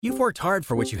You've worked hard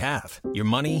for what you have. Your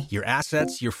money, your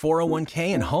assets, your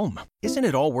 401k, and home. Isn't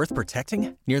it all worth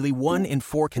protecting? Nearly 1 in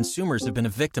 4 consumers have been a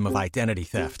victim of identity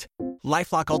theft.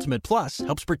 LifeLock Ultimate Plus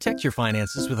helps protect your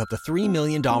finances with up to $3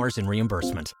 million in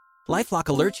reimbursement. LifeLock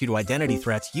alerts you to identity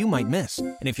threats you might miss.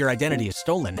 And if your identity is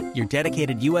stolen, your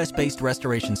dedicated U.S.-based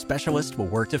restoration specialist will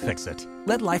work to fix it.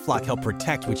 Let LifeLock help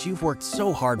protect what you've worked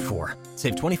so hard for.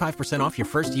 Save 25% off your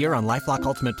first year on LifeLock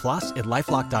Ultimate Plus at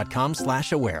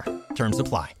LifeLock.com/aware. Terms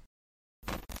apply.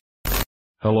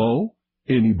 Hello?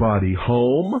 Anybody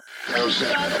home?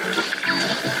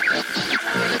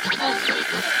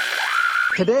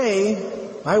 Today,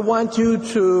 I want you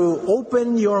to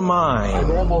open your mind. I've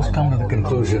almost come to the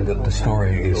conclusion that the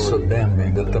story is so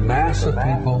damning that the mass of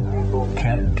people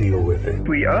can't deal with it.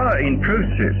 We are in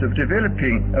process of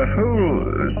developing a whole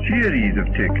series of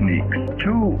techniques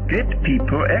to get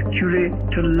people actually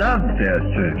to love their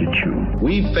servitude.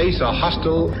 We face a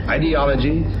hostile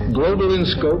ideology, global in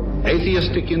scope,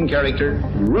 atheistic in character,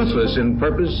 ruthless in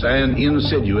purpose, and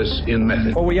insidious in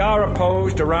method. For we are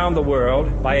opposed around the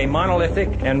world by a monolithic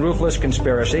and ruthless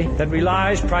conspiracy that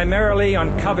relies primarily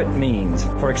on covert means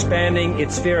for expanding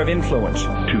its sphere of influence.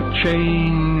 To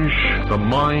change the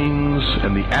minds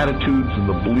and the attitudes and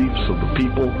the beliefs of the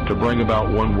people to bring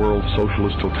about one world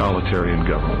socialist totalitarian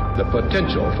government. The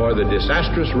potential for the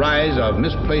disastrous rise of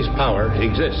misplaced power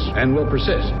exists and will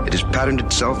persist. It has patterned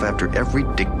itself after every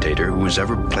dictator who has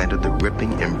ever planted the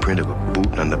ripping imprint of a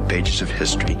boot on the pages of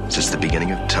history since the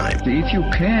beginning of time. If you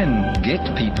can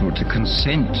get people to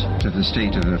consent to the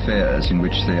state of affairs in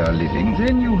which they are living,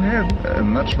 then you have a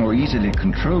much more easily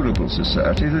controllable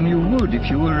society than you would if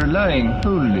you were relying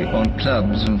wholly on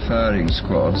clubs and firing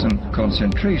squads and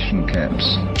concentration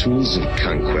camps. Tools of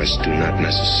conquest do not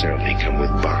necessarily come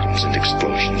with bombs and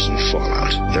explosions and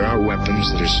fallout. There are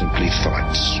weapons that are simply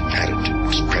thoughts,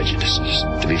 attitudes, prejudices,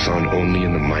 to be found only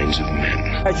in the minds of men.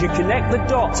 As you connect the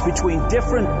dots between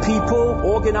different people,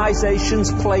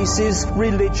 organizations, places,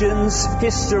 religions,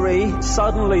 history,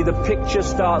 suddenly the picture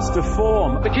starts to form.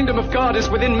 The kingdom of God is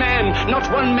within man, not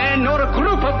one man nor a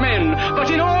group of men, but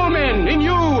in all men, in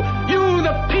you. You,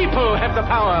 the people, have the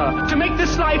power to make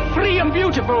this life free and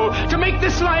beautiful, to make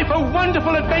this life a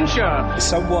wonderful adventure.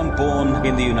 Someone born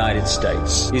in the United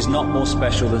States is not more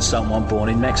special than someone born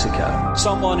in Mexico.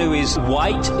 Someone who is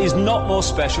white is not more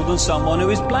special than someone who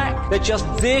is black. They're just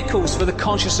vehicles for the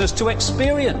consciousness to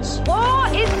experience. War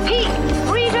is peace.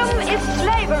 Freedom is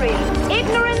slavery.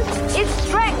 Ignorance is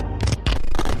strength.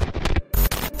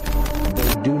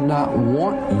 They do not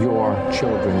want your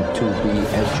children to be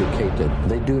educated.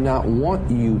 They do not want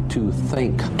you to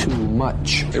think too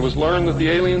much. It was learned that the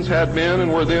aliens had been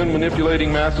and were then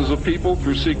manipulating masses of people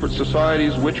through secret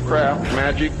societies, witchcraft,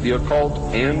 magic, the occult,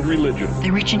 and religion. They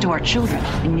reach into our children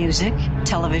in music,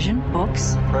 television,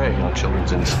 books. Prey on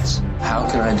children's innocence. How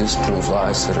can I disprove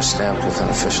lies that are stamped with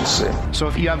inefficiency? So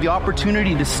if you have the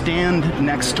opportunity to stand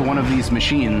next to one of these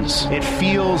machines, it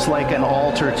feels like an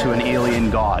altar to an alien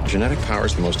god. Genetic power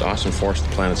is the most awesome force the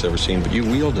planet's ever seen, but you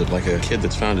wield it like a kid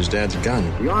that's found his dad's gun.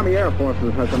 The Army Air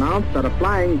Forces has announced that a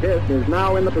flying disc is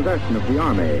now in the possession of the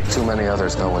Army. Too many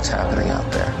others know what's happening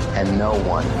out there, and no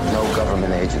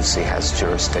government agency has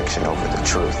jurisdiction over the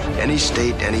truth. Any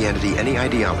state, any entity, any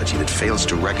ideology that fails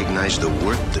to recognize the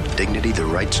worth, the dignity, the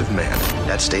rights of man,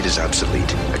 that state is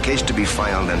obsolete. A case to be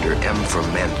filed under M for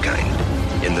Mankind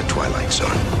in the Twilight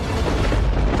Zone.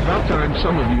 About time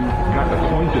some of you got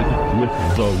acquainted with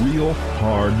the real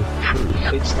hard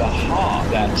truth. It's the heart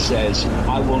that says,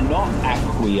 I will not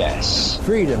acquiesce.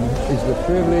 Freedom is the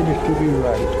privilege to be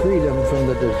right. Freedom from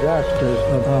the disasters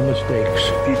of our mistakes.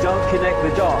 If you don't connect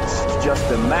the dots, it's just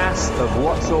the mass of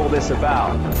what's all this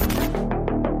about.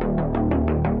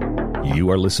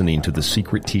 You are listening to The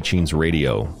Secret Teachings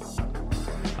Radio.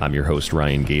 I'm your host,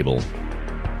 Ryan Gable.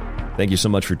 Thank you so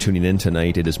much for tuning in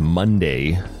tonight. It is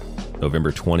Monday,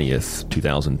 November 20th,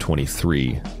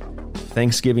 2023,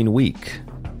 Thanksgiving week.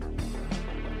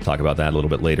 Talk about that a little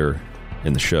bit later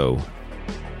in the show,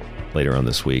 later on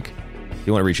this week. If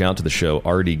you want to reach out to the show,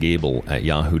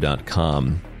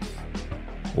 rdgable@yahoo.com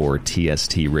or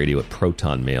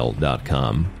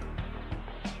tstradio@protonmail.com.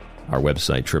 Our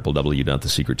website,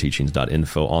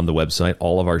 www.thesecretteachings.info. On the website,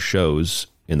 all of our shows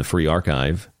in the free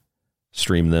archive.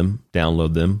 Stream them,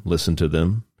 download them, listen to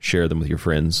them, share them with your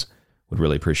friends. Would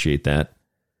really appreciate that.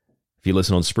 If you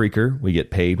listen on Spreaker, we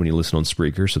get paid when you listen on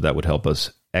Spreaker, so that would help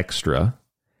us extra.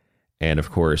 And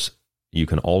of course, you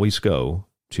can always go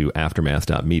to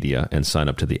aftermath.media and sign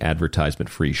up to the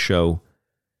advertisement-free show.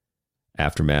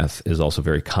 Aftermath is also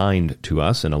very kind to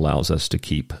us and allows us to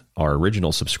keep our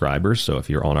original subscribers. So if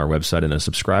you're on our website and a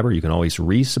subscriber, you can always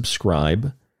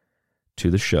resubscribe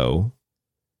to the show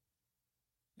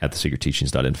at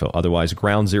thesecretteachings.info. Otherwise,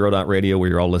 groundzero.radio, where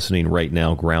you're all listening right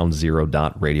now,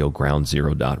 groundzero.radio,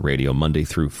 groundzero.radio, Monday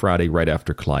through Friday, right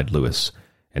after Clyde Lewis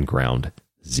and Ground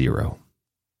Zero.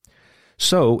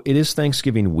 So it is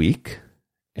Thanksgiving week,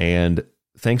 and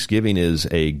Thanksgiving is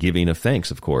a giving of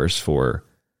thanks, of course, for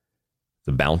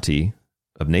the bounty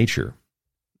of nature,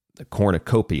 the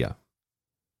cornucopia.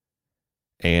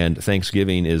 And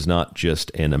Thanksgiving is not just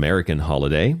an American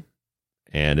holiday,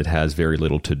 and it has very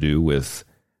little to do with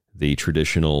the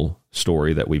traditional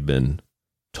story that we've been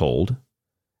told,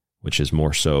 which is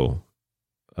more so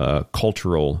a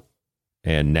cultural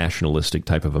and nationalistic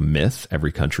type of a myth.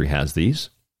 Every country has these.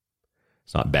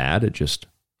 It's not bad. It just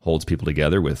holds people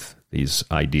together with these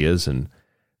ideas and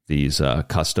these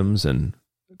customs and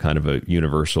kind of a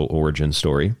universal origin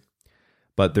story.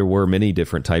 But there were many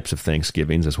different types of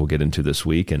Thanksgivings, as we'll get into this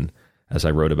week, and as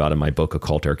I wrote about in my book,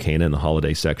 Occult Arcana, in the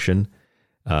holiday section.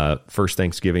 First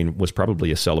Thanksgiving was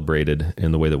probably celebrated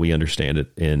in the way that we understand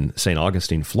it in St.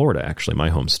 Augustine, Florida, actually, my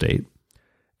home state.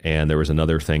 And there was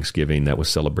another Thanksgiving that was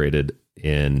celebrated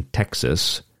in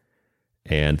Texas.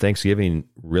 And Thanksgiving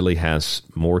really has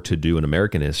more to do in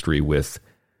American history with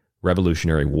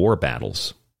Revolutionary War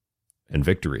battles and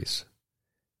victories.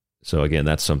 So again,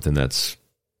 that's something that's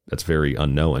very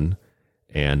unknown,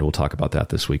 and we'll talk about that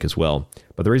this week as well.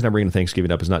 But the reason I'm bringing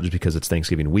Thanksgiving up is not just because it's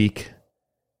Thanksgiving week,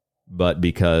 but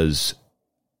because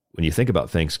when you think about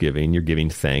Thanksgiving, you're giving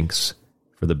thanks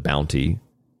for the bounty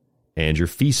and you're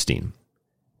feasting.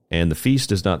 And the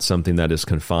feast is not something that is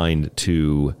confined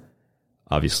to,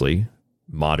 obviously,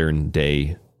 modern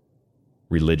day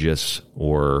religious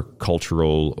or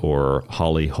cultural or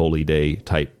holy day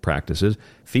type practices.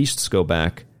 Feasts go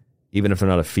back, even if they're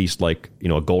not a feast like,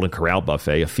 a Golden Corral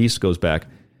buffet, a feast goes back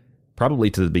probably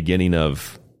to the beginning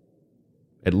of,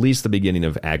 at least the beginning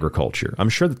of agriculture. I'm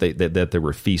sure that there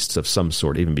were feasts of some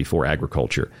sort even before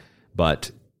agriculture,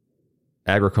 but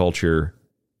agriculture,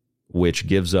 which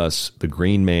gives us the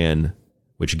green man,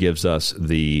 which gives us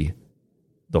the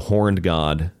horned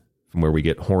god, from where we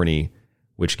get horny,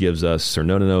 which gives us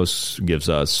Cernunnos, gives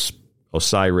us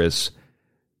Osiris,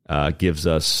 gives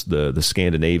us the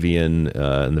Scandinavian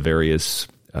and the various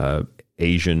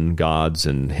Asian gods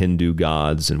and Hindu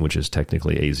gods, and which is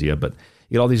technically Asia, but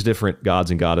you get all these different gods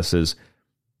and goddesses,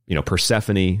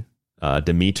 Persephone,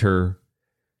 Demeter.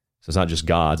 So it's not just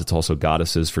gods, it's also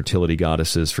goddesses,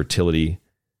 fertility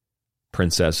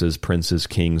princesses, princes,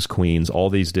 kings, queens, all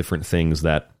these different things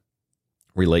that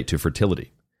relate to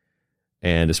fertility.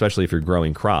 And especially if you're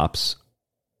growing crops,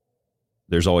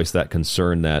 there's always that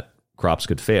concern that crops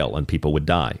could fail and people would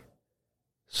die.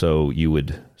 So you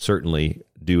would certainly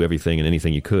do everything and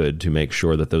anything you could to make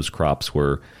sure that those crops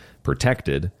were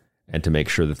protected and to make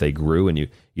sure that they grew. And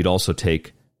you'd also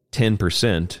take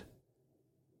 10%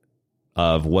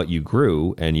 of what you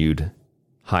grew and you'd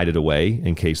hide it away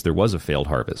in case there was a failed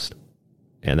harvest.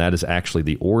 And that is actually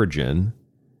the origin,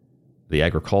 the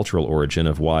agricultural origin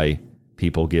of why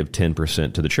people give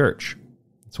 10% to the church.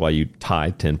 That's why you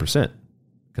tithe 10%,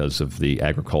 because of the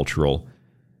agricultural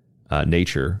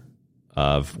nature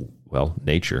of,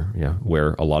 nature,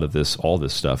 where a lot of all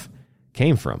this stuff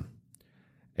came from.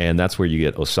 And that's where you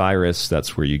get Osiris.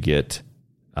 That's where you get,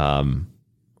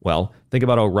 think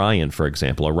about Orion, for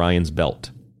example, Orion's belt,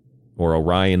 or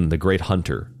Orion, the great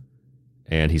hunter.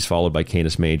 And he's followed by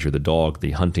Canis Major, the dog,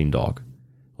 the hunting dog.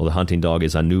 Well, the hunting dog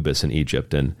is Anubis in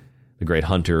Egypt, and the great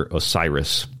hunter,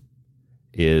 Osiris,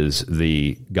 is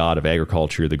the god of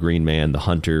agriculture, the green man, the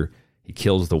hunter. He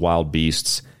kills the wild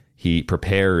beasts. He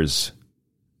prepares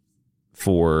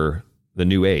for the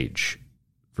new age,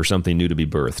 for something new to be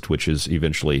birthed, which is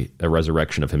eventually a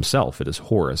resurrection of himself. It is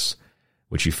Horus,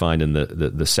 which you find in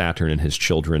the Saturn and his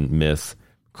children myth,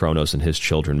 Kronos and his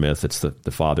children myth. It's the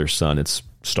Father, Son. It's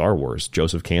Star Wars,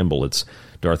 Joseph Campbell. It's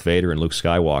Darth Vader and Luke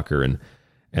Skywalker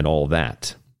and all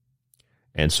that.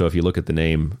 And so if you look at the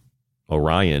name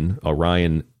Orion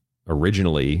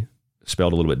originally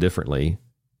spelled a little bit differently,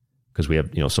 because we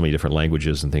have, so many different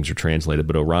languages and things are translated,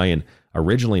 but Orion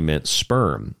originally meant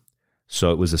sperm.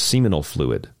 So it was a seminal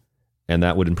fluid, and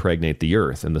that would impregnate the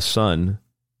earth. And the sun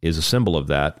is a symbol of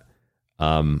that.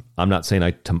 I'm not saying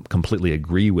I completely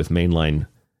agree with mainline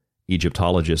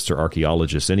Egyptologists or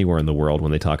archaeologists anywhere in the world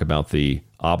when they talk about the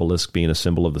obelisk being a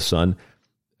symbol of the sun,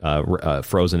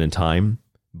 frozen in time.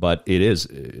 But it is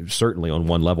certainly on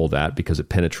one level that, because it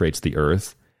penetrates the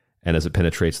earth, and as it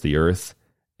penetrates the earth,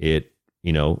 it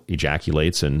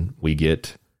ejaculates, and we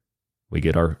get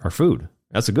our food.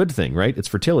 That's a good thing, right? It's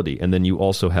fertility. And then you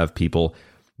also have people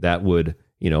that would,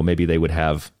 maybe they would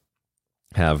have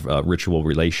ritual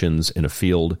relations in a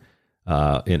field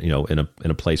in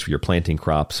a place where you're planting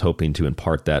crops, hoping to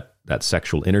impart that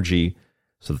sexual energy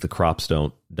so that the crops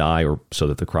don't die or so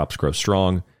that the crops grow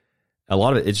strong. A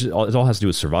lot of it, it all has to do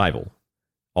with survival,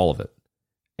 all of it.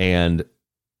 And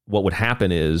what would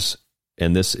happen is,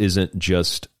 and this isn't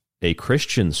just a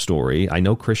Christian story. I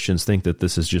know Christians think that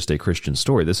this is just a Christian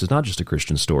story. This is not just a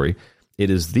Christian story. It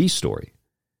is the story.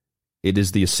 It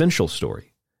is the essential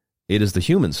story. It is the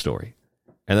human story.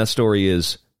 And that story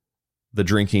is the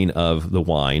drinking of the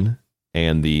wine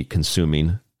and the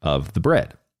consuming of the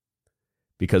bread.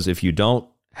 Because if you don't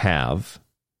have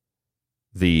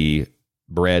the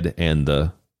bread and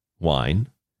the wine,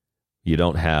 you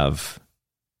don't have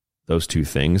those two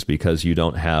things because you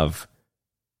don't have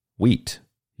wheat.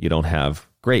 You don't have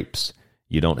grapes.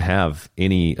 You don't have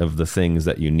any of the things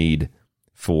that you need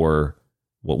for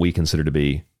what we consider to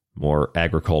be more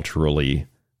agriculturally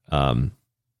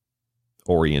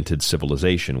oriented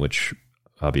civilization, which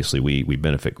obviously we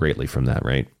benefit greatly from that,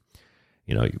 right?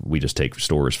 We just take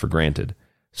stores for granted.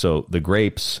 So the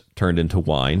grapes turned into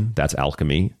wine, that's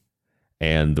alchemy,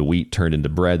 and the wheat turned into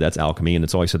bread, that's alchemy. And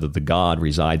it's always said that the god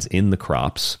resides in the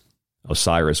crops.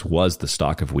 Osiris was the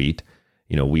stalk of wheat.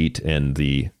 Wheat and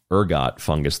the ergot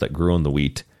fungus that grew on the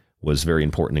wheat was very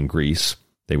important in Greece.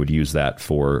 They would use that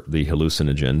for the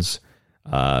hallucinogens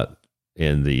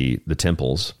in the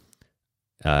temples.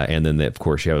 And then, of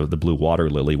course, you have the blue water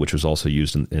lily, which was also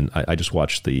used in I just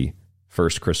watched the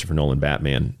first Christopher Nolan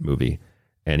Batman movie.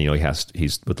 And,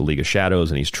 he's with the League of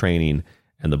Shadows and he's training,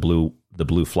 and the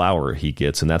blue flower he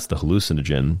gets, and that's the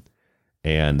hallucinogen.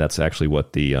 And that's actually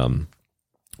what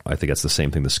I think that's the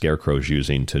same thing the Scarecrow's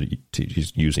using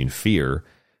he's using fear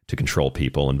to control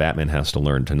people, and Batman has to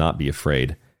learn to not be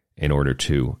afraid in order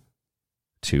to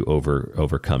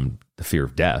overcome the fear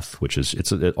of death, which is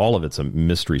all of it's a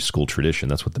mystery school tradition.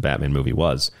 That's what the Batman movie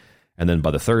was. And then by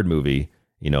the third movie,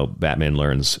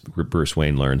 Bruce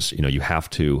Wayne learns, you have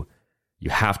to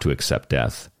accept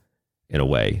death in a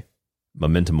way,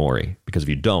 memento mori, because if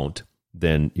you don't,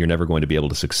 then you're never going to be able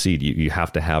to succeed. You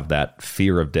have to have that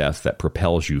fear of death that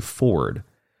propels you forward.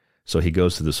 So he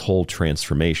goes through this whole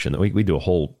transformation. We do a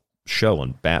whole show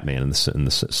on Batman and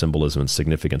the symbolism and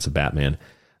significance of Batman.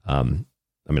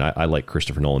 I like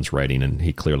Christopher Nolan's writing, and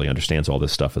he clearly understands all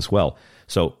this stuff as well.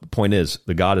 So the point is,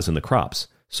 the god is in the crops.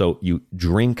 So you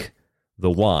drink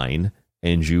the wine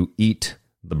and you eat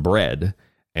the bread.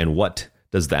 And what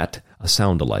does that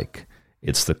sound like?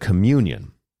 It's the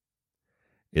communion.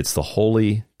 It's the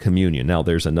Holy Communion. Now,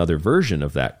 there's another version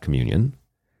of that communion.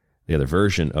 The other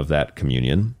version of that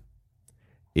communion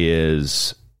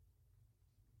is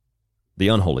the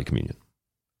unholy communion,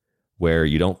 where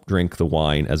you don't drink the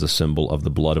wine as a symbol of the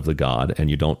blood of the god, and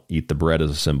you don't eat the bread as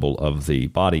a symbol of the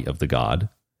body of the god.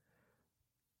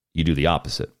 You do the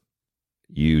opposite.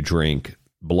 You drink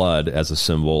blood as a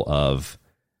symbol of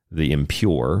the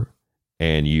impure,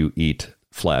 and you eat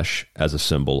flesh as a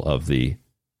symbol of the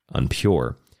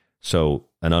unpure. So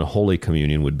an unholy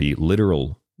communion would be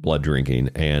literal blood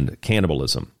drinking and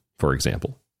cannibalism, for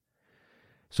example.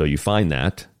 So you find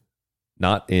that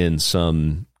not in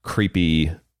some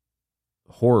creepy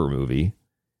horror movie.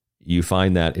 You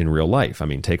find that in real life.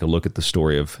 Take a look at the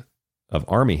story of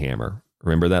Armie Hammer.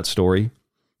 Remember that story?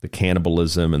 The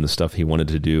cannibalism and the stuff he wanted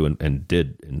to do and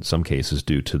did in some cases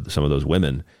do to some of those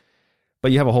women.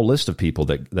 But you have a whole list of people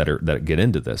that get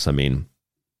into this.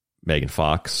 Megan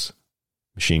Fox,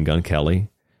 Machine Gun Kelly.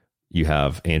 You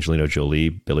have Angelina Jolie,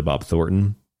 Billy Bob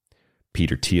Thornton,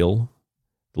 Peter Thiel.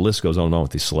 The list goes on and on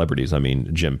with these celebrities.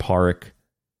 Jim Park,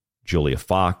 Julia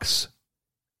Fox,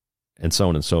 and so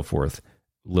on and so forth.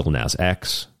 Lil Nas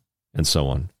X, and so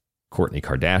on. Kourtney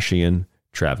Kardashian,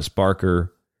 Travis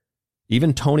Barker,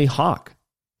 even Tony Hawk.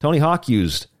 Tony Hawk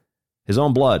used his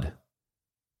own blood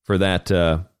for that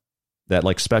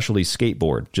specialty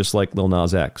skateboard, just like Lil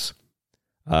Nas X.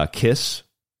 Kiss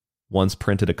once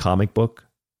printed a comic book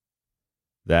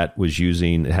that was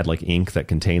it had ink that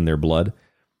contained their blood.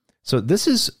 So this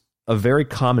is a very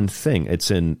common thing. It's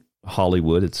in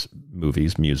Hollywood, it's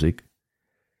movies, music.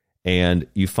 And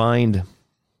you find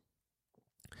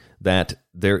that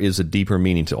there is a deeper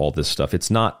meaning to all this stuff.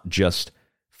 It's not just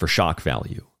for shock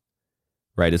value,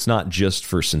 right? It's not just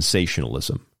for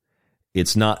sensationalism.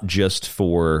 It's not just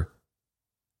for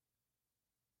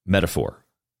metaphor.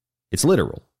 It's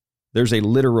literal. There's a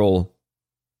literal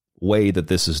way that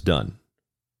this is done.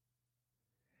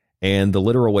 And the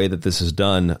literal way that this is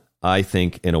done, I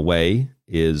think, in a way,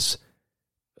 is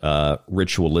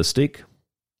ritualistic,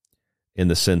 in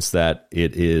the sense that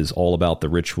it is all about the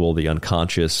ritual, the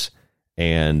unconscious,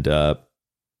 and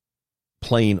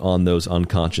playing on those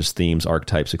unconscious themes,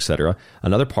 archetypes, etc.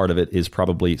 Another part of it is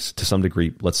probably, to some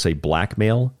degree, let's say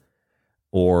blackmail,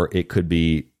 or it could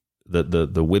be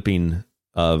the whipping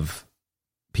of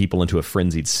people into a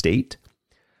frenzied state.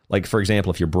 Like, for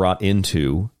example, if you're brought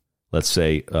into, let's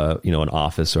say, an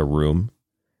office or room,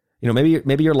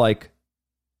 maybe you're like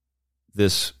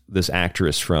this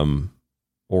actress from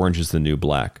Orange is the New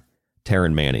Black,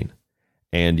 Taryn Manning,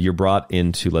 and you're brought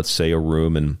into, let's say, a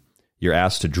room and you're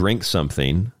asked to drink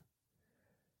something,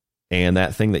 and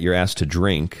that thing that you're asked to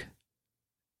drink,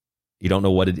 you don't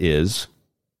know what it is.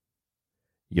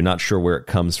 You're not sure where it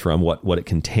comes from, what it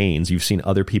contains. You've seen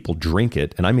other people drink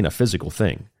it, and I mean a physical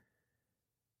thing.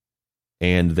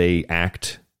 And they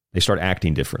start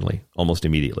acting differently almost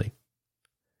immediately.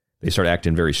 They start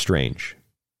acting very strange.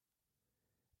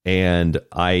 And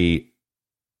I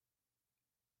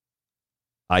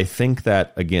think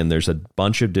that, again, there's a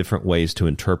bunch of different ways to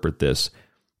interpret this,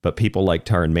 but people like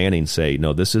Taryn Manning say,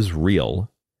 no, this is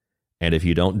real. And if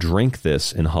you don't drink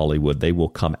this in Hollywood, they will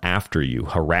come after you,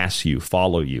 harass you,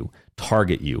 follow you,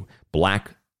 target you,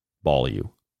 blackball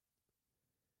you.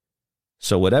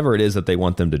 So whatever it is that they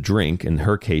want them to drink, in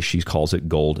her case, she calls it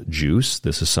gold juice.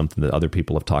 This is something that other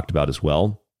people have talked about as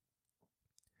well.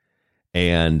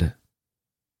 And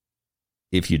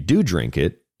if you do drink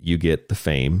it, you get the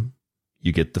fame,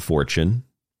 you get the fortune,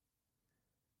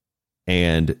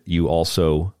 and you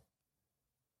also,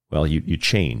 well, you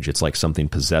change. It's like something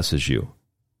possesses you.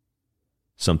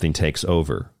 Something takes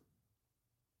over.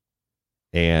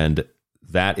 And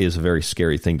that is a very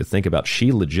scary thing to think about.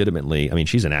 She legitimately, I mean,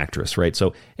 she's an actress, right?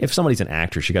 So if somebody's an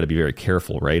actress, you got to be very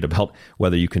careful, right? About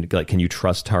whether you can you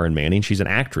trust Taryn Manning? She's an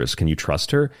actress. Can you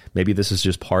trust her? Maybe this is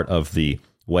just part of the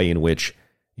way in which,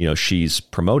 she's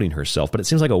promoting herself. But it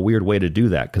seems like a weird way to do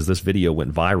that, because this video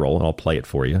went viral, and I'll play it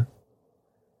for you.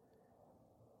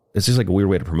 It seems like a weird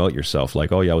way to promote yourself.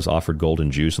 Like, oh yeah, I was offered golden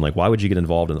juice. And like, why would you get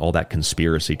involved in all that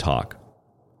conspiracy talk?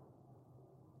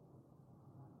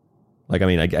 Like, I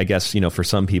mean, I guess, for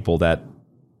some people that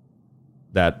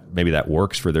maybe that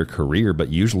works for their career, but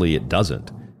usually it doesn't.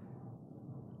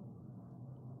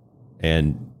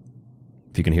 And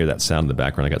if you can hear that sound in the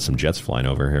background, I got some jets flying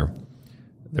over here.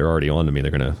 They're already on to me.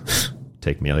 They're going to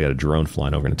take me out. I got a drone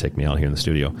flying over and take me out here in the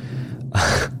studio.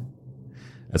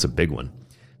 That's a big one.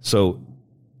 So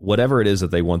whatever it is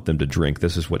that they want them to drink,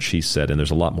 this is what she said, and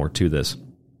there's a lot more to this.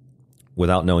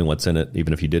 Without knowing what's in it,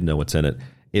 even if you did know what's in it,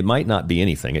 it might not be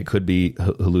anything. It could be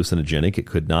hallucinogenic. It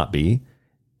could not be.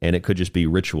 And it could just be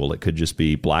ritual. It could just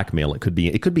be blackmail. It could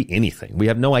be anything. We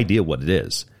have no idea what it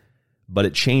is. But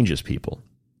it changes people.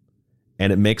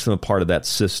 And it makes them a part of that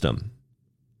system.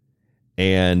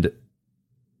 And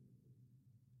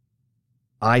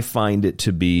I find it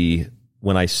to be,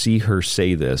 when I see her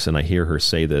say this and I hear her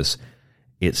say this,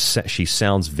 she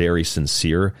sounds very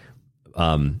sincere,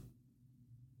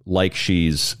 like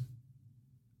she's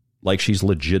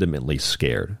legitimately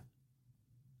scared.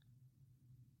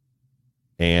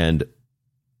 And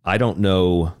I don't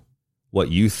know what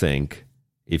you think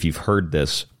if you've heard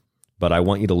this, but I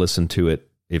want you to listen to it.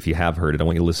 If you have heard it, I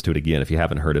want you to listen to it again. If you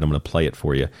haven't heard it, I'm going to play it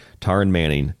for you. Taryn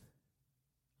Manning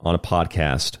on a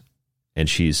podcast, and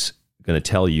she's going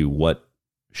to tell you what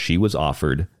she was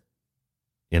offered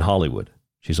in Hollywood.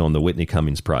 She's on the Whitney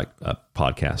Cummings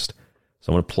podcast.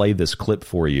 So I'm going to play this clip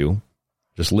for you.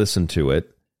 Just listen to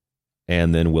it,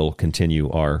 and then we'll continue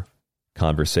our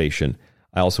conversation.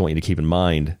 I also want you to keep in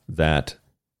mind that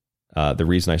the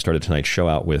reason I started tonight's show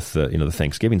out with the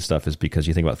Thanksgiving stuff is because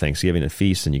you think about Thanksgiving and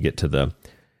feasts, and you get to the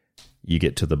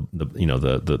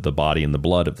body and the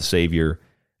blood of the Savior,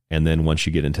 and then once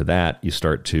you get into that, you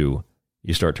start to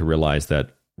realize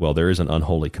that, well, there is an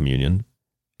unholy communion,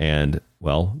 and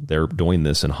well, they're doing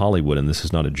this in Hollywood, and this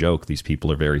is not a joke. These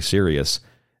people are very serious,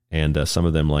 and some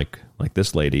of them, like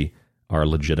this lady, are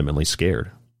legitimately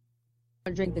scared.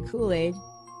 Don't drink the Kool-Aid.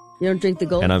 You don't drink the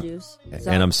gold juice.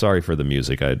 And I'm sorry for the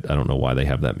music. I don't know why they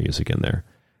have that music in there.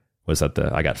 Was that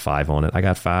I got 5 on it? I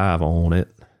got 5 on it.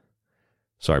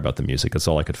 Sorry about the music. That's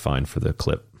all I could find for the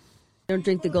clip. Don't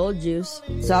drink the gold juice.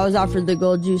 So I was offered the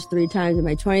gold juice 3 times in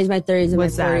my 20s, my 30s, and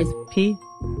What's my 40s. That? Pee?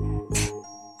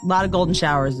 A lot of golden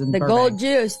showers in Burbank. Gold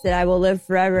juice that I will live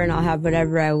forever and I'll have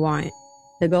whatever I want.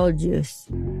 The gold juice.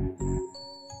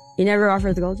 You never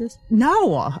offered the gold juice?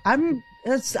 No, I'm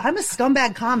a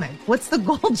scumbag comic. What's the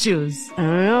gold juice?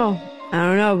 I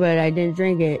don't know, but I didn't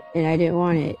drink it and I didn't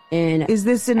want it. And is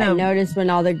this I noticed when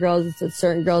all the girls,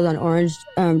 certain girls on Orange,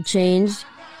 changed.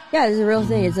 Yeah, it's a real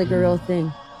thing. It's like a real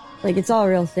thing. Like, it's all a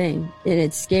real thing. And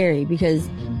it's scary because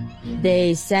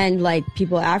they send like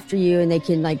people after you and they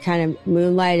can like kind of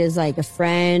moonlight as like a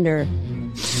friend or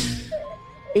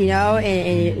you know,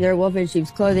 and they're a wolf in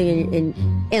sheep's clothing.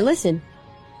 And listen,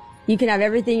 you can have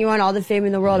everything you want, all the fame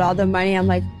in the world, all the money. I'm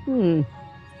like,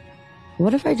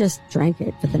 what if I just drank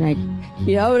it? But then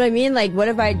you know what I mean? Like, what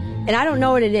if and I don't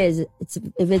know what it is.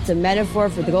 If it's a metaphor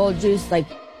for the gold juice, like,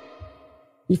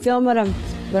 you feel what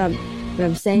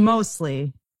I'm saying?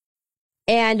 Mostly.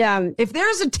 And, if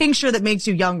there's a tincture that makes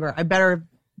you younger, I better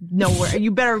know where,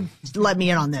 you better let me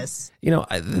in on this. You know,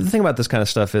 the thing about this kind of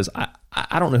stuff is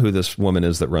I don't know who this woman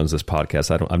is that runs this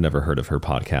podcast. I've never heard of her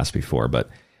podcast before, but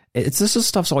this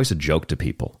stuff's always a joke to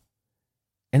people.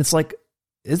 And it's like,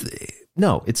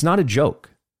 no, it's not a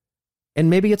joke. And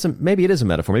maybe it is a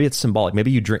metaphor. Maybe it's symbolic. Maybe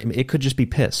you drink, it could just be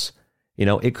piss. You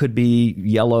know, it could be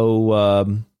yellow,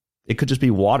 it could just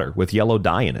be water with yellow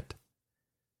dye in it.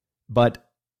 But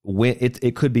when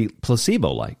it could be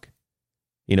placebo-like.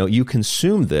 You know, you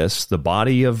consume this, the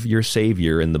body of your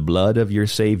Savior and the blood of your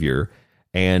Savior,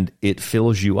 and it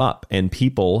fills you up. And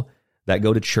people that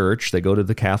go to church, they go to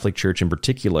the Catholic Church in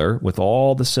particular, with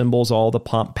all the symbols, all the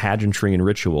pomp, pageantry, and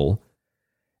ritual,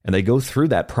 and they go through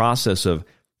that process of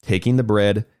taking the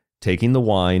bread, taking the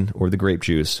wine or the grape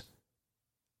juice,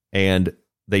 and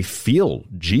they feel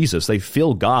Jesus, they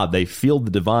feel God, they feel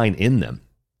the divine in them,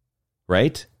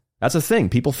 right? That's a thing.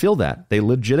 People feel that. They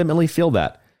legitimately feel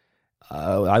that.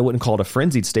 I wouldn't call it a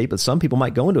frenzied state, but some people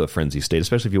might go into a frenzied state,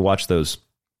 especially if you watch those,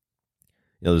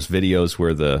 you know, those videos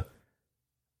where the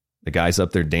guy's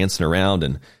up there dancing around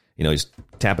and, you know, he's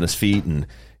tapping his feet and,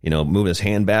 you know, moving his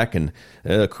hand back and,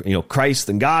 you know, Christ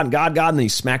and God, and then he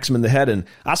smacks him in the head. And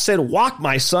I said, walk,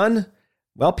 my son.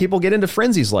 Well, people get into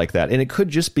frenzies like that. And it could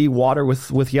just be water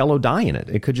with yellow dye in it.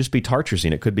 It could just be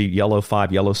tartrazine. It could be yellow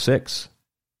 5, yellow 6.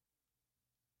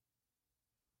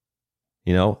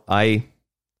 You know, I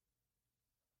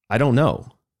don't know.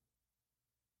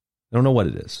 I don't know what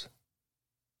it is.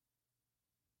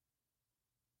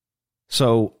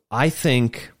 So I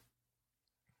think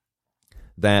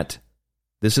that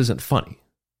this isn't funny.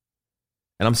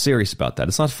 And I'm serious about that.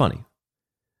 It's not funny.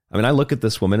 I mean, I look at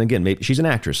this woman, again, maybe she's an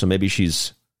actress, so maybe she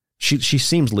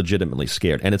seems legitimately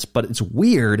scared. But it's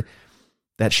weird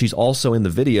that she's also in the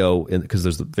video, because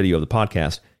there's the video of the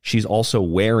podcast, she's also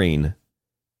wearing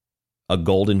a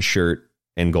golden shirt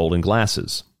and golden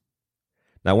glasses.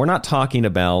 Now, we're not talking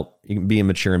about being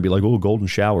mature and be like, oh, golden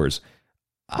showers.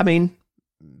 I mean,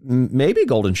 maybe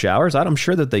golden showers. I'm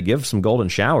sure that they give some golden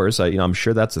showers. I'm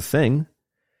sure that's a thing.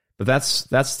 But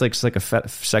that's like a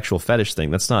sexual fetish thing.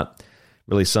 That's not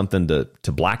really something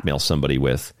to blackmail somebody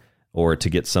with or to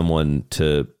get someone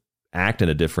to act in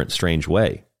a different, strange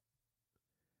way.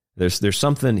 There's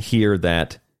something here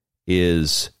that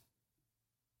is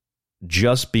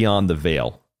just beyond the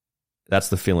veil. That's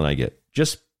the feeling I get.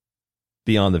 Just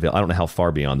beyond the veil. I don't know how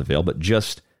far beyond the veil, but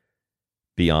just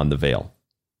beyond the veil.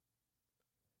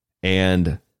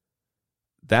 And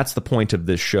that's the point of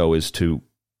this show, is to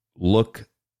look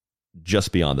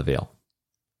just beyond the veil.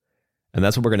 And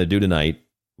that's what we're going to do tonight.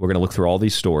 We're going to look through all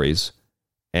these stories,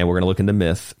 and we're going to look into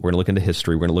myth. We're going to look into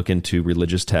history. We're going to look into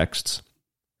religious texts.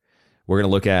 We're going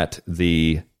to look at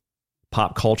the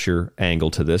pop culture angle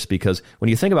to this, because when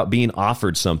you think about being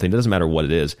offered something, it doesn't matter what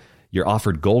it is. You're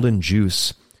offered golden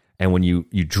juice, and when you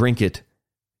drink it,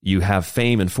 you have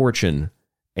fame and fortune,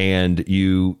 and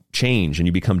you change and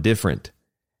you become different.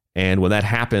 And when that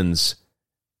happens,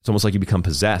 it's almost like you become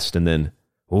possessed, and then,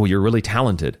 oh, you're really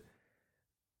talented.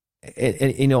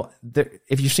 And you know,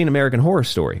 if you've seen American Horror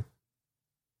Story,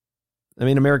 I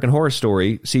mean, American Horror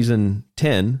Story season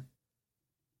 10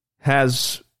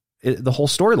 has the whole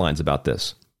storyline's about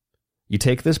this. You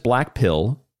take this black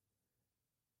pill,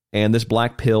 and this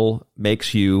black pill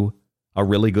makes you a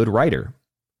really good writer.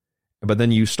 But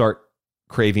then you start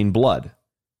craving blood.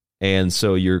 And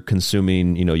so you're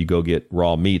consuming, you know, you go get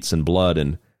raw meats and blood,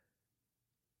 and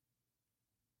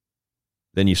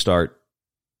then you start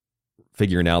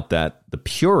figuring out that the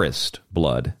purest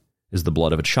blood is the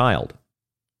blood of a child.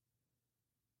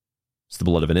 It's the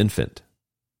blood of an infant.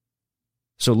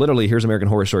 So literally, here's American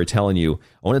Horror Story telling you,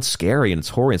 oh, and it's scary, and it's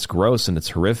horrible, it's gross, and it's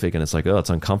horrific, and it's like, oh, it's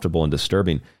uncomfortable and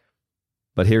disturbing.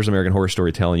 But here's American Horror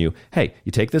Story telling you, hey,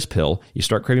 you take this pill, you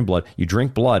start craving blood, you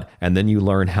drink blood, and then you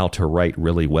learn how to write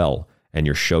really well, and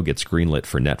your show gets greenlit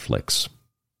for Netflix,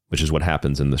 which is what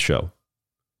happens in the show.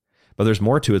 But there's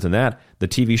more to it than that. The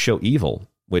TV show Evil,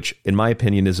 which in my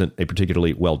opinion isn't a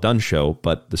particularly well-done show,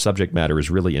 but the subject matter is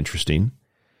really interesting.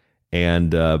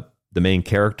 And the main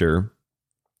character,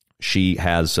 she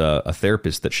has a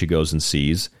therapist that she goes and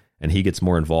sees, and he gets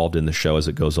more involved in the show as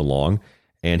it goes along,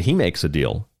 and he makes a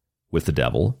deal with the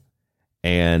devil.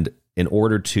 And in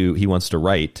order to, he wants to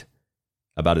write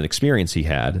about an experience he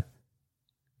had,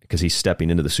 because he's stepping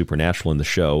into the supernatural in the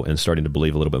show and starting to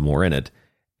believe a little bit more in it.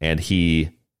 And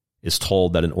he is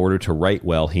told that in order to write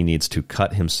well, he needs to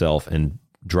cut himself and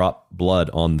drop blood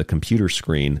on the computer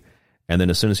screen. And then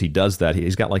as soon as he does that,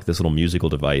 he's got like this little musical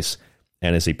device.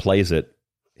 And as he plays it,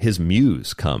 his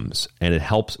muse comes and it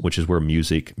helps, which is where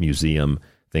music, museum,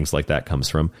 things like that comes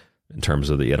from in terms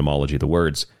of the etymology of the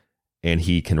words. And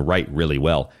he can write really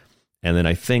well. And then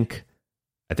I think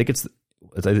it's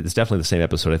definitely the same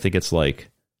episode. I think it's like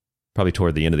probably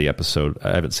toward the end of the episode.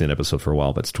 I haven't seen an episode for a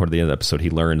while, but it's toward the end of the episode. He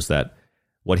learns that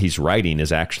what he's writing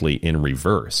is actually in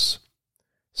reverse.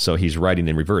 So he's writing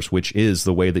in reverse, which is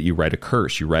the way that you write a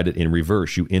curse. You write it in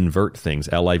reverse. You invert things.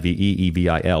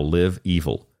 L-I-V-E-E-V-I-L, live,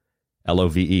 evil.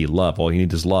 L-O-V-E, love. All you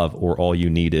need is love, or all you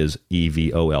need is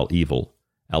E-V-O-L, evil.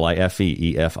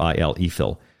 L-I-F-E-E-F-I-L,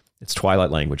 ephil. It's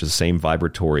Twilight language. It's the same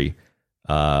vibratory,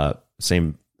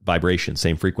 same vibration,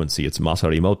 same frequency. It's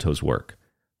Masaru Emoto's work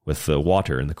with the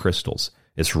water and the crystals.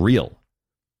 It's real.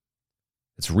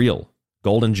 It's real.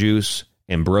 Golden juice,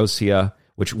 ambrosia.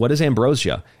 What is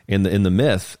ambrosia? In the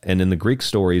myth and in the Greek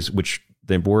stories, which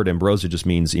the word ambrosia just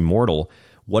means immortal,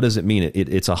 what does it mean?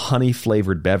 It's a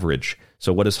honey-flavored beverage.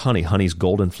 So what is honey? Honey's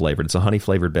golden flavored. It's a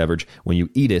honey-flavored beverage. When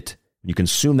you eat it, you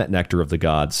consume that nectar of the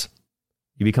gods,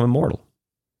 you become immortal.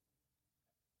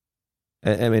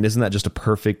 I mean, isn't that just a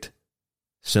perfect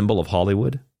symbol of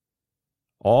Hollywood?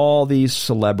 All these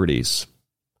celebrities,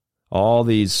 all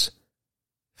these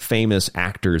famous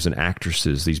actors and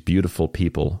actresses, these beautiful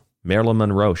people. Marilyn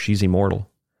Monroe, she's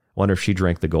immortal. Wonder if she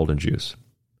drank the golden juice.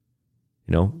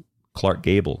 You know, Clark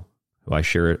Gable, who I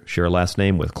share a last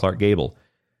name with, Clark Gable.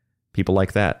 People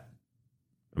like that.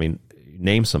 I mean,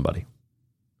 name somebody.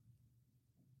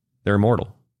 They're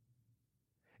immortal.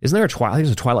 Isn't there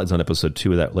there's a Twilight Zone episode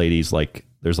too, of that lady's like,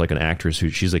 there's like an actress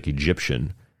she's like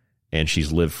Egyptian and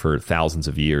she's lived for thousands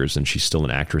of years and she's still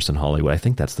an actress in Hollywood. I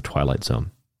think that's the Twilight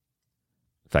Zone.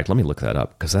 In fact, let me look that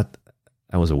up because that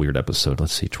was a weird episode.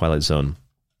 Let's see. Twilight Zone.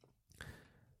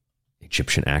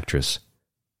 Egyptian actress.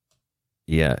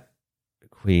 Yeah.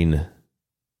 Queen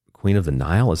of the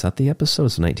Nile. Is that the episode?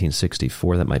 It's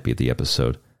 1964. That might be the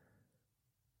episode.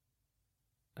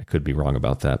 I could be wrong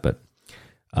about that. But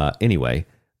anyway,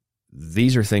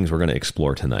 these are things we're going to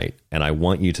explore tonight. And I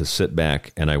want you to sit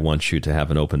back and I want you to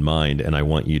have an open mind. And I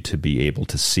want you to be able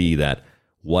to see that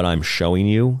what I'm showing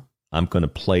you, I'm going to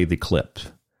play the clip.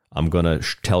 I'm going to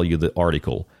tell you the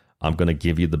article. I'm going to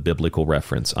give you the biblical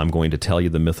reference. I'm going to tell you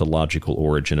the mythological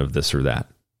origin of this or that.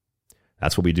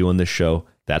 That's what we do on this show.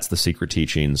 That's the Secret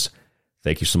Teachings.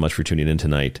 Thank you so much for tuning in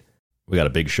tonight. We got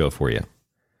a big show for you.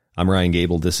 I'm Ryan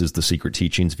Gable. This is the Secret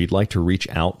Teachings. If you'd like to reach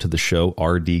out to the show,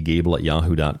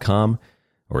 rdgable@yahoo.com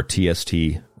or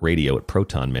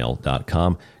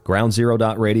tstradio@protonmail.com.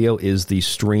 groundzero.radio is the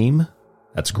stream.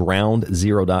 That's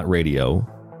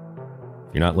groundzero.radio.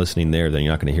 If you're not listening there, then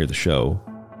you're not going to hear the show.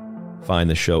 Find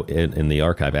the show in the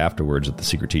archive afterwards at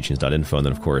thesecretteachings.info, and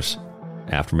then, of course,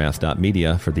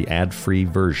 aftermath.media for the ad-free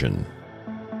version.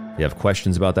 If you have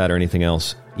questions about that or anything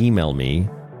else, email me,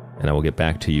 and I will get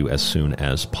back to you as soon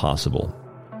as possible.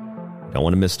 Don't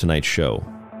want to miss tonight's show.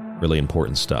 Really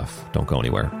important stuff. Don't go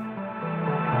anywhere.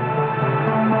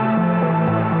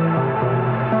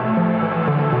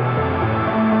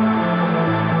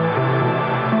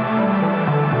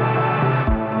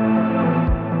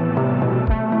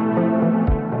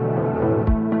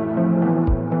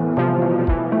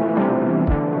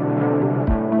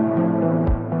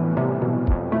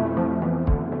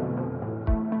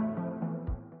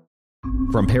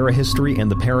 From parahistory and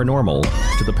the paranormal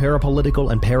to the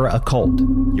parapolitical and para-occult,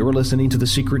 you're listening to The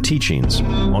Secret Teachings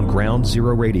on Ground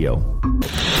Zero Radio.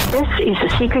 This is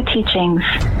The Secret Teachings.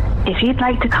 If you'd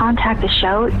like to contact the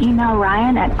show, email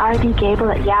Ryan at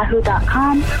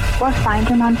rdgable@yahoo.com or find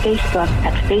him on Facebook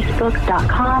at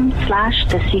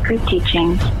facebook.com/The Secret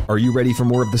Teachings. Are you ready for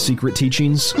more of The Secret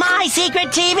Teachings? My Secret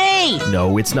TV!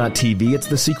 No, it's not TV. It's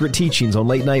The Secret Teachings on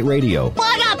late night radio.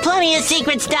 Well, I got plenty of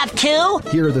secret stuff, too.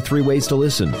 Here are the 3 ways to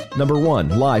listen. Number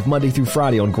 1, live Monday through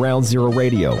Friday on Ground Zero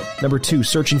Radio. Number 2,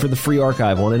 searching for the free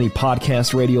archive on any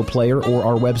podcast radio player or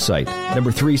our website.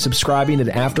 Number 3, subscribing at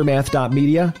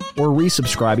aftermath.media or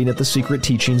resubscribing at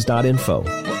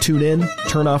thesecretteachings.info. Tune in,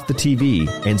 turn off the TV,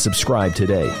 and subscribe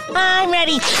today. I'm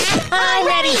ready. I'm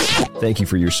ready. Thank you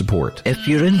for your support. If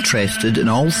you're interested in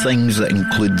all things that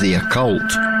include the occult,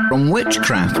 from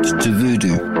witchcraft to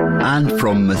voodoo, And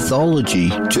from mythology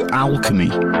to alchemy,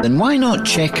 then why not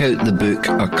check out the book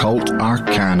Occult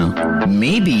Arcana?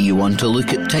 Maybe you want to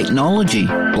look at technology,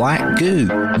 black goo,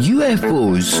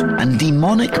 UFOs, and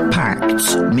demonic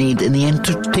pacts made in the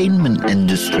entertainment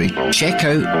industry. Check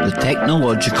out The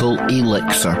Technological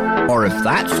Elixir. Or if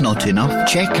that's not enough,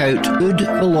 check out Good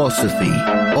Philosophy.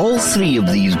 All three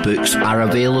of these books are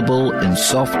available in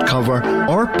softcover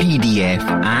or PDF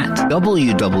at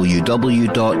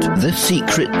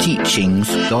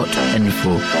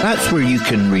www.thesecretteachings.info. That's where you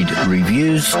can read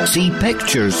reviews, see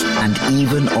pictures, and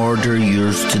even order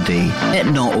yours today. It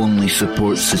not only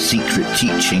supports The Secret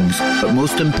Teachings, but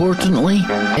most importantly,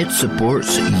 it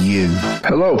supports you.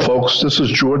 Hello, folks. This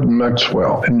is Jordan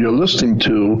Maxwell, and you're listening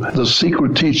to The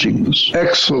Secret Teachings.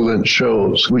 Excellent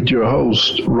shows with your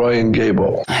host, Ryan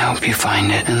Gable. I hope you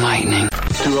find it enlightening.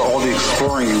 Do all the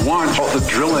exploring you want, all the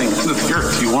drilling to the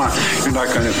earth you want. You're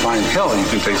not going to find hell. You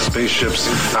can take spaceships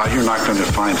out. You're not going to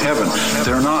find heaven.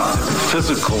 They're not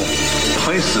physical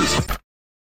places.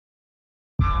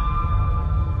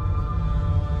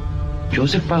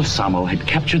 Joseph Balsamo had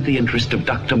captured the interest of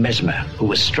Dr. Mesmer, who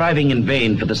was striving in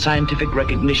vain for the scientific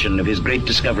recognition of his great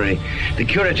discovery, the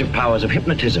curative powers of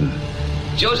hypnotism.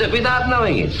 Joseph, without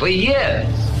knowing it, for years,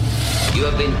 you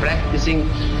have been practicing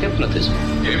hypnotism.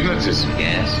 Hypnotism?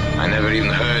 Yes. I never even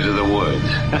heard of the word.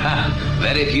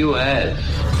 Very few have.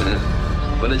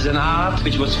 But it's an art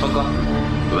which was forgotten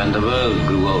when the world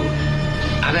grew old.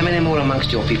 Are there many more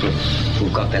amongst your people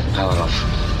who've got that power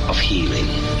of healing?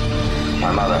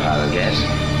 My mother had it. Yes?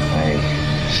 I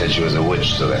said she was a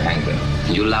witch, so they hanged her.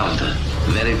 You loved her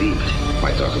very deeply.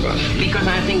 Why talk about it? Because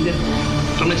I think that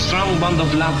from its strong bond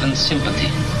of love and sympathy,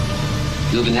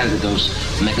 you've inherited those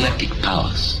magnetic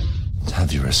powers.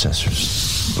 Have your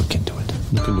assessors look into it.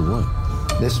 Look into what?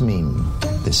 This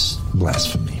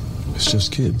blasphemy. It's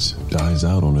just kids. Dies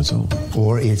out on its own.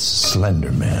 Or it's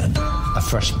Slender Man. A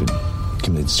freshman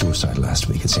committed suicide last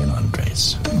week at St.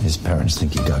 Andre's. His parents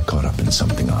think he got caught up in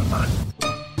something online.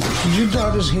 Did your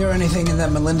daughters hear anything in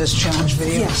that Melinda's challenge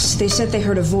video? Yes, they said they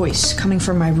heard a voice coming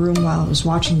from my room while I was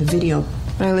watching the video.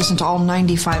 But I listened to all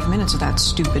 95 minutes of that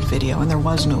stupid video, and there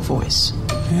was no voice.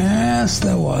 Yes,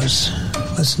 there was.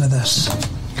 Listen to this.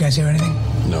 You guys hear anything?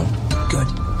 No. Good.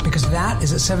 Because that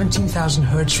is at 17,000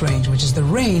 hertz range, which is the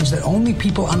range that only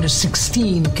people under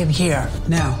 16 can hear.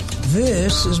 Now,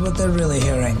 this is what they're really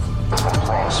hearing.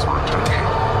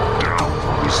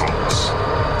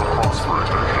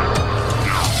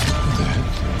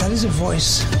 That is a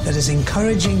voice that is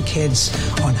encouraging kids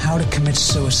on how to commit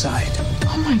suicide.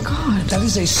 Oh my God. That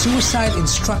is a suicide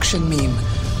instruction meme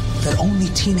that only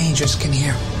teenagers can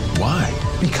hear. Why?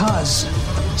 Because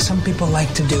some people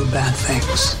like to do bad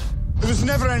things. There was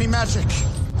never any magic,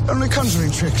 only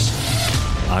conjuring tricks.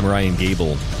 I'm Ryan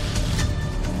Gable.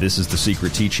 This is The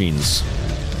Secret Teachings.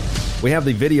 We have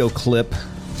the video clip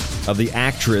of the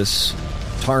actress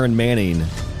Taryn Manning,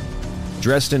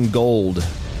 dressed in gold,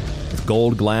 with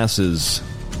gold glasses,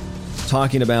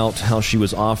 talking about how she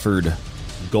was offered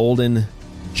golden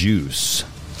juice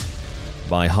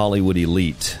by Hollywood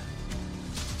elite.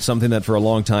 Something that for a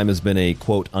long time has been a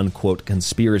quote-unquote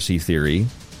conspiracy theory,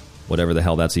 whatever the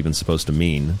hell that's even supposed to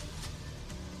mean.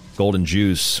 Golden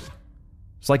juice,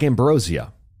 it's like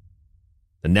ambrosia,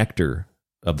 the nectar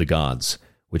of the gods,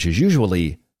 which is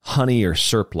usually honey or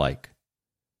syrup-like.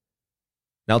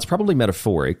 Now, it's probably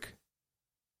metaphoric,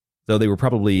 though they were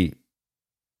probably,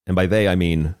 and by they I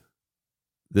mean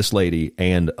this lady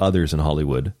and others in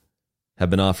Hollywood, have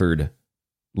been offered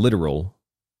literal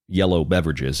yellow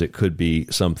beverages. It could be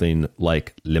something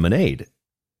like lemonade.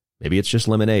 Maybe it's just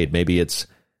lemonade. Maybe it's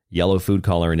yellow food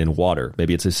coloring in water.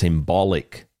 Maybe it's a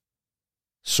symbolic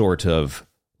sort of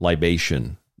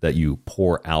libation that you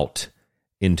pour out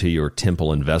into your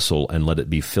temple and vessel and let it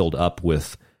be filled up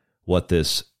with what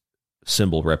this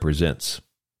symbol represents.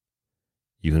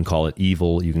 You can call it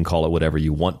evil. You can call it whatever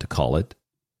you want to call it.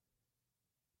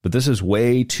 But this is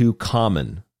way too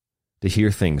common to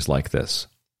hear things like this.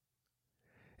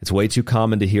 It's way too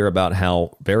common to hear about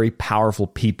how very powerful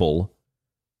people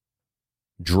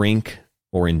drink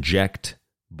or inject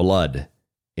blood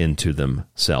into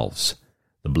themselves,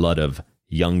 the blood of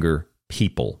younger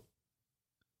people.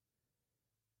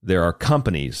 There are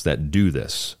companies that do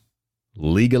this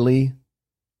legally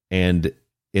and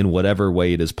in whatever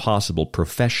way it is possible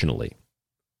professionally.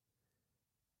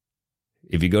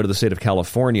 If you go to the state of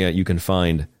California, you can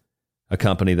find a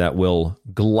company that will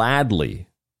gladly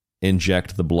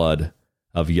inject the blood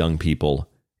of young people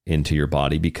into your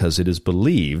body because it is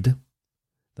believed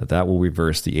that that will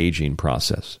reverse the aging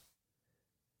process.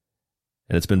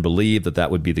 And it's been believed that that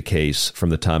would be the case from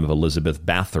the time of Elizabeth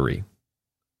Bathory.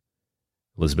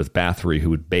 Elizabeth Bathory, who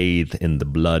would bathe in the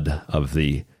blood of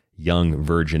the young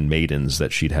virgin maidens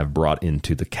that she'd have brought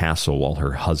into the castle while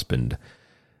her husband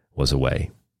was away.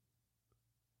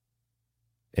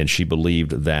 And she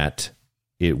believed that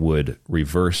it would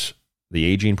reverse the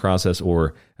aging process,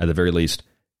 or at the very least,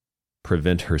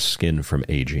 prevent her skin from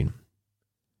aging.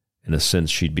 In a sense,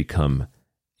 she'd become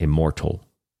immortal.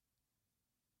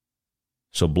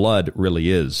 So blood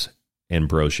really is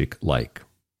Ambrosic-like.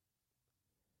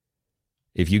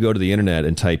 If you go to the internet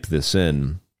and type this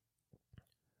in,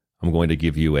 I'm going to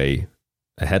give you a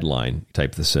headline.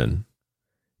 Type this in.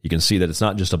 You can see that it's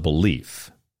not just a belief.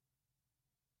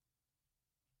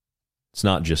 It's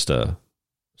not just a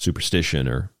superstition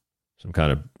or some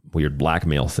kind of weird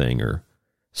blackmail thing or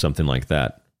something like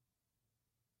that.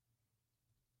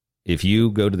 If you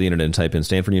go to the internet and type in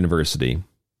Stanford University,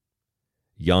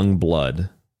 young blood,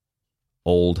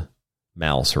 old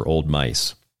mouse or old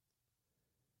mice.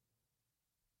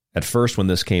 At first, when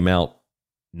this came out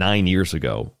 9 years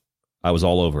ago, I was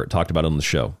all over it, talked about it on the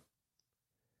show.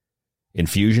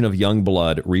 Infusion of young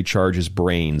blood recharges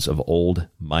brains of old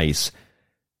mice.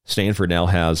 Stanford now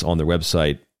has on their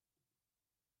website,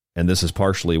 and this is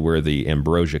partially where the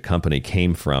Ambrosia company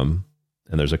came from,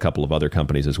 and there's a couple of other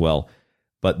companies as well,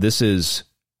 but this is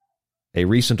a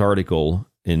recent article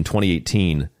in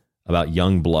 2018 about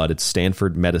young blood. It's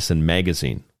Stanford Medicine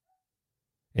Magazine.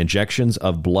 Injections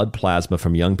of blood plasma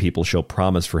from young people show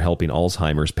promise for helping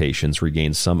Alzheimer's patients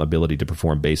regain some ability to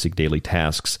perform basic daily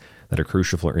tasks that are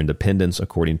crucial for independence,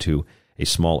 according to a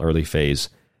small early phase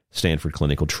Stanford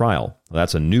clinical trial.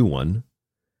 That's a new one.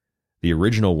 The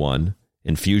original one,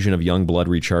 infusion of young blood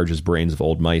recharges brains of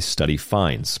old mice, study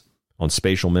finds. On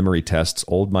spatial memory tests,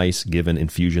 old mice given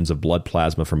infusions of blood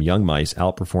plasma from young mice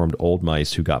outperformed old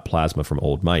mice who got plasma from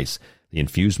old mice. The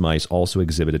infused mice also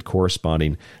exhibited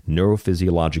corresponding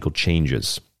neurophysiological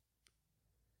changes.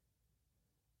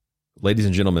 Ladies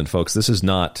and gentlemen, folks, this is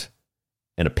not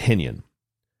an opinion.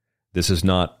 This is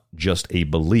not just a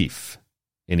belief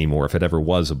anymore. If it ever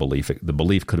was a belief, the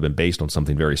belief could have been based on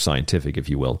something very scientific, if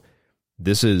you will.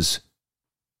 This is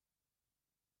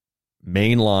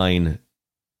mainline,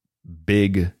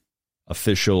 big,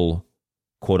 official,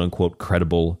 quote-unquote,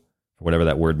 credible, whatever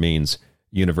that word means,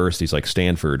 universities like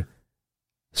Stanford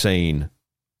saying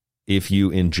if you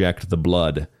inject the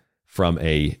blood from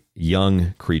a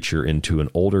young creature into an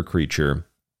older creature,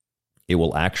 it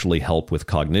will actually help with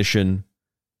cognition.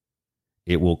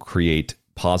 It will create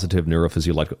positive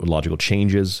neurophysiological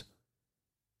changes.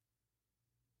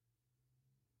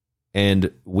 And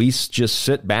we just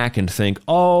sit back and think,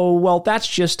 oh, well, that's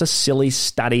just a silly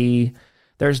study.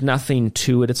 There's nothing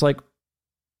to it. It's like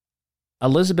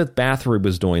Elizabeth Bathory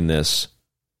was doing this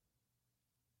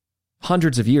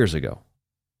hundreds of years ago.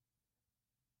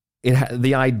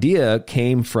 The idea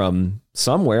came from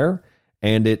somewhere,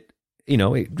 and it,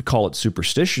 call it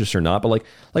superstitious or not, but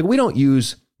like we don't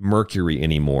use mercury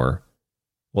anymore.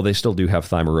 Well, they still do have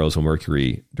thimerosal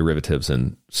mercury derivatives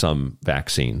in some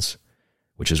vaccines,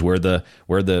 which is where the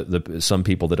some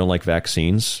people that don't like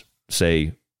vaccines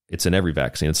say it's in every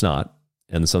vaccine. It's not.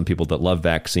 And some people that love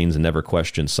vaccines and never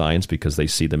question science because they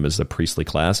see them as the priestly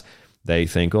class, they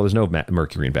think, oh, there's no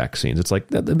mercury in vaccines. It's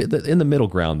like in the middle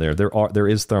ground there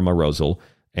is thimerosal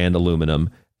and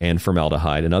aluminum and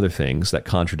formaldehyde and other things that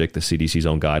contradict the CDC's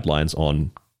own guidelines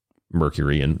on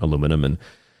mercury and aluminum and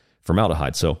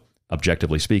formaldehyde. So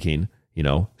objectively speaking,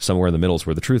 somewhere in the middle is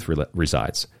where the truth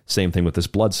resides. Same thing with this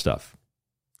blood stuff.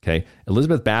 Okay,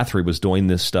 Elizabeth Bathory was doing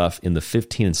this stuff in the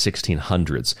 15 and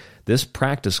 1600s. This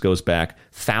practice goes back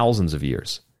thousands of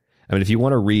years. I mean, if you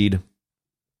want to read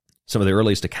some of the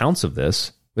earliest accounts of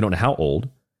this, we don't know how old,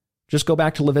 just go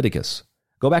back to Leviticus.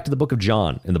 Go back to the book of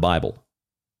John in the Bible.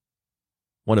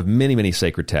 One of many, many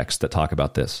sacred texts that talk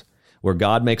about this, where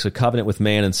God makes a covenant with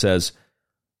man and says,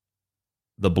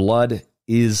 the blood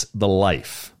is the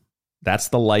life. That's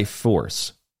the life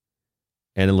force.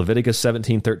 And in Leviticus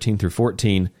 17:13 through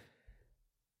 14,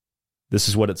 this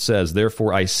is what it says.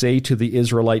 Therefore, I say to the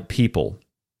Israelite people,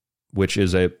 which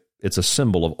is it's a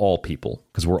symbol of all people,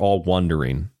 because we're all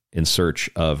wandering in search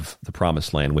of the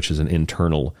promised land, which is an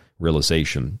internal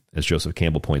realization, as Joseph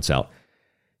Campbell points out.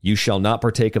 You shall not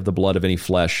partake of the blood of any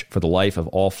flesh, for the life of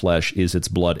all flesh is its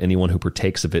blood. Anyone who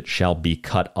partakes of it shall be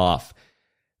cut off.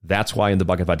 That's why in the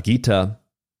Bhagavad Gita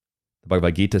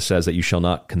says that you shall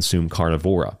not consume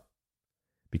carnivora,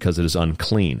 because it is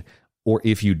unclean. Or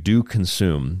if you do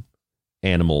consume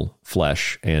animal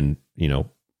flesh and,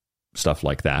 stuff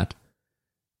like that,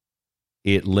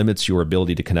 it limits your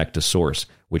ability to connect to source,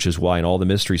 which is why in all the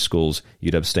mystery schools,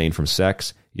 you'd abstain from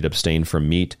sex, you'd abstain from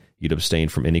meat, You'd abstain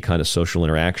from any kind of social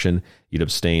interaction. You'd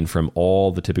abstain from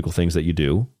all the typical things that you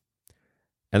do.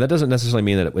 And that doesn't necessarily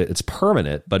mean that it's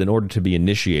permanent, but in order to be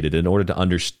initiated, in order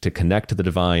to connect to the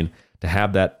divine, to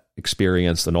have that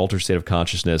experience, an altered state of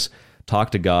consciousness, talk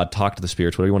to God, talk to the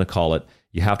spirits, whatever you want to call it,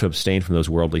 you have to abstain from those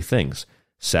worldly things.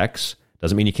 Sex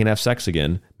doesn't mean you can't have sex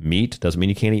again. Meat doesn't mean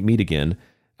you can't eat meat again.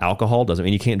 Alcohol doesn't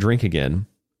mean you can't drink again.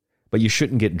 But you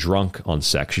shouldn't get drunk on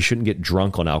sex. You shouldn't get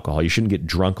drunk on alcohol. You shouldn't get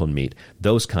drunk on meat.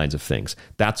 Those kinds of things.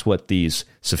 That's what these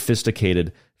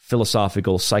sophisticated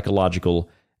philosophical, psychological,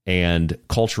 and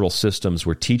cultural systems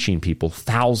were teaching people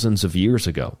thousands of years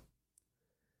ago.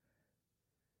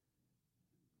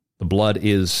 The blood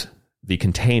is the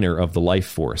container of the life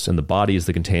force, and the body is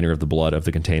the container of the blood of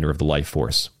the container of the life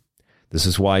force. This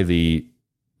is why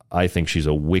I think she's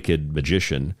a wicked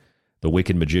magician. The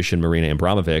wicked magician, Marina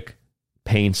Abramovic,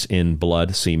 paints in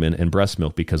blood, semen, and breast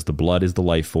milk, because the blood is the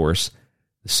life force,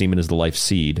 the semen is the life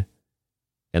seed,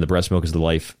 and the breast milk is the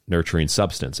life nurturing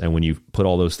substance. And when you put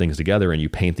all those things together and you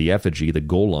paint the effigy, the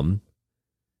golem,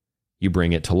 you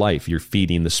bring it to life. You're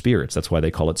feeding the spirits. That's why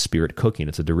they call it spirit cooking.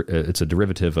 It's a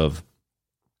derivative of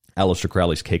Aleister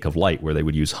Crowley's Cake of Light, where they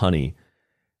would use honey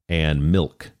and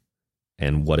milk.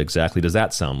 And what exactly does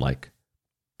that sound like?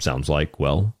 Sounds like,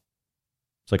 well,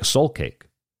 it's like a soul cake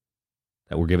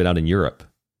that were given out in Europe.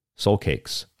 Soul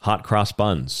cakes, hot cross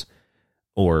buns,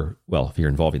 or, well, if you're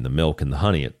involving the milk and the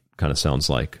honey, it kind of sounds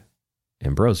like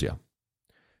ambrosia.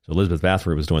 So Elizabeth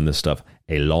Bathory was doing this stuff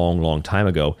a long, long time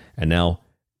ago, and now,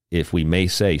 if we may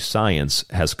say, science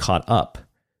has caught up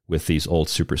with these old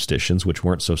superstitions, which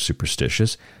weren't so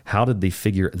superstitious. How did they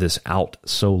figure this out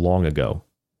so long ago?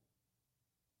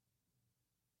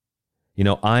 You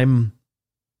know, I'm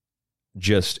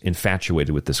just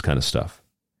infatuated with this kind of stuff.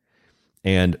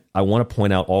 And I want to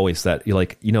point out always that,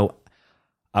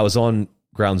 I was on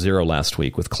Ground Zero last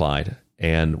week with Clyde,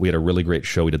 and we had a really great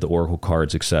show. We did the Oracle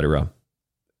cards, etc.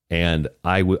 And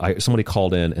somebody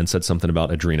called in and said something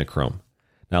about adrenochrome.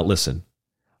 Now, listen,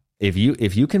 if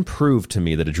you can prove to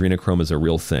me that adrenochrome is a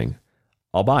real thing,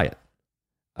 I'll buy it.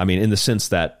 I mean, in the sense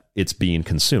that it's being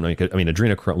consumed. I mean,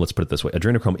 adrenochrome, let's put it this way.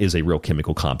 Adrenochrome is a real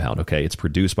chemical compound, okay? It's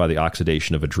produced by the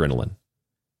oxidation of adrenaline.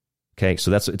 Okay,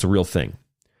 so it's a real thing.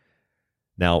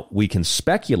 Now, we can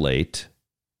speculate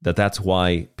that that's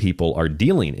why people are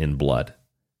dealing in blood,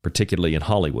 particularly in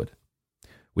Hollywood.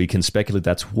 We can speculate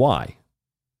that's why.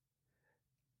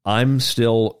 I'm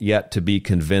still yet to be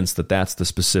convinced that that's the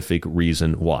specific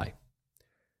reason why.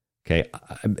 Okay,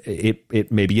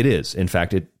 maybe it is. In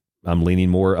fact, I'm leaning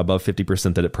more above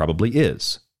 50% that it probably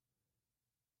is.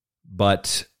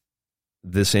 But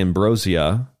this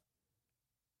ambrosia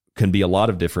can be a lot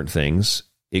of different things.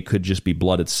 It could just be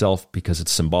blood itself because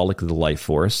it's symbolic of the life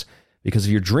force. Because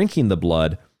if you're drinking the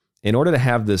blood, in order to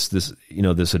have this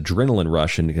adrenaline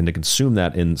rush and to consume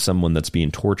that in someone that's being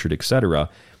tortured, etc.,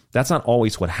 that's not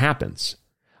always what happens.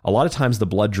 A lot of times the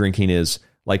blood drinking is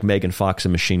like Megan Fox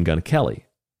and Machine Gun Kelly.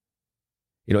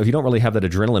 You know, if you don't really have that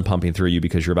adrenaline pumping through you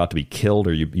because you're about to be killed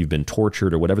or you've been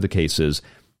tortured or whatever the case is,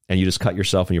 and you just cut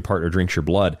yourself and your partner drinks your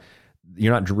blood,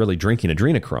 you're not really drinking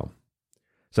adrenochrome.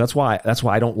 So that's why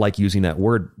I don't like using that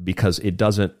word, because it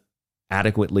doesn't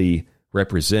adequately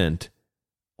represent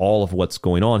all of what's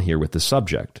going on here with the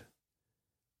subject.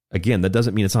 Again, that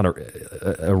doesn't mean it's not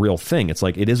a real thing. It's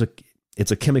like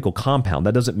it's a chemical compound.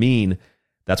 That doesn't mean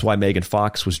that's why Megan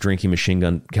Fox was drinking Machine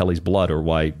Gun Kelly's blood, or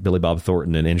why Billy Bob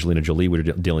Thornton and Angelina Jolie were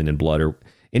dealing in blood, or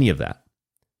any of that.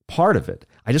 Part of it.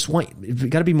 We've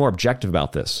got to be more objective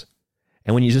about this.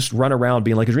 And when you just run around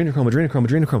being like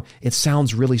adrenochrome, it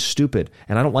sounds really stupid.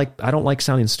 And I don't like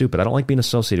sounding stupid. I don't like being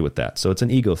associated with that. So it's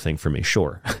an ego thing for me,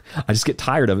 sure. I just get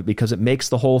tired of it because it makes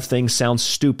the whole thing sound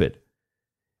stupid.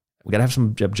 We got to have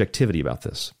some objectivity about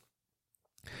this.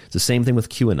 It's the same thing with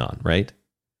QAnon, right?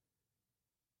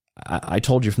 I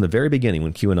told you from the very beginning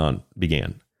when QAnon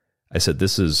began, I said,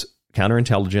 this is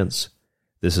counterintelligence.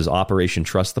 This is Operation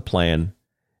Trust the Plan.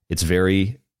 It's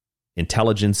very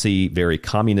intelligence-y, very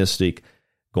communistic,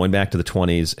 going back to the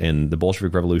 1920s and the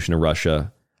Bolshevik Revolution in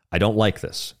Russia. I don't like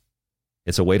this.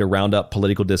 It's a way to round up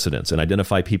political dissidents and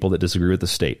identify people that disagree with the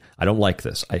state. I don't like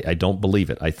this. I don't believe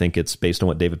it. I think it's based on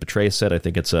what David Petraeus said. I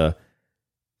think it's a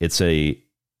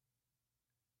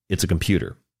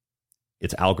computer.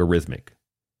 It's algorithmic.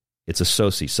 It's a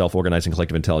self-organizing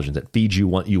collective intelligence that feeds you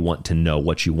what you want to know,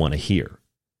 what you want to hear.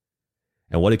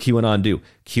 And what did QAnon do?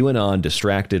 QAnon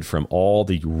distracted from all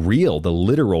the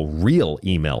literal real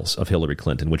emails of Hillary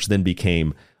Clinton, which then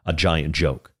became a giant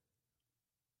joke.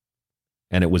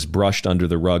 And it was brushed under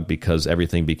the rug because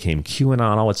everything became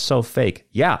QAnon. Oh, it's so fake.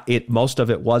 Yeah, most of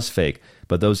it was fake.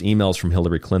 But those emails from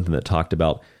Hillary Clinton that talked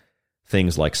about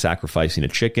things like sacrificing a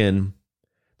chicken,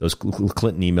 those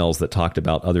Clinton emails that talked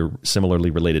about other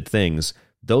similarly related things,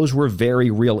 those were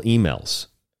very real emails.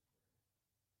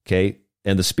 Okay?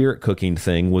 And the spirit cooking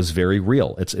thing was very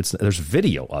real. There's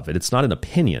video of it. It's not an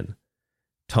opinion.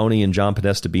 Tony and John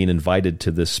Podesta being invited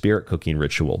to this spirit cooking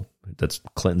ritual. That's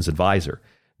Clinton's advisor.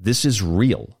 This is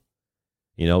real.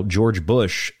 George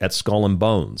Bush at Skull and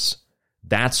Bones.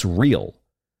 That's real.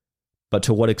 But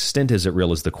to what extent is it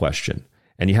real is the question.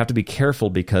 And you have to be careful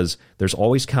because there's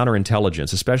always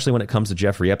counterintelligence, especially when it comes to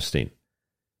Jeffrey Epstein.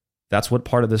 That's what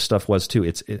part of this stuff was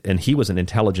too. And he was an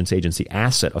intelligence agency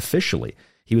asset officially.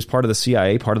 He was part of the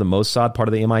CIA, part of the Mossad, part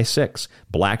of the MI6,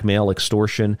 blackmail,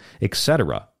 extortion,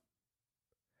 etc.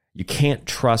 You can't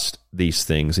trust these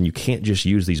things, and you can't just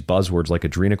use these buzzwords like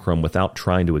adrenochrome without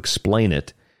trying to explain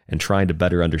it and trying to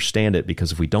better understand it,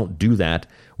 because if we don't do that,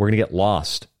 we're going to get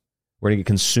lost. We're going to get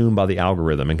consumed by the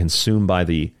algorithm and consumed by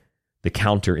the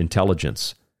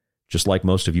counterintelligence, just like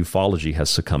most of ufology has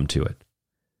succumbed to it.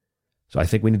 So I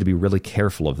think we need to be really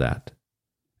careful of that.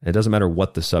 And it doesn't matter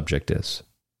what the subject is.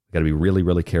 We've got to be really,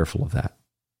 really careful of that.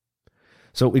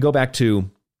 So we go back to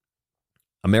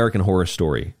American Horror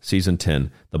Story, Season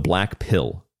 10, The Black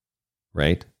Pill,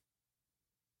 right?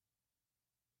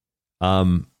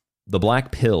 The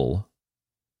black pill,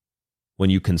 when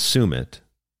you consume it,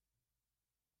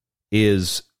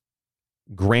 is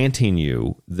granting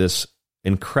you this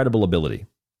incredible ability.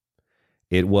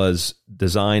 It was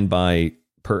designed by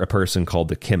a person called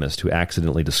the chemist who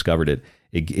accidentally discovered it.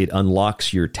 It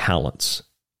unlocks your talents.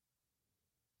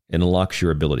 It unlocks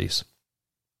your abilities.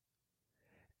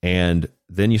 And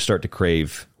then you start to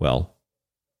crave, well,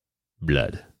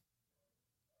 blood.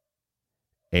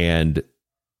 And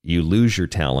you lose your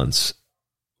talents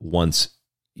once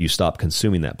you stop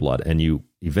consuming that blood. And you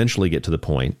eventually get to the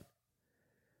point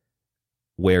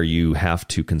where you have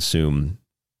to consume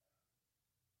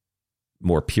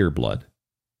more pure blood.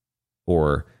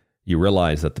 Or you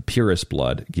realize that the purest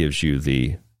blood gives you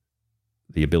the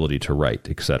ability to write,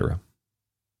 etc.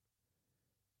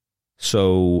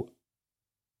 So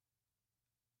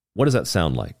what does that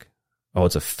sound like? Oh,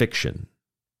 it's a fiction.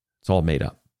 It's all made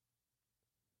up.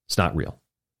 It's not real.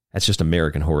 That's just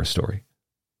American Horror Story.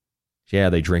 Yeah,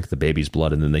 they drink the baby's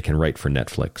blood and then they can write for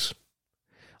Netflix.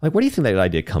 Like, where do you think that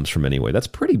idea comes from anyway? That's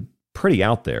pretty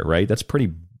out there, right? That's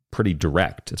pretty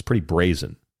direct. It's pretty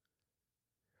brazen.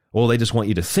 Well, they just want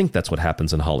you to think that's what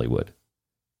happens in Hollywood.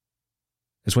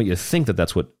 They just want you to think that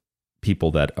that's what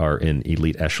people that are in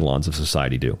elite echelons of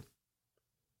society do.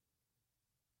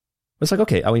 It's like,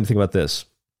 okay, I want you to think about this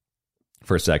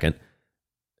for a second.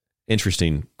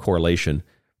 Interesting correlation.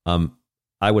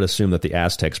 I would assume that the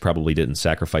Aztecs probably didn't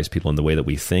sacrifice people in the way that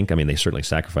we think. I mean, they certainly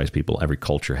sacrifice people. Every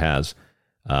culture has.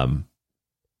 But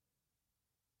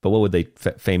what would they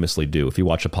famously do? If you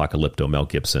watch Apocalypto, Mel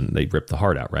Gibson, they rip the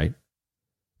heart out, right?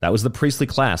 That was the priestly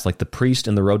class, like the priest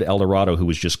in The Road to El Dorado who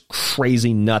was just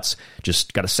crazy nuts,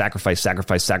 just got to sacrifice.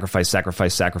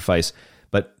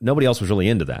 But nobody else was really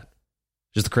into that.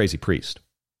 Just the crazy priest.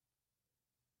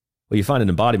 Well, you find an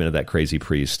embodiment of that crazy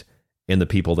priest in the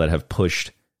people that have pushed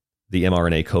the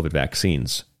mRNA COVID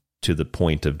vaccines to the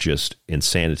point of just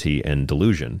insanity and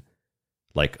delusion,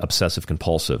 like obsessive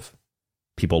compulsive,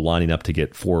 people lining up to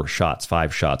get 4 shots,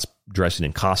 5 shots, dressing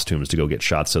in costumes to go get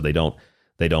shots so they can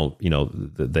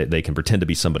pretend to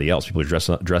be somebody else. People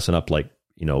are dressing up like,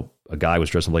 a guy was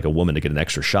dressing up like a woman to get an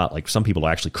extra shot. Like, some people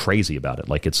are actually crazy about it.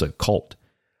 Like, it's a cult.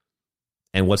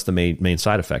 And what's the main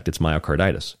side effect? It's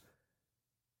myocarditis.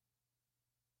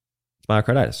 It's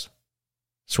myocarditis.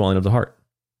 Swelling of the heart.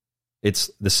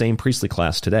 It's the same priestly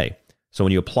class today. So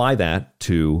when you apply that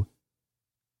to,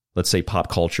 let's say, pop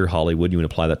culture, Hollywood, you would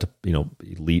apply that to,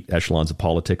 elite echelons of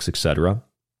politics, etc.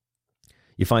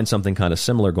 You find something kind of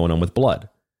similar going on with blood.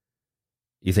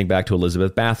 You think back to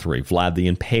Elizabeth Bathory, Vlad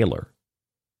the Impaler.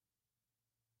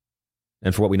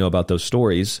 And for what we know about those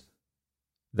stories,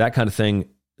 that kind of thing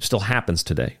still happens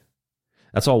today.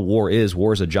 That's all war is.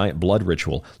 War is a giant blood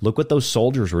ritual. Look what those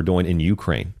soldiers were doing in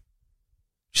Ukraine.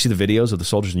 You see the videos of the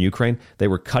soldiers in Ukraine? They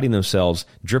were cutting themselves,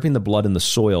 dripping the blood in the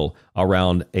soil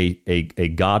around a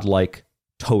godlike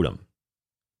totem.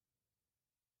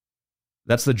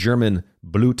 That's the German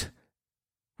Blut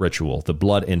ritual, the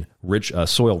blood and rich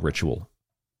soil ritual.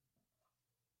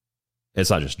 It's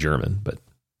not just German, but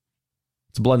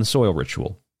it's a blood and soil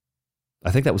ritual.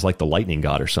 I think that was like the lightning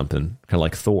god or something, kind of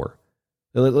like Thor.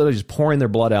 They're literally just pouring their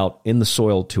blood out in the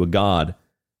soil to a god.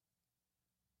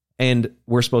 And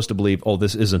we're supposed to believe, oh,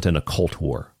 this isn't an occult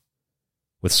war.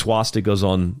 with swastikas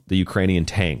on the Ukrainian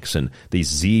tanks and these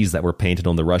Z's that were painted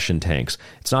on the Russian tanks.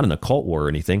 It's not an occult war or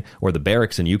anything. Or the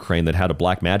barracks in Ukraine that had a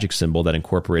black magic symbol that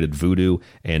incorporated voodoo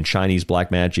and Chinese black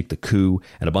magic, the coup,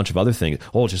 and a bunch of other things.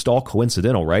 Oh, it's just all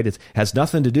coincidental, right? It has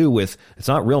nothing to do with, it's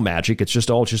not real magic. It's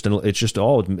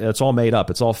all made up.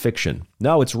 It's all fiction.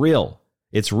 No, it's real.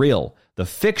 It's real. The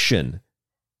fiction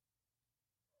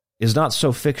is not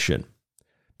so fiction,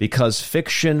 because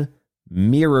fiction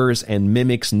mirrors and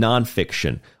mimics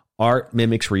nonfiction. Art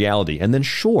mimics reality. And then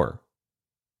sure,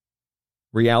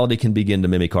 reality can begin to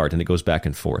mimic art, and it goes back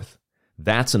and forth.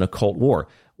 That's an occult war.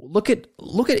 Look at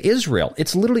Israel.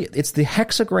 It's the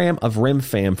hexagram of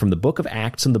Remphan from the book of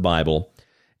Acts in the Bible.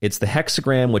 It's the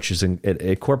hexagram, which it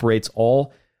incorporates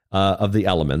all of the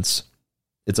elements.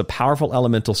 It's a powerful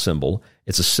elemental symbol.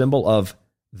 It's a symbol of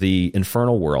the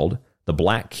infernal world, the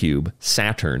black cube,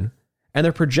 Saturn, and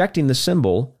they're projecting the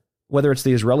symbol, whether it's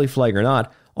the Israeli flag or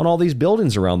not, on all these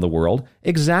buildings around the world,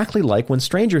 exactly like when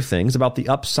Stranger Things, about the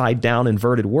upside-down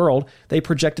inverted world, they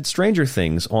projected Stranger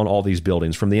Things on all these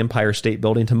buildings, from the Empire State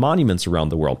Building to monuments around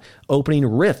the world, opening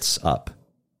rifts up.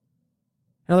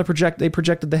 Now they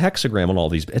projected the hexagram on all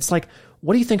these. It's like,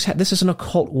 what do you think? This is an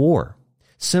occult war.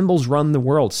 Symbols run the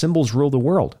world. Symbols rule the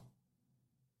world.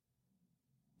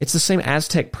 It's the same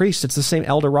Aztec priest. It's the same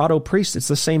El Dorado priest. It's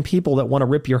the same people that want to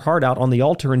rip your heart out on the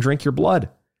altar and drink your blood.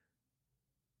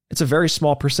 It's a very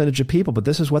small percentage of people, but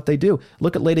this is what they do.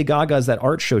 Look at Lady Gaga's that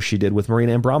art show she did with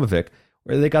Marina Abramovic,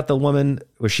 where they got the woman,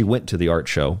 where she went to the art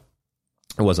show.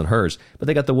 It wasn't hers, but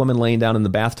they got the woman laying down in the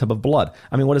bathtub of blood.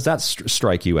 I mean, what does that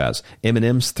strike you as?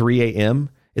 Eminem's 3 a.m.?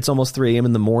 It's almost 3 a.m.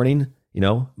 in the morning,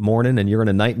 morning, and you're in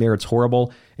a nightmare. It's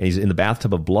horrible. And he's in the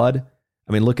bathtub of blood.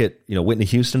 I mean, look at, Whitney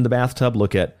Houston in the bathtub.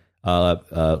 Look at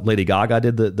Lady Gaga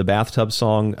did the bathtub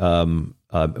song.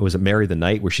 Was it Mary the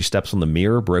Night, where she steps on the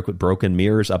mirror, broken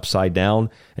mirrors upside down,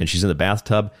 and she's in the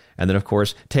bathtub. And then, of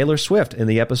course, Taylor Swift in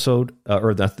the episode,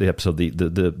 or not the episode,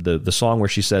 the song where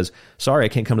she says, "Sorry, I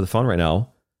can't come to the phone right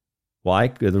now." Why?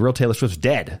 The real Taylor Swift's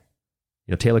dead.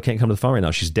 Taylor can't come to the phone right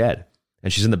now. She's dead,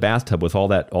 and she's in the bathtub with all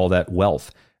that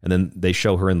wealth. And then they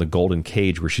show her in the golden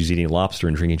cage where she's eating lobster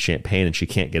and drinking champagne, and she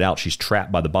can't get out. She's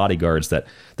trapped by the bodyguards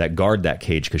that guard that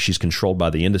cage because she's controlled by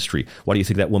the industry. Why do you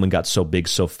think that woman got so big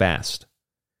so fast?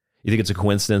 You think it's a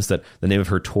coincidence that the name of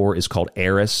her tour is called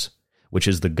Eris, which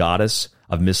is the goddess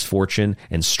of misfortune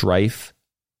and strife,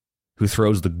 who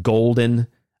throws the golden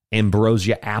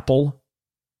Ambrosia apple?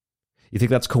 You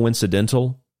think that's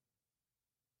coincidental?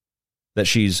 That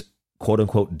she's, quote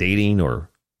unquote, dating or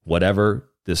whatever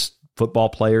this football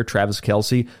player, Travis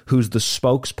Kelce, who's the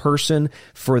spokesperson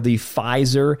for the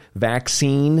Pfizer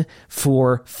vaccine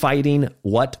for fighting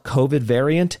what COVID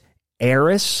variant?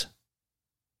 Eris?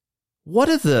 What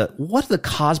are the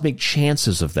cosmic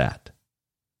chances of that?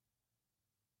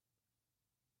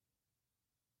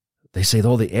 They say,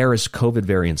 the Eris COVID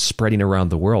variant spreading around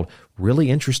the world. Really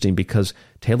interesting, because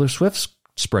Taylor Swift's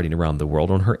spreading around the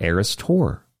world on her Eris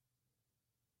tour.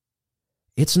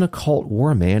 It's an occult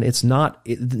war, man. It's not,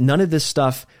 none of this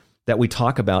stuff that we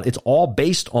talk about, it's all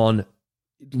based on,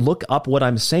 look up what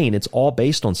I'm saying. It's all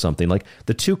based on something. Like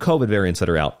the two COVID variants that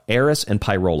are out, Eris and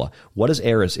Pyrola. What is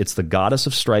Eris? It's the goddess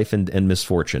of strife and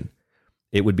misfortune.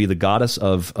 It would be the goddess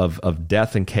of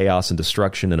death and chaos and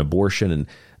destruction and abortion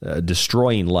and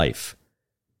destroying life.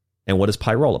 And what is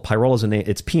Pyrola? Pyrola is a name.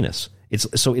 It's penis.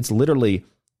 It's literally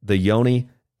the yoni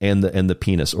and the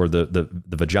penis, or the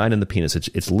vagina and the penis.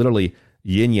 It's literally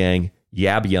yin yang,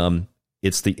 yab yum.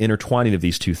 It's the intertwining of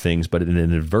these two things, but in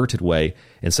an inverted way.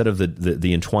 Instead of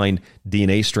the entwined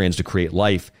DNA strands to create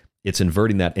life, it's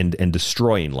inverting that and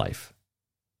destroying life.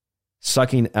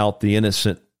 Sucking out the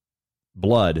innocent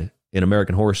blood in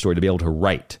American Horror Story to be able to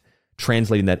write,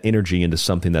 translating that energy into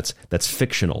something that's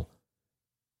fictional,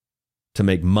 to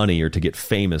make money or to get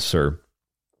famous or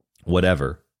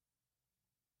whatever.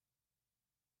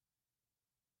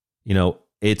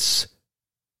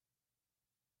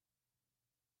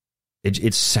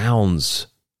 It sounds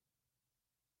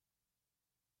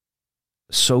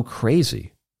so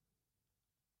crazy.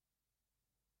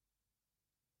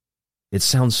 It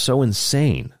sounds so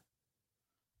insane.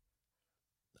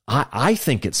 I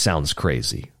think it sounds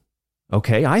crazy.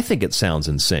 Okay, I think it sounds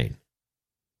insane.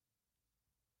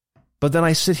 But then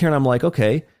I sit here and I'm like,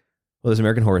 okay, well, there's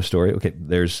American Horror Story. Okay,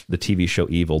 there's the TV show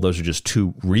Evil. Those are just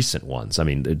two recent ones. I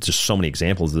mean, there's just so many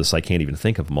examples of this, I can't even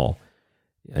think of them all.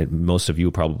 Most of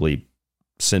you probably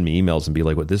send me emails and be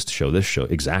like, what, this show.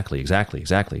 Exactly.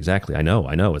 I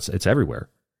know. It's everywhere.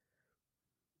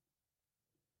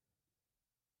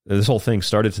 This whole thing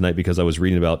started tonight because I was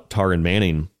reading about Taryn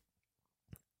Manning.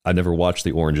 I never watched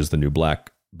The Orange is the New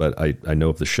Black, but I know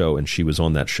of the show, and she was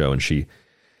on that show, and she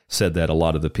said that a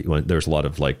lot of the people, there's a lot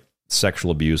of like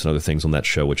sexual abuse and other things on that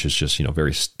show, which is just,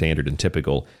 very standard and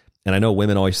typical. And I know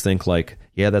women always think like,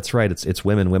 yeah, that's right. It's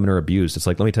women. Women are abused. It's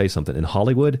like, let me tell you something. In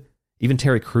Hollywood, even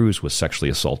Terry Crews was sexually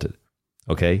assaulted.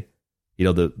 Okay.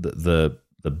 What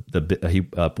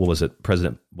was it?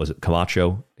 Was it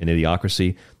Camacho in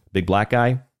Idiocracy? Big black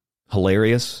guy.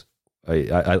 Hilarious.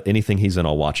 Anything he's in,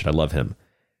 I'll watch it. I love him.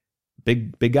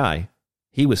 Big guy.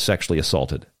 He was sexually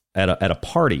assaulted at a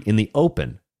party in the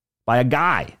open by a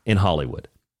guy in Hollywood.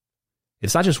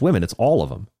 It's not just women. It's all of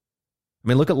them. I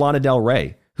mean, look at Lana Del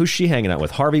Rey. Who's she hanging out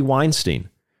with? Harvey Weinstein.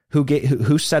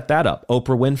 Who set that up?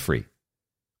 Oprah Winfrey.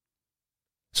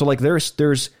 So like there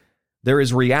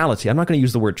is reality. I'm not going to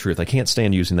use the word truth. I can't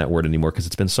stand using that word anymore because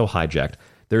it's been so hijacked.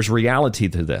 There's reality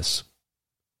to this.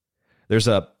 There's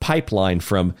a pipeline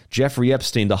from Jeffrey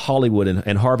Epstein to Hollywood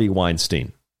and Harvey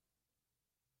Weinstein.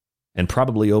 And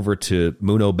probably over to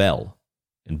Muno Bel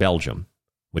in Belgium,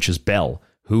 which is Bel.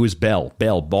 Who is Bel?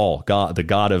 Bel, Baal, God, the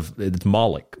god of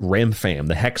Moloch, Remphan,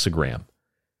 the hexagram.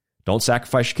 Don't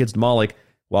sacrifice your kids to Moloch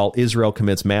while Israel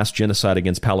commits mass genocide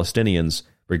against Palestinians.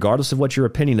 Regardless of what your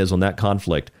opinion is on that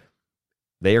conflict,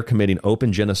 they are committing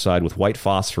open genocide with white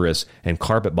phosphorus and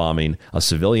carpet bombing a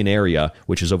civilian area,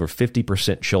 which is over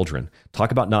 50% children.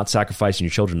 Talk about not sacrificing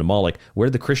your children to Moloch. Where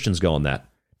did the Christians go on that?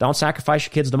 Don't sacrifice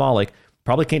your kids to Moloch.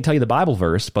 Probably can't tell you the Bible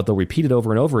verse, but they'll repeat it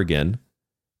over and over again.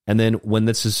 And then when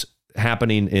this is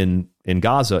happening in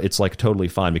Gaza, it's like totally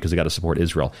fine because they got to support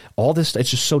Israel. All this,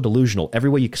 it's just so delusional. Every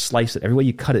way you slice it, every way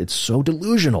you cut it, it's so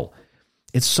delusional.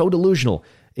 It's so delusional.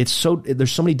 There's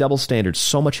so many double standards,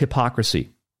 so much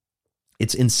hypocrisy.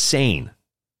 It's insane.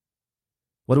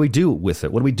 What do we do with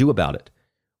it? What do we do about it?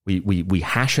 We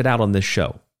hash it out on this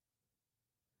show.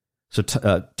 So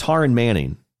Taryn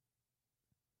Manning,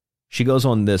 she goes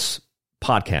on this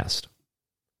podcast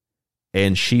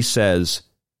and she says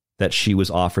that she was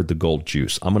offered the gold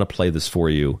juice. I'm going to play this for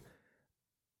you.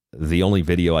 The only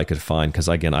video I could find, because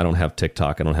again, I don't have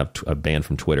TikTok. I don't have a ban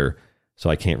from Twitter. So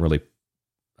I can't really,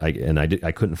 I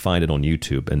couldn't find it on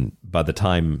YouTube. And by the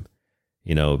time,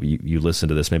 you listen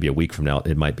to this, maybe a week from now,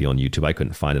 it might be on YouTube. I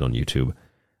couldn't find it on YouTube.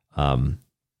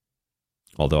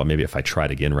 Although maybe if I try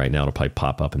it again right now, it'll probably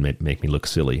pop up and make me look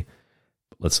silly.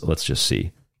 Let's just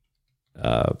see.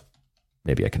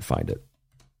 Maybe I can find it.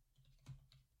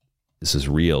 This is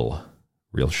real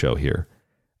show here.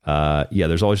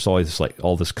 There's always like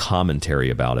all this commentary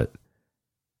about it.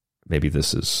 Maybe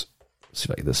this is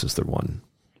the one.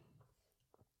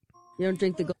 You don't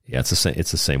drink the gold. Yeah, it's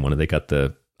the same one. They got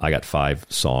the I Got Five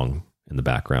song in the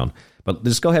background. But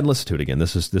just go ahead and listen to it again.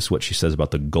 This is what she says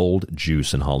about the gold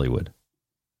juice in Hollywood.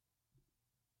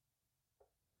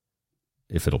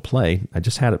 If it'll play, I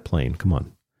just had it playing. Come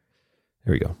on.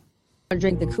 There we go. You don't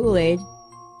drink the Kool-Aid.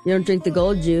 You don't drink the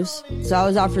gold juice. So I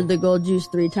was offered the gold juice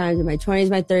 3 times in my 20s,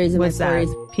 my 30s, and What's my 40s.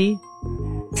 That? Pee?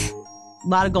 A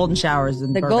lot of golden showers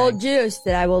in the Burbank. Gold juice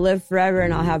that I will live forever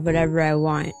and I'll have whatever I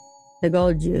want. The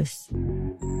gold juice.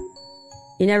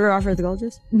 You never offered the gold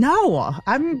juice? No,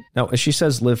 No, she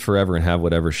says live forever and have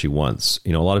whatever she wants.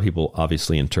 A lot of people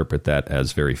obviously interpret that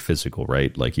as very physical,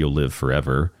 right? Like you'll live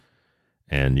forever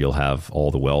and you'll have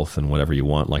all the wealth and whatever you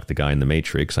want, like the guy in the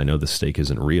Matrix. I know the steak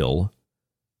isn't real,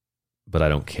 but I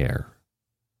don't care.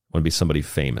 I want to be somebody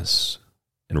famous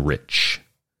and rich.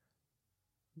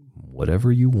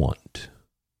 Whatever you want.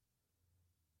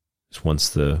 Just wants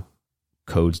the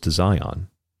codes to Zion,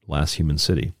 last human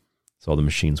city. That's all the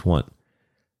machines want.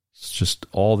 It's just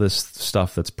all this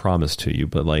stuff that's promised to you,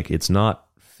 but like it's not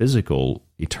physical,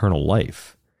 eternal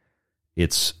life.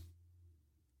 It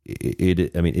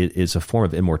is a form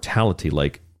of immortality.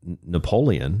 Like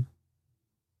Napoleon's,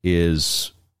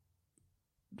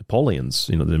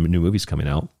 the new movie's coming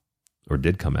out, or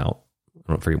did come out.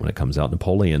 I don't forget when it comes out.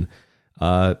 Napoleon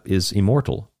is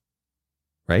immortal,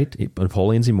 right?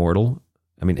 Napoleon's immortal.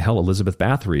 I mean, hell, Elizabeth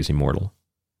Bathory is immortal.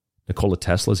 Nikola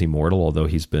Tesla's immortal, although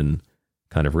he's been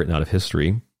kind of written out of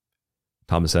history.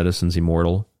 Thomas Edison's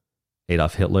immortal.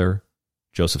 Adolf Hitler,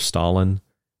 Joseph Stalin,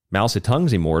 Mao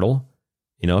Zedong's immortal.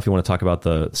 If you want to talk about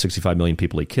the 65 million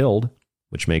people he killed,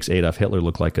 which makes Adolf Hitler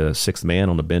look like a sixth man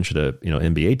on the bench at a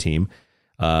NBA team.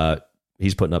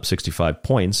 He's putting up 65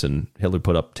 points, and Hitler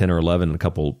put up 10 or 11 and a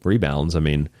couple rebounds. I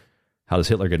mean, how does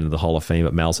Hitler get into the Hall of Fame,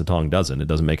 but Mao Zedong doesn't? It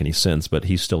doesn't make any sense, but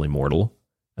he's still immortal.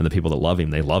 And the people that love him,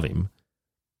 they love him.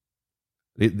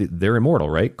 They're immortal,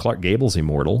 right? Clark Gable's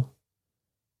immortal.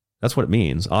 That's what it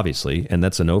means, obviously. And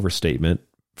that's an overstatement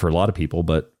for a lot of people,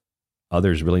 but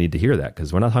others really need to hear that,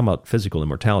 because we're not talking about physical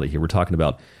immortality here. We're talking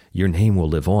about your name will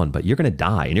live on, but you're going to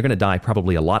die, and you're going to die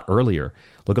probably a lot earlier.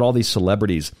 Look at all these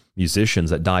celebrities, musicians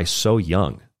that die so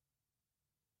young.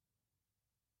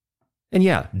 And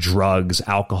yeah, drugs,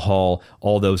 alcohol,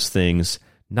 all those things,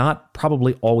 not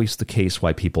probably always the case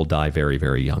why people die very,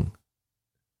 very young.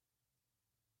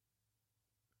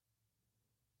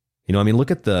 You know, I mean,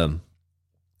 look at the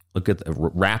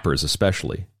rappers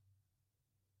especially.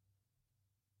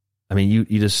 I mean, you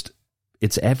just,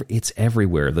 it's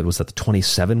everywhere. That was at the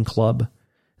 27 Club.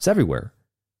 It's everywhere.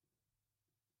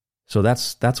 So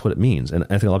that's what it means. And I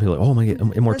think a lot of people are like, oh my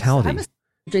God, immortality.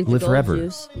 Drink live forever.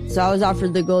 Juice. So I was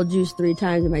offered the gold juice 3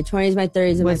 times in my 20s, my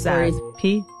 30s, and What's my 40s. that?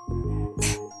 Pee?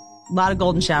 A lot of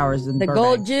golden showers in the Burbank.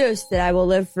 gold juice that I will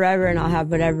live forever and I'll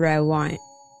have whatever I want.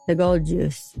 The gold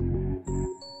juice.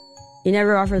 You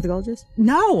never offered the gold juice?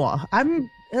 No, I'm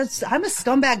a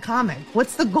scumbag comic.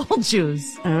 What's the gold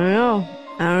juice? I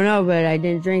don't know, but I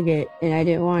didn't drink it and I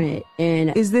didn't want it.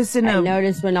 And is this I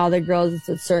noticed when all the girls,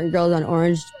 certain girls on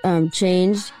Orange,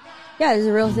 changed. Yeah, it's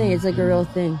a real thing. It's like a real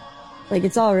thing. Like,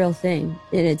 it's all a real thing.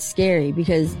 And it's scary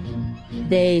because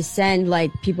they send, like,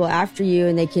 people after you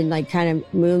and they can, like, kind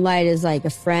of moonlight as, like, a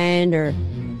friend or,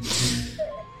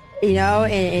 you know,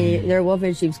 and they're wolf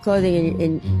in sheep's clothing.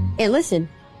 And listen,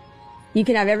 you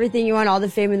can have everything you want, all the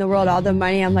fame in the world, all the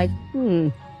money. I'm like,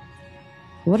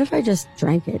 what if I just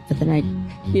drank it? But then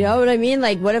you know what I mean?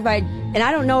 Like, what if and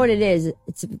I don't know what it is.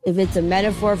 If it's a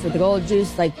metaphor for the gold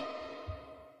juice, like,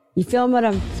 you feel what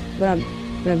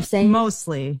I'm saying?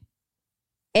 Mostly.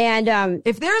 And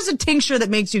if there's a tincture that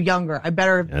makes you younger, I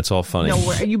better. It's all funny.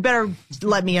 You better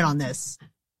let me in on this.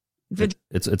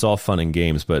 It's all fun and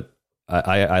games, but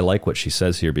I like what she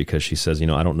says here because she says, you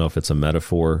know, I don't know if it's a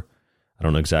metaphor. I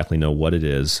don't exactly know what it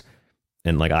is.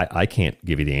 And like, I can't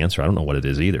give you the answer. I don't know what it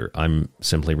is either. I'm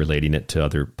simply relating it to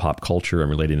other pop culture. I'm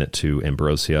relating it to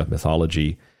Ambrosia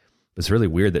mythology. It's really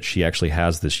weird that she actually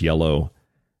has this yellow.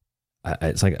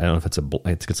 It's like, I don't know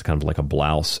if it's kind of like a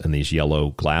blouse and these yellow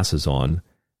glasses on.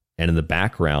 And in the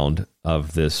background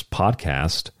of this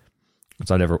podcast,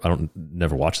 so I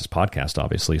never watch this podcast,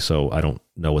 obviously, so I don't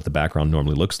know what the background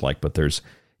normally looks like, but there's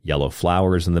yellow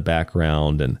flowers in the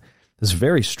background, and it's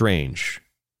very strange.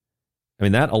 I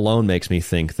mean, that alone makes me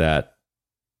think that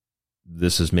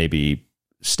this is maybe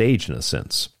staged in a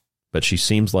sense, but she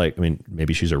seems like, I mean,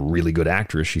 maybe she's a really good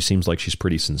actress. She seems like she's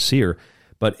pretty sincere,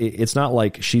 but it's not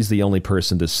like she's the only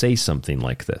person to say something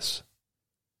like this.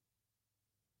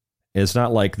 It's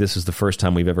not like this is the first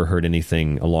time we've ever heard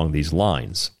anything along these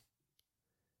lines.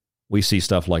 We see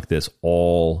stuff like this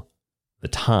all the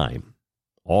time.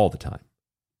 All the time.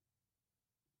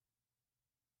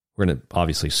 We're going to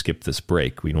obviously skip this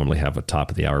break. We normally have a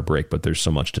top of the hour break, but there's so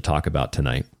much to talk about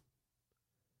tonight.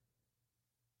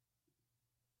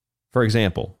 For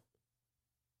example,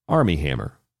 Army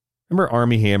Hammer. Remember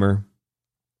Army Hammer?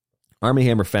 Army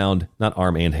Hammer found, not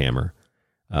Arm and Hammer,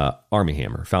 Army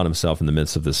Hammer found himself in the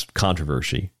midst of this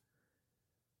controversy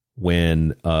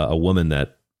when a woman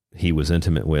that he was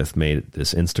intimate with made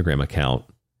this Instagram account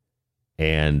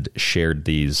and shared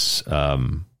these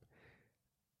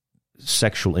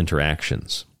sexual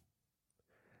interactions.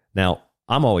 Now,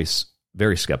 I'm always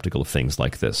very skeptical of things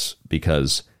like this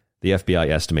because the FBI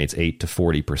estimates 8 to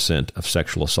 40% of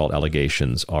sexual assault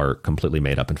allegations are completely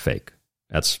made up and fake.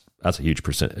 That's a huge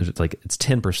percentage. It's like it's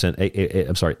 10%.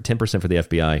 10% for the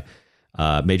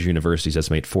FBI. Major universities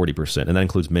estimate 40%, and that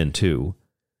includes men too.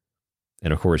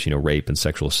 And of course, you know, rape and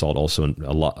sexual assault also,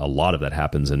 a lot of that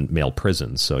happens in male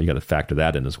prisons. So you got to factor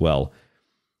that in as well.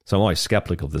 So I'm always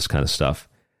skeptical of this kind of stuff.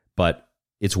 But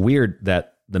it's weird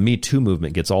that the Me Too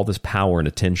movement gets all this power and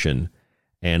attention,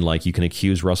 and like you can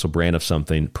accuse Russell Brand of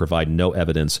something, provide no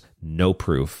evidence, no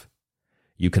proof.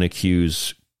 You can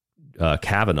accuse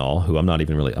Kavanaugh, who I'm not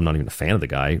even a fan of the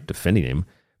guy defending him,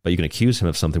 but you can accuse him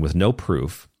of something with no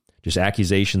proof, just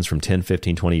accusations from 10,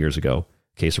 15, 20 years ago,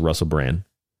 case of Russell Brand.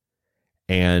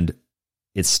 And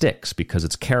it sticks because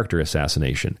it's character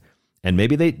assassination. And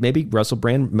maybe Russell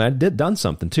Brand might have done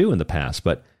something too in the past,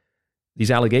 but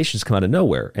these allegations come out of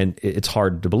nowhere, and it's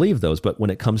hard to believe those. But when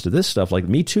it comes to this stuff, like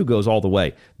Me Too goes all the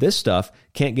way. This stuff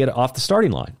can't get off the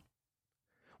starting line.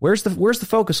 Where's the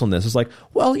focus on this? It's like,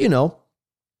 well, they're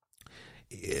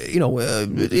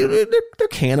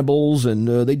cannibals and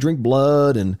they drink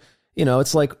blood, and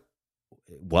it's like,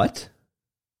 what?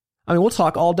 I mean, we'll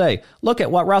talk all day. Look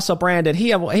at what Russell Brand did.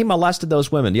 He molested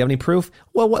those women. Do you have any proof?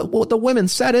 Well, the women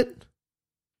said it.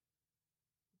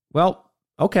 Well,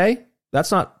 okay,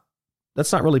 that's not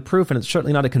really proof, and it's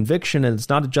certainly not a conviction, and it's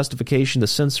not a justification to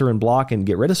censor and block and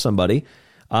get rid of somebody,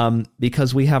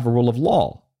 because we have a rule of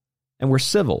law, and we're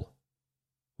civil.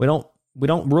 We don't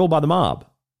rule by the mob.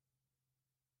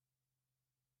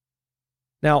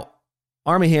 Now,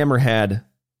 Armie Hammer had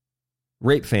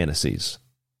rape fantasies,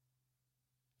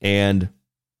 and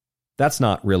that's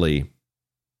not really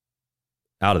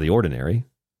out of the ordinary.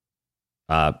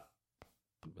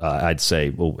 I'd say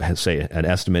an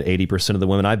estimate 80% of the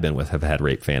women I've been with have had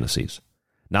rape fantasies.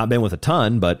 Not been with a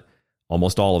ton, but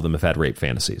almost all of them have had rape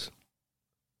fantasies.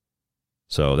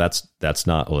 So that's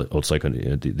not, it's like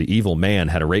the evil man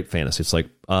had a rape fantasy. It's like,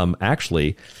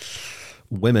 actually,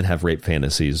 women have rape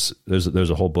fantasies. There's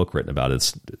a whole book written about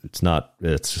it.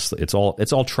 It's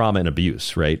all trauma and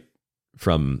abuse, right?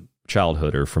 From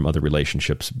childhood or from other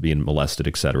relationships, being molested,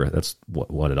 etc. That's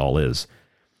what it all is.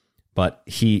 But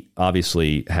he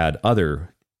obviously had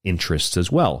other interests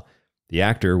as well. The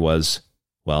actor was,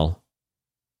 100%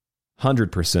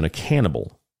 a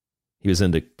cannibal. He was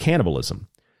into cannibalism.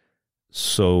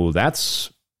 So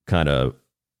that's kind of,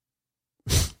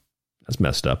 that's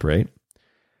messed up, right?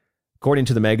 According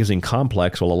to the magazine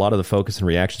Complex, while a lot of the focus and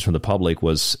reactions from the public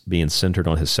was being centered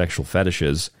on his sexual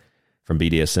fetishes, from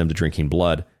BDSM to drinking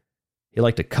blood, he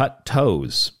liked to cut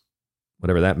toes,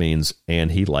 whatever that means,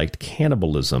 and he liked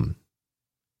cannibalism.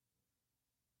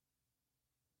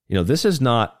 This is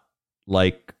not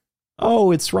like,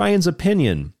 oh, it's Ryan's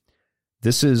opinion.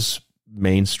 This is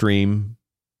mainstream,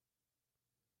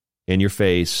 in your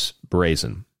face,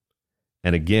 brazen.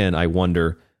 And again, I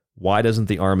wonder, why doesn't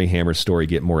the Armie Hammer story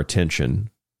get more attention?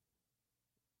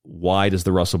 Why does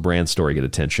the Russell Brand story get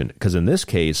attention? Because in this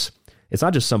case, it's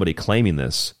not just somebody claiming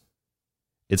this.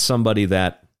 It's somebody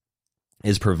that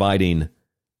is providing,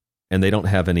 and they don't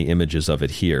have any images of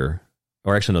it here.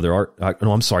 Or actually, no,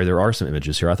 there are some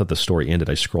images here. I thought the story ended.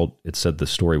 I scrolled. It said the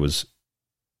story was,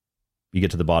 you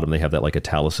get to the bottom, they have that like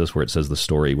italics where it says the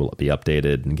story will be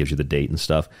updated and gives you the date and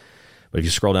stuff. But if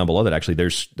you scroll down below that, actually,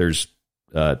 there's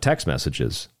text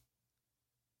messages.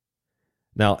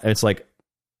 Now, it's like,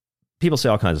 people say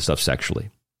all kinds of stuff sexually.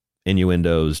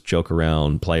 Innuendos, joke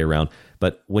around, play around.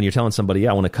 But when you're telling somebody,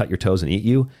 I want to cut your toes and eat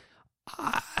you,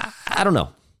 I don't know.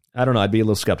 I'd be a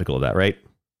little skeptical of that, right?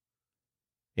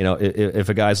 If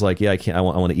a guy's like, yeah, I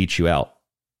want to eat you out.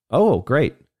 Oh,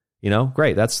 great.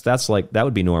 Great. That's like, that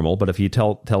would be normal. But if you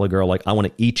tell a girl, like, I want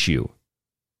to eat you,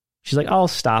 she's like, oh,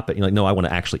 stop it. You're like, no, I want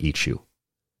to actually eat you.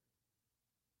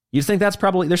 You think that's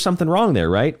probably, there's something wrong there,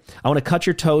 right? I want to cut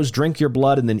your toes, drink your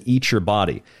blood, and then eat your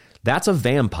body. That's a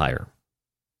vampire.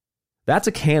 That's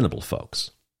a cannibal,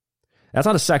 folks. That's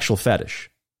not a sexual fetish.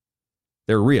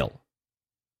 They're real.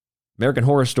 American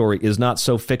Horror Story is not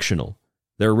so fictional.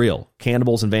 They're real.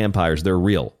 Cannibals and vampires, they're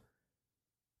real.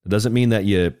 It doesn't mean that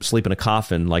you sleep in a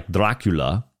coffin like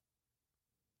Dracula,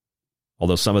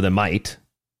 although some of them might.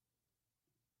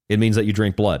 It means that you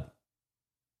drink blood.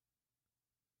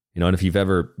 And if you've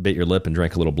ever bit your lip and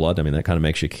drank a little blood, I mean, that kind of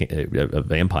makes you a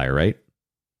vampire, right?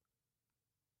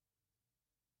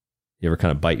 You ever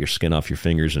kind of bite your skin off your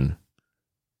fingers and,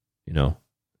 kind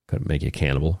of make you a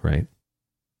cannibal, right?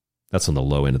 That's on the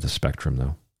low end of the spectrum,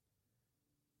 though.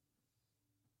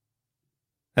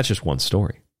 That's just one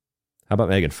story. How about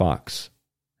Megan Fox?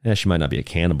 Yeah, she might not be a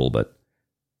cannibal, but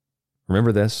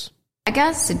remember this? I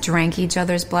guess to drink each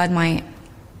other's blood might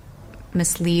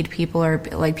mislead people, or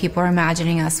like people are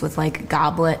imagining us with like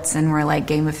goblets and we're like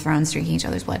Game of Thrones drinking each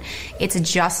other's blood. It's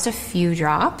just a few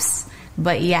drops,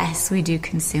 but yes, we do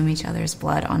consume each other's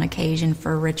blood on occasion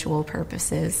for ritual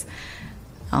purposes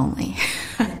only.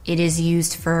 It is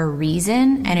used for a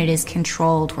reason, and it is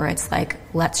controlled where it's like,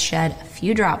 let's shed a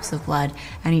few drops of blood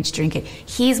and each drink it.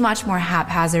 He's much more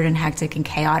haphazard and hectic and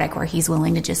chaotic, where he's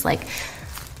willing to just like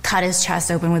cut his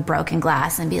chest open with broken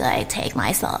glass and be like, take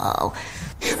my soul,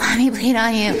 let me bleed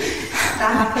on you.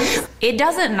 It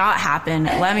doesn't not happen,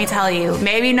 let me tell you.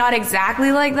 Maybe not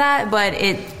exactly like that, but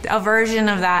a version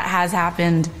of that has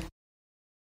happened.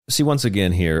 See, once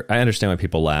again here, I understand why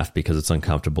people laugh, because it's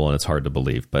uncomfortable and it's hard to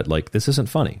believe, but like, this isn't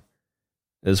funny.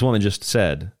 This woman just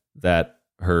said that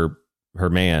her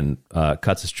man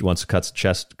cuts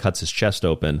his chest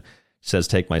open, says,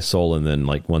 take my soul, and then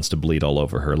like wants to bleed all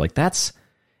over her. Like, that's,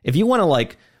 if you want to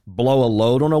like blow a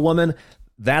load on a woman,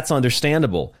 that's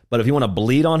understandable. But if you want to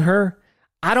bleed on her,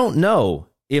 I don't know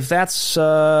if that's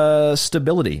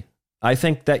stability. I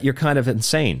think that you're kind of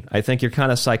insane. I think you're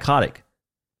kind of psychotic.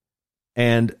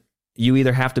 And you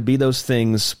either have to be those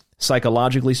things,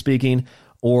 psychologically speaking,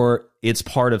 or it's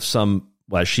part of some,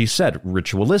 as she said,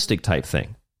 ritualistic type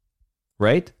thing.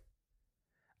 Right?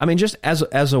 I mean, just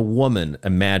as a woman,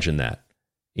 imagine that.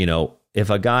 If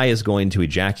a guy is going to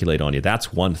ejaculate on you,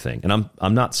 that's one thing. And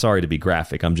I'm not sorry to be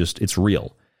graphic. it's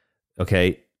real.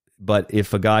 Okay? But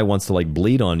if a guy wants to like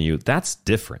bleed on you, that's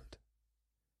different.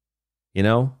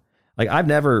 Like I've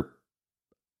never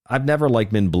like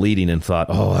been bleeding and thought,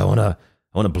 oh, I want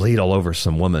to bleed all over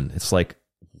some woman. It's like,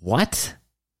 what?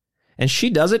 And she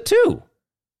does it too.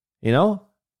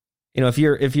 You know, if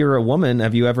you're a woman,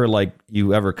 have you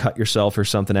ever cut yourself or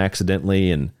something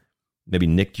accidentally and maybe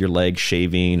nicked your leg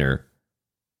shaving or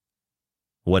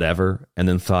whatever, and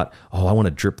then thought, oh, I want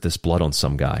to drip this blood on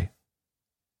some guy?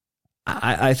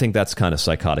 I think that's kind of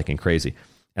psychotic and crazy.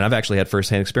 And I've actually had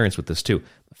firsthand experience with this too.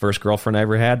 The first girlfriend I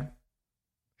ever had,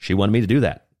 she wanted me to do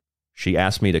that. She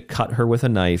asked me to cut her with a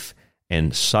knife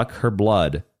and suck her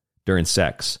blood during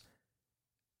sex.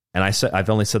 And I've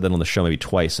only said that on the show maybe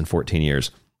twice in 14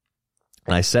 years.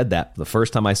 And I said that the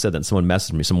first time I said that, some woman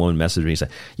messaged me and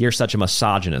said, you're such a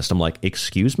misogynist. I'm like,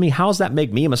 excuse me? How does that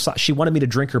make me a misogynist? She wanted me to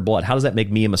drink her blood. How does that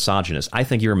make me a misogynist? I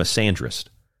think you're a misandrist.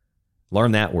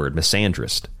 Learn that word.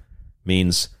 Misandrist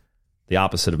means the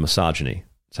opposite of misogyny.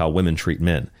 It's how women treat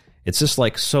men. It's just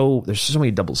like, there's so many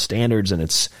double standards, and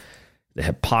it's the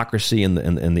hypocrisy and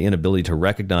the inability to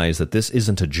recognize that this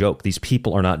isn't a joke. These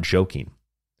people are not joking.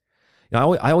 You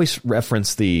know, I always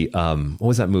reference the, what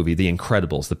was that movie? The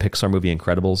Incredibles, the Pixar movie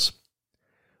Incredibles,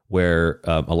 where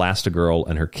Elastigirl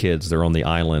and her kids, they're on the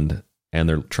island and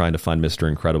they're trying to find Mr.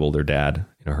 Incredible, their dad,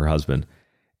 her husband.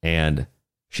 And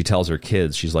she tells her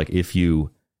kids, she's like, if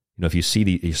you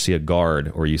see a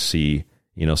guard or you see,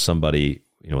 somebody,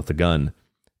 with a gun,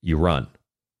 you run.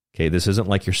 Okay. This isn't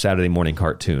like your Saturday morning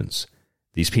cartoons.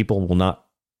 These people will not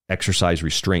exercise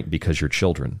restraint because you're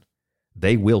children.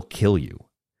 They will kill you.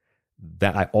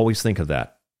 That I always think of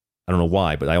that. I don't know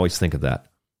why, but I always think of that.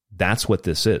 That's what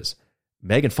this is.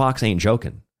 Megan Fox ain't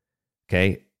joking.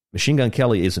 Okay. Machine Gun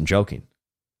Kelly isn't joking.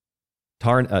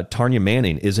 Taryn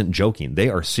Manning isn't joking. They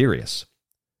are serious.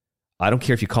 I don't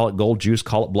care if you call it gold juice,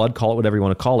 call it blood, call it whatever you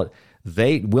want to call it.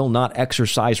 They will not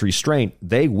exercise restraint.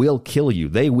 They will kill you.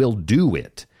 They will do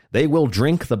it. They will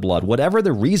drink the blood. Whatever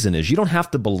the reason is, you don't have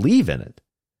to believe in it.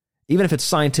 Even if it's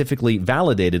scientifically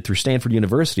validated through Stanford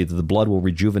University that the blood will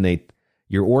rejuvenate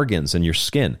your organs and your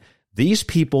skin. These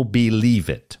people believe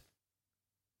it.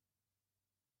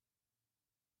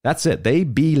 That's it. They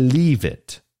believe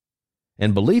it.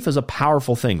 And belief is a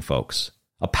powerful thing, folks.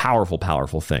 A powerful,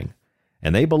 powerful thing.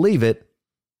 And they believe it.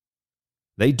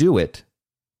 They do it.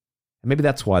 And maybe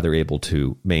that's why they're able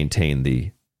to maintain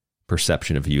the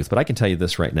perception of youth. But I can tell you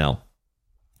this right now.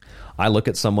 I look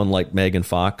at someone like Megan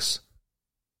Fox,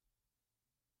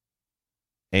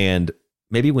 and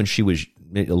maybe when she was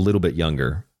a little bit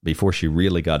younger, before she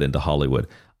really got into Hollywood,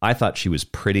 I thought she was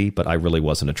pretty, but I really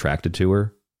wasn't attracted to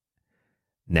her.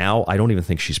 Now, I don't even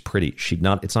think she's pretty.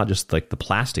 It's not just like the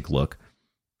plastic look.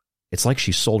 It's like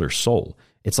she sold her soul.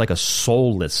 It's like a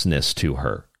soullessness to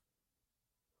her.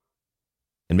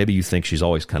 And maybe you think she's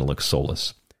always kind of looks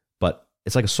soulless, but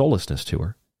it's like a soullessness to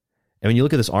her. And when you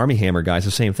look at this Army Hammer guy, it's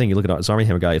the same thing. You look at this Army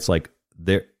Hammer guy, it's like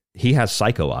he has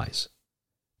psycho eyes.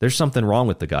 There's something wrong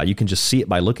with the guy. You can just see it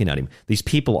by looking at him. These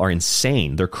people are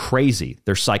insane. They're crazy.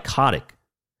 They're psychotic.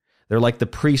 They're like the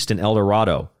priest in El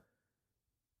Dorado.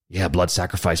 Yeah, blood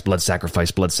sacrifice, blood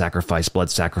sacrifice, blood sacrifice, blood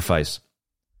sacrifice.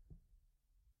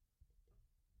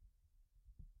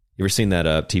 You ever seen that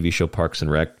TV show Parks and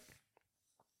Rec?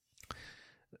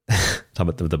 Talking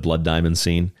about the blood diamond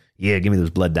scene. Yeah, give me those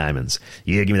blood diamonds.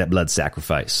 Yeah, give me that blood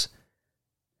sacrifice.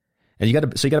 And you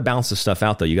got to balance this stuff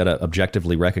out, though. You got to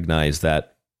objectively recognize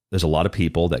that there's a lot of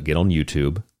people that get on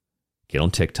YouTube, get on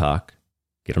TikTok,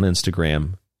 get on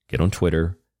Instagram, get on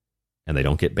Twitter, and they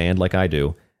don't get banned like I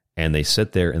do. And they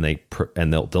sit there and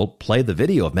they'll play the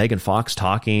video of Megan Fox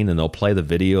talking, and they'll play the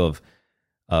video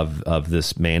of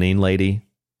this Manning lady.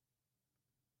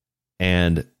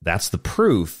 And that's the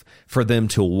proof for them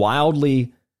to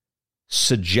wildly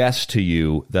suggest to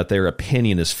you that their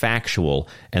opinion is factual,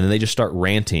 and then they just start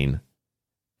ranting,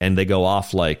 and they go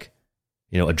off like,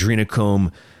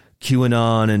 adrenochrome,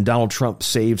 QAnon, and Donald Trump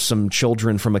saved some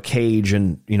children from a cage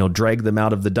and, dragged them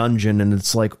out of the dungeon. And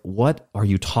it's like, what are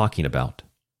you talking about?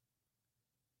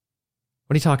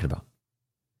 What are you talking about?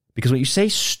 Because when you say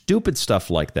stupid stuff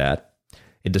like that,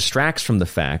 it distracts from the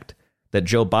fact that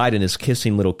Joe Biden is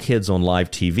kissing little kids on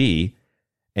live TV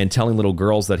and telling little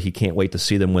girls that he can't wait to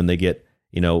see them when they get,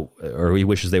 or he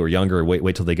wishes they were younger, or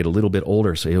wait till they get a little bit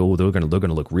older. So, they're going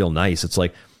to look real nice. It's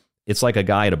like a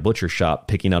guy at a butcher shop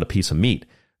picking out a piece of meat.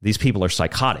 These people are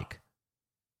psychotic.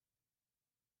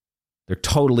 They're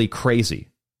totally crazy.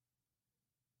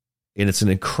 And it's an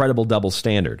incredible double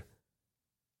standard.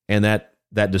 And that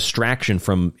distraction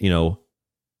from,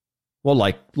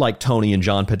 like Tony and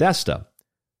John Podesta.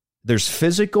 There's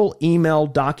physical email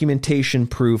documentation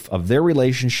proof of their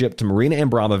relationship to Marina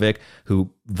Abramovic,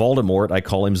 who Voldemort, I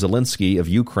call him Zelensky of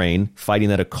Ukraine, fighting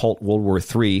that occult World War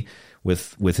III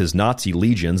with his Nazi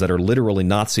legions that are literally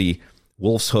Nazi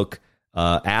wolf's hook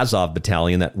Azov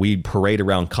battalion that we parade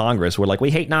around Congress. We're like,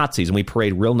 we hate Nazis, and we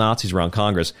parade real Nazis around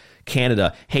Congress.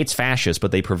 Canada hates fascists,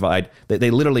 but they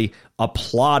literally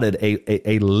applauded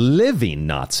a living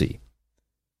Nazi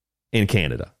in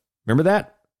Canada. Remember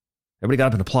that? Everybody got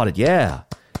up and applauded. Yeah,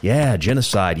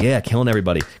 genocide. Yeah, killing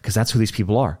everybody, because that's who these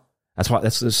people are.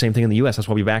 That's the same thing in the U.S. That's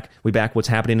why we back what's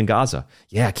happening in Gaza.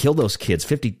 Yeah, kill those kids.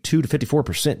 52 to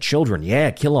 54% children.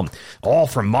 Yeah, kill them. All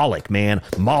from Moloch, man.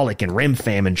 Moloch and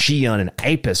Remphan and Shion and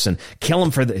Apis, and kill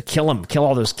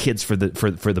all those kids for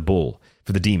the bull,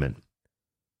 for the demon.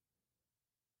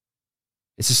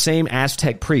 It's the same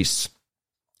Aztec priests.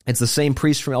 It's the same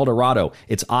priest from El Dorado.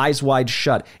 It's Eyes Wide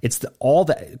Shut. It's all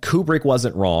that. Kubrick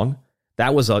wasn't wrong.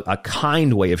 That was a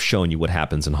kind way of showing you what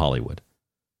happens in Hollywood.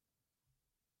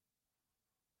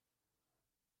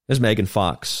 There's Megan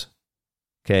Fox,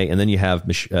 okay, and then you have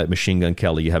Machine Gun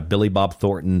Kelly. You have Billy Bob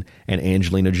Thornton and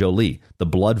Angelina Jolie. The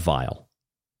Blood Vial.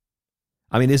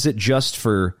 I mean, is it just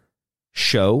for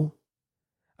show?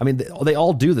 I mean, they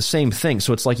all do the same thing.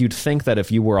 So it's like you'd think that if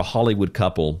you were a Hollywood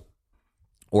couple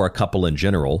or a couple in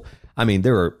general, I mean,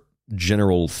 there are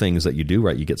general things that you do,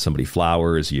 right? You get somebody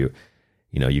flowers. You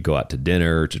go out to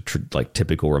dinner, like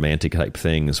typical romantic type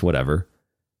things, whatever.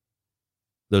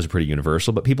 Those are pretty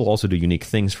universal, but people also do unique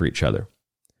things for each other.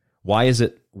 Why is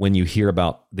it when you hear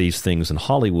about these things in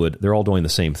Hollywood, they're all doing the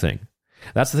same thing?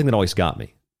 That's the thing that always got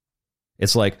me.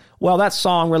 It's like, well, that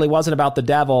song really wasn't about the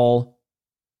devil.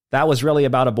 That was really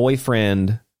about a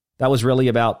boyfriend. That was really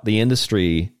about the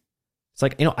industry. It's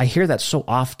like, I hear that so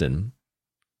often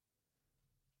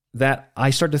that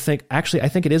I start to think, actually, I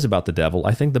think it is about the devil.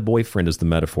 I think the boyfriend is the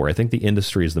metaphor. I think the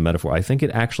industry is the metaphor. I think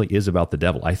it actually is about the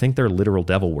devil. I think they're literal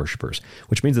devil worshipers,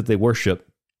 which means that they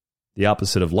worship the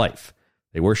opposite of life.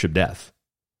 They worship death.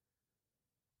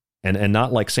 And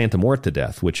not like Santa Muerte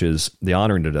death, which is the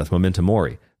honoring to death, memento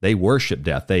mori. They worship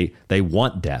death. They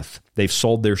want death. They've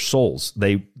sold their souls.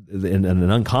 In an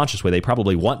unconscious way, they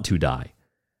probably want to die.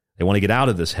 They want to get out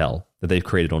of this hell that they've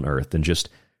created on earth and just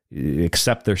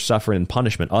accept their suffering and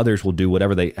punishment. Others will do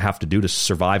whatever they have to do to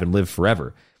survive and live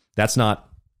forever. That's not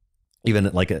even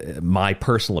like my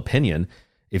personal opinion.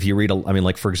 If you read,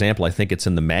 like, for example, I think it's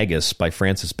in The Magus by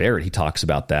Francis Barrett. He talks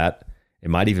about that. It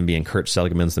might even be in Kurt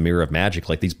Seligman's The Mirror of Magic,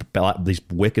 like these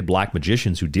wicked black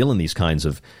magicians who deal in these kinds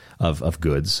of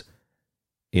goods.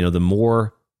 The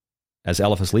more, as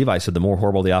Eliphas Levi said, the more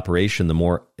horrible the operation, the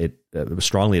more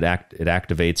strongly it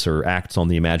activates or acts on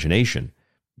the imagination.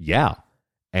 Yeah.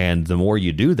 And the more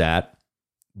you do that,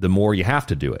 the more you have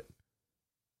to do it.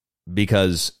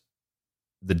 Because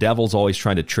the devil's always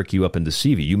trying to trick you up and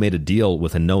deceive you. You made a deal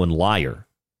with a known liar.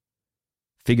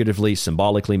 Figuratively,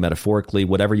 symbolically, metaphorically,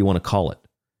 whatever you want to call it.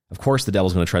 Of course the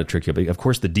devil's going to try to trick you up. Of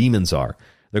course the demons are.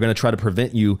 They're going to try to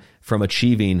prevent you from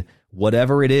achieving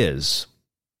whatever it is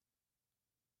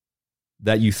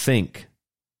that you think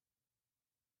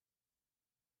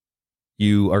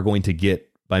you are going to get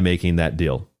by making that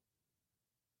deal.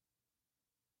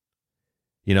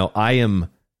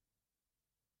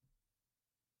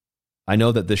 I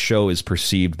know that this show is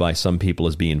perceived by some people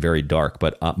as being very dark,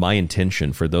 but my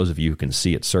intention, for those of you who can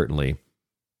see it certainly,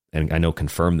 and I know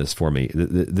confirm this for me,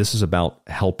 this is about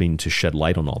helping to shed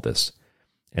light on all this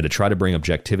and to try to bring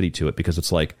objectivity to it, because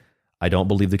it's like, I don't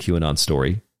believe the QAnon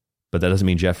story, but that doesn't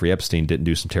mean Jeffrey Epstein didn't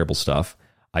do some terrible stuff.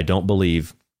 I don't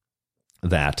believe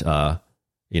that, I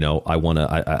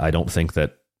don't think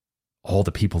that all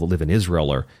the people that live in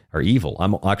Israel are evil.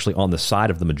 I'm actually on the side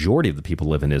of the majority of the people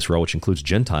who live in Israel, which includes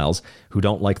Gentiles who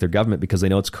don't like their government because they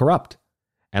know it's corrupt.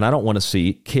 And I don't want to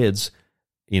see kids,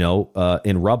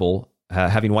 in rubble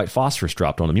having white phosphorus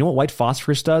dropped on them. You know what white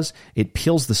phosphorus does? It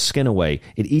peels the skin away.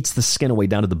 It eats the skin away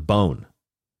down to the bone.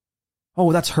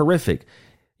 Oh, that's horrific.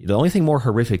 The only thing more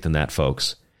horrific than that,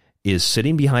 folks, is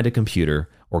sitting behind a computer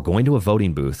or going to a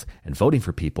voting booth and voting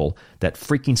for people that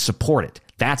freaking support it.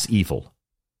 That's evil.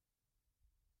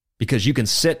 Because you can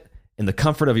sit in the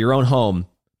comfort of your own home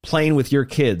playing with your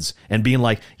kids and being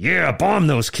like, yeah, bomb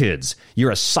those kids. You're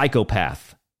a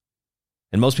psychopath.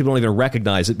 And most people don't even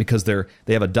recognize it because they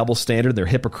have a double standard. They're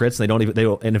hypocrites. And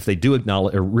and if they do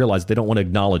acknowledge or realize, they don't want to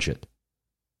acknowledge it.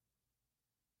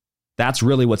 That's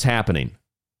really what's happening.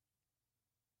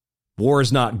 War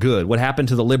is not good. What happened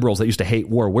to the liberals that used to hate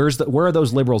war? Where are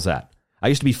those liberals at? I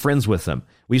used to be friends with them.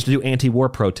 We used to do anti-war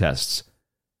protests.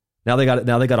 Now they got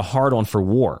a hard-on for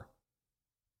war.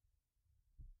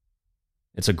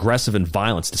 It's aggressive and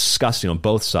violent. It's disgusting on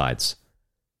both sides.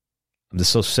 I'm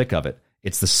just so sick of it.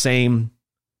 It's the same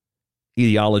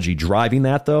ideology driving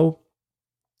that, though,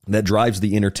 that drives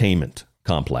the entertainment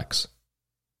complex.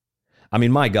 I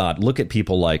mean, my God, look at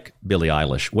people like Billie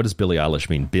Eilish. What does Billie Eilish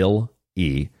mean? Bill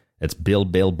E, It's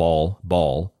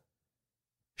Ball.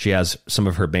 She has some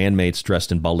of her bandmates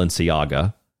dressed in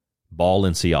Balenciaga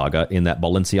in that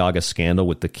Balenciaga scandal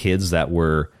with the kids that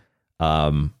were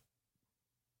looked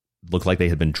like they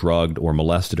had been drugged or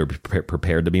molested or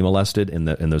prepared to be molested in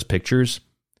those pictures.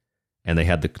 And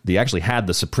they actually had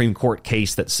the Supreme Court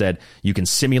case that said you can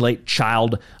simulate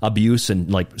child abuse and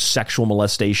like sexual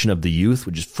molestation of the youth,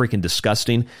 which is freaking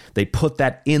disgusting. They put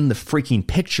that in the freaking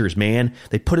pictures, man.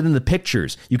 They put it in the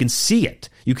pictures. You can see it.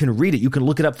 You can read it. You can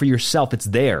look it up for yourself. It's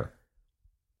there.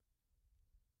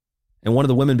 And one of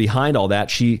the women behind all that,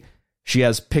 she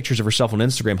has pictures of herself on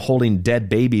Instagram holding dead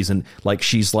babies, and like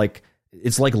she's like,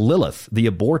 it's like Lilith, the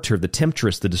aborter, the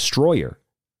temptress, the destroyer,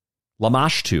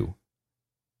 Lamashtu.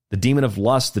 The demon of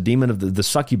lust, the demon of the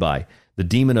succubi, the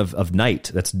demon of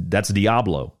night. That's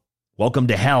Diablo. Welcome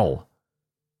to hell.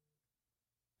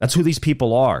 That's who these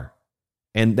people are.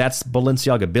 And that's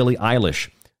Balenciaga, Billie Eilish.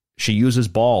 She uses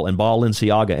Ball and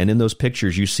Balenciaga. And in those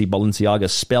pictures, you see Balenciaga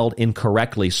spelled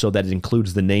incorrectly so that it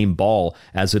includes the name Ball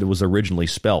as it was originally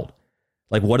spelled.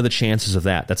 Like, what are the chances of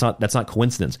that? That's not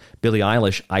coincidence. Billie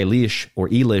Eilish,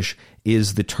 Eilish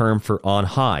is the term for on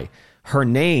high. Her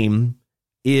name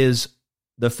is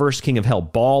the first king of hell,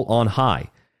 Ball on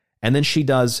high. And then she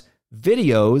does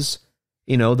videos,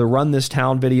 the Run This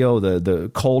Town video, the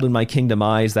cold in my kingdom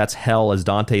eyes, that's hell, as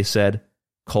Dante said,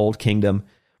 cold kingdom,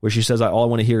 where she says, all I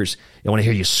want to hear is, I want to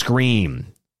hear you scream.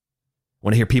 I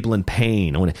want to hear people in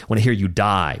pain. I want to hear you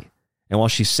die. And while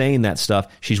she's saying that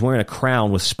stuff, she's wearing a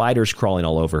crown with spiders crawling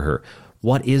all over her.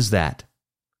 What is that?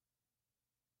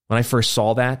 When I first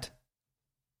saw that,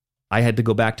 I had to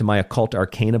go back to my Occult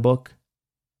Arcana book.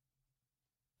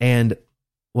 And,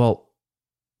 well,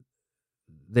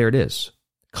 there it is.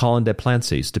 Colin de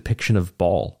Plancy's depiction of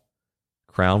Ball,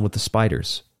 crown with the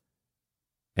spiders.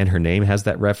 And her name has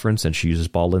that reference, and she uses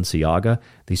Balenciaga.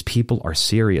 These people are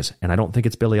serious, and I don't think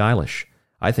it's Billie Eilish.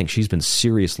 I think she's been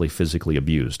seriously physically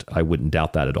abused. I wouldn't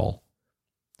doubt that at all.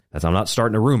 I'm not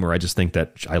starting a rumor. I just think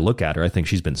that I look at her, I think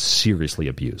she's been seriously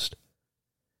abused.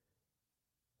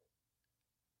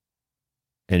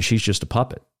 And she's just a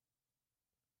puppet.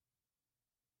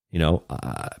 You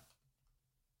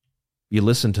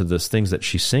listen to the things that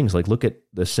she sings. Like, look at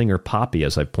the singer Poppy,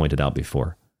 as I've pointed out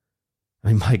before. I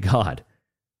mean, my God.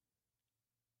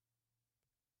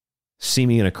 See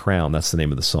Me in a Crown. That's the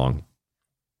name of the song.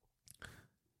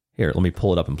 Here, let me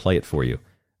pull it up and play it for you.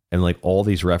 And like all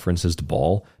these references to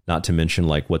Baal, not to mention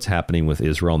like what's happening with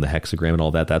Israel and the hexagram and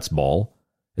all that, that's Baal.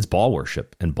 It's Baal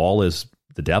worship. And Baal is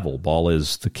the devil. Baal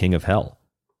is the king of hell.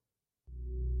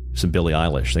 Some Billie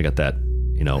Eilish. They got that,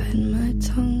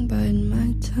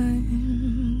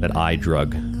 that eye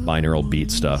drug, binaural beat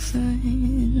stuff.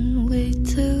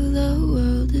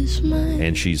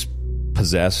 And she's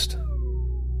possessed.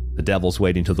 The devil's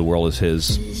waiting till the world is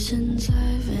his. Visions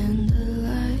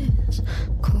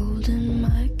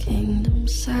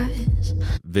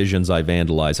I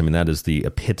vandalize. I mean, that is the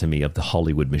epitome of the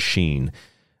Hollywood machine.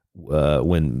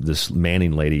 When this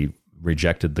Manning lady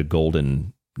rejected the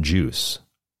golden juice.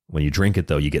 When you drink it,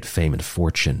 though, you get fame and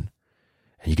fortune.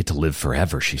 And you get to live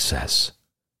forever, she says.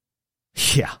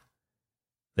 Yeah.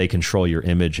 They control your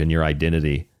image and your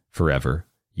identity forever.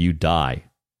 You die,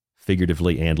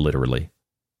 figuratively and literally.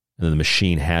 And then the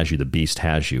machine has you, the beast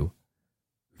has you.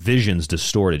 Visions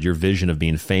distorted, your vision of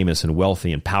being famous and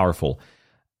wealthy and powerful.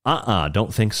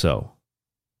 Don't think so.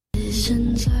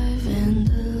 Visions I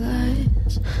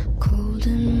vandalize, cold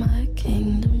in my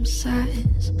kingdom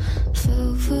size,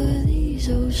 fell for these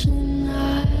ocean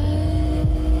eyes.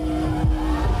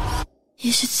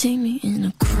 You should see me in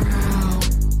a crowd.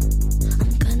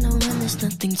 I'm gonna run, there's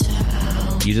nothing to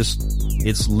help.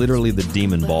 It's literally the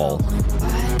demon ball.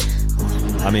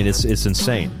 I mean, it's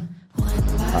insane.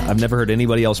 I've never heard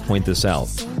anybody else point this out.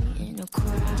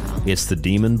 It's the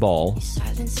demon ball.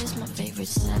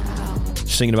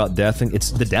 Singing about death, and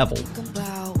it's the devil.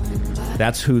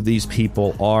 That's who these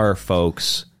people are,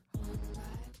 folks.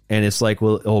 And it's like,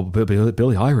 well,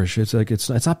 Billie Eilish. It's like it's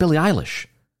not Billie Eilish.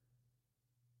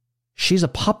 She's a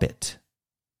puppet.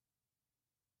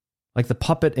 Like the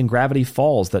puppet in Gravity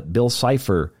Falls that Bill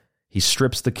Cipher, he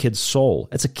strips the kid's soul.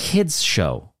 It's a kid's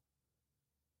show.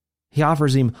 He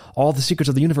offers him all the secrets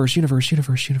of the universe.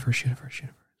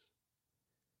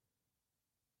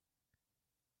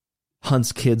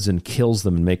 Hunts kids and kills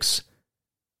them and makes...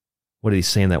 What did he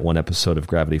say in that one episode of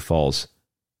Gravity Falls?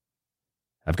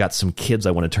 I've got some kids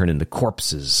I want to turn into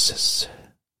corpses.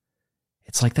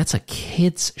 It's like, that's a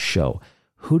kid's show.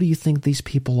 Who do you think these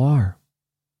people are?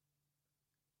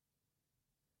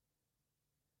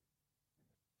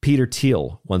 Peter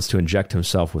Thiel wants to inject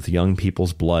himself with young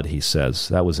people's blood, he says.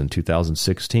 That was in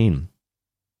 2016.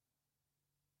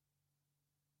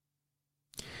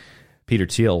 Peter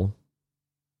Thiel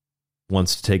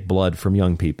wants to take blood from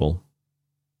young people.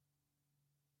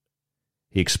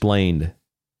 He explained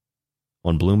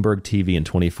on Bloomberg TV in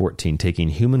 2014, taking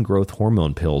human growth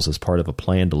hormone pills as part of a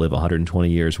plan to live 120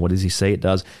 years. What does he say it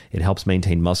does? It helps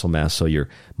maintain muscle mass so you're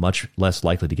much less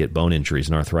likely to get bone injuries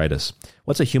and arthritis.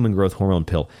 What's a human growth hormone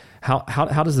pill? How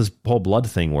does this whole blood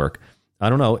thing work? I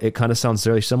don't know. It kind of sounds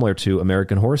very similar to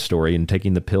American Horror Story and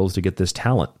taking the pills to get this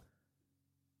talent.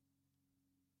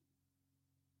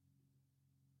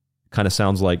 Kind of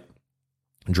sounds like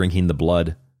drinking the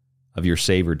blood of your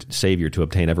savior to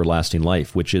obtain everlasting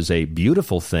life, which is a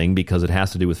beautiful thing because it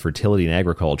has to do with fertility and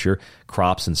agriculture,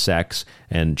 crops and sex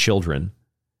and children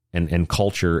and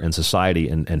culture and society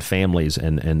and families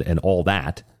and all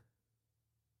that.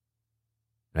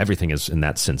 Everything is in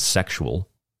that sense sexual.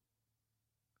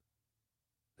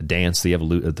 The dance,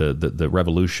 the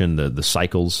revolution, the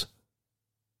cycles.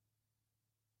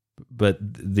 But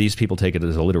these people take it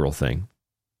as a literal thing.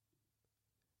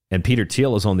 And Peter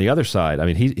Thiel is on the other side. I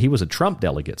mean, he was a Trump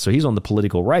delegate, so he's on the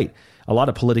political right. A lot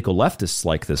of political leftists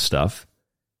like this stuff.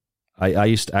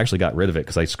 I actually got rid of it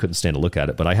because I just couldn't stand to look at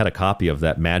it. But I had a copy of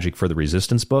that Magic for the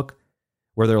Resistance book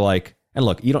where they're like, and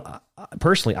look,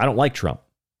 personally, I don't like Trump.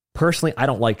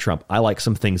 I like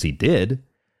some things he did,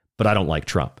 but I don't like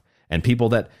Trump. And people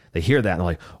that they hear that and they're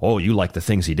like, oh, you like the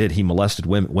things he did. He molested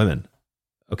women.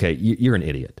 Okay, you're an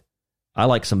idiot. I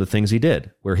like some of the things he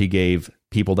did, where he gave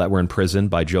people that were in prison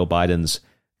by Joe Biden's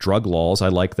drug laws. I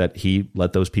like that he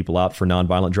let those people out for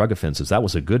nonviolent drug offenses. That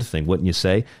was a good thing, wouldn't you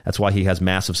say? That's why he has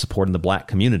massive support in the black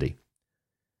community.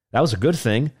 That was a good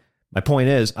thing. My point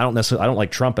is, I don't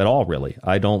like Trump at all, really.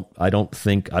 I don't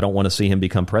want to see him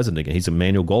become president again. He's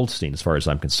Emmanuel Goldstein, as far as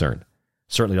I'm concerned.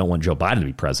 Certainly don't want Joe Biden to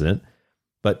be president.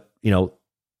 But,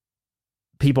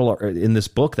 people are in this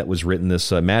book that was written,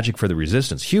 this Magic for the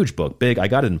Resistance, huge book, big. I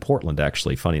got it in Portland,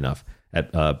 actually, funny enough,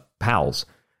 at Powell's.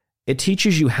 It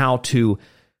teaches you how to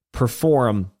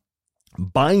perform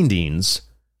bindings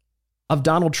of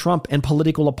Donald Trump and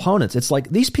political opponents. It's like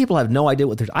these people have no idea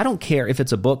what they're... I don't care if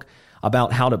it's a book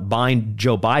about how to bind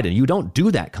Joe Biden. You don't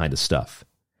do that kind of stuff.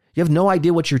 You have no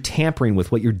idea what you're tampering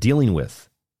with, what you're dealing with.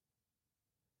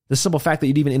 The simple fact that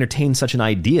you'd even entertain such an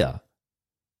idea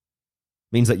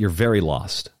means that you're very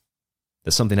lost,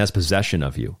 that something has possession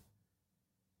of you.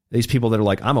 These people that are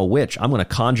like, I'm a witch, I'm going to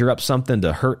conjure up something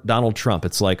to hurt Donald Trump.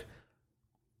 It's like,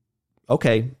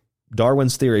 okay,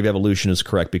 Darwin's theory of evolution is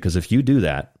correct, because if you do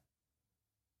that,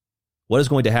 what is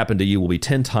going to happen to you will be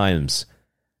 10 times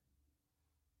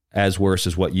as worse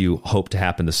as what you hope to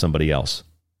happen to somebody else.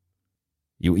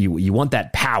 You want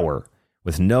that power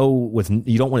you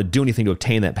don't want to do anything to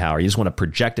obtain that power. You just want to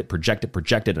project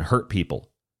it, and hurt people.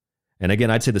 And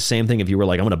again, I'd say the same thing if you were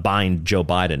like, I'm going to bind Joe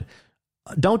Biden.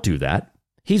 Don't do that.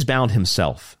 He's bound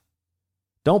himself.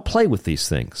 Don't play with these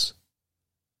things.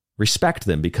 Respect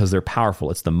them because they're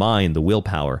powerful. It's the mind, the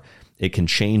willpower. It can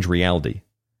change reality.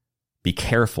 Be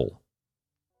careful.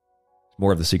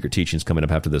 More of the Secret Teachings coming up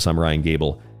after this. I'm Ryan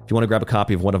Gable. If you want to grab a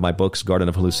copy of one of my books, Garden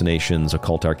of Hallucinations,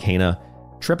 Occult Arcana,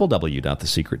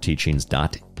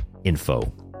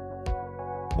 www.thesecretteachings.info.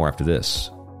 More after this.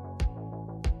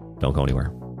 Don't go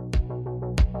anywhere.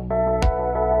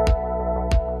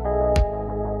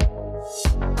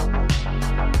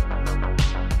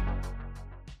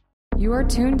 You are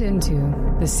tuned into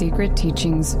The Secret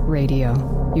Teachings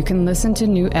Radio. You can listen to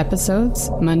new episodes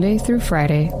Monday through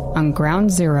Friday on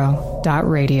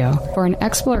groundzero.radio for an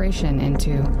exploration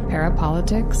into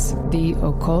parapolitics, the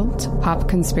occult, pop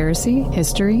conspiracy,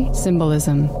 history,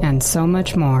 symbolism, and so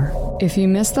much more. If you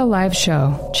missed the live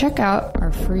show, check out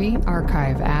our free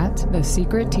archive at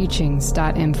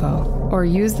thesecretteachings.info or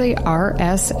use the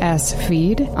RSS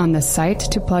feed on the site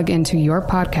to plug into your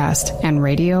podcast and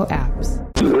radio apps.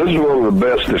 This is one of the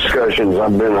best discussions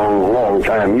I've been on in a long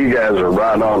time. You guys are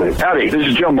right on it. Howdy, this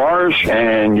is Joe Mars,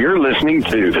 and you're listening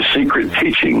to The Secret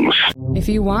Teachings. If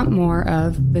you want more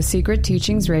of The Secret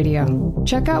Teachings Radio,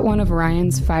 check out one of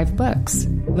Ryan's 5 books,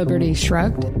 Liberty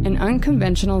Shrugged, an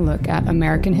unconventional look at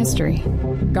American history,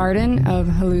 Garden of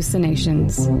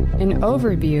Hallucinations, an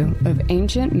overview of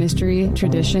ancient mystery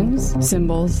traditions,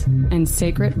 symbols, and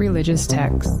sacred religious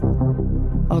texts,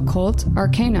 Occult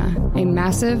Arcana, a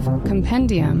massive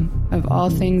compendium of all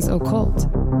things occult,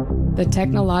 The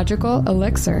Technological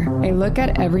Elixir, a look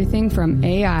at everything from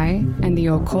AI and the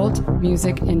occult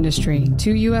music industry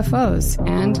to UFOs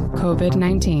and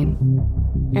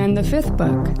COVID-19. And the 5th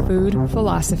book, Food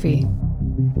Philosophy.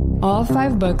 All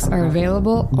 5 books are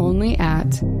available only at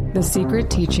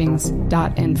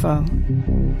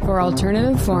thesecretteachings.info. For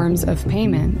alternative forms of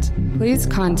payment, please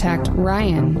contact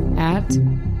Ryan at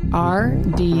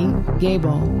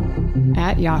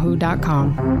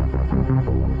rdgable@yahoo.com.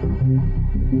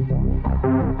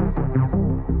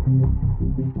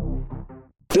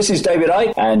 This is David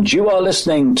Icke, and you are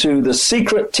listening to The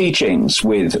Secret Teachings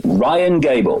with Ryan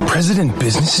Gable. President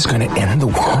Business is going to end the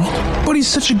world? But he's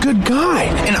such a good guy.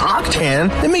 And Octan,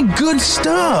 they make good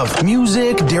stuff.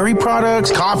 Music, dairy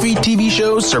products, coffee, TV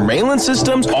shows, surveillance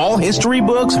systems, all history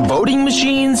books, voting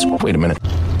machines. Wait a minute.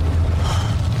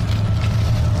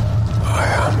 I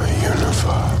am a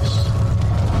universe.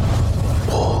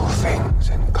 All things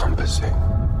encompassing.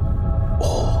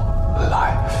 All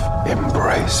life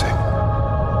embracing.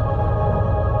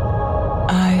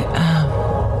 I am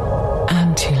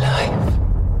anti-life.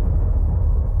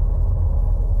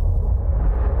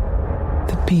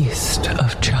 The beast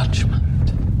of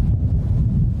judgment.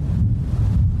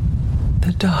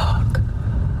 The dark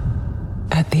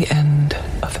at the end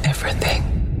of everything.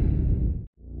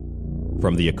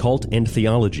 From the occult and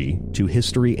theology to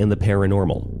history and the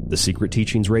paranormal, the Secret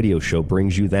Teachings radio show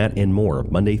brings you that and more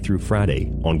Monday through Friday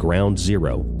on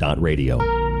groundzero.radio.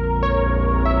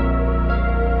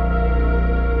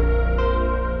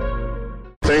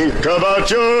 Think about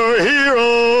your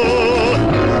hero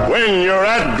when you're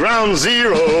at ground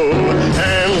zero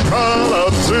and crawl up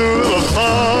to the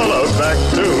fall back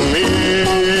to me.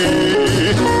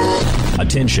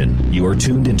 Attention, you are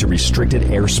tuned into restricted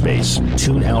airspace.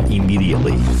 Tune out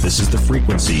immediately. This is the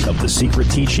frequency of the Secret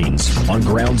Teachings on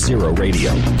Ground Zero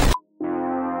Radio.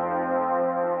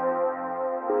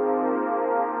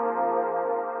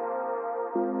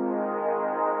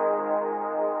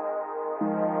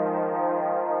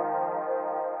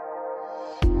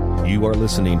 You are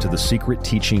listening to the Secret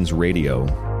Teachings Radio.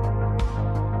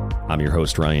 I'm your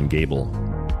host, Ryan Gable.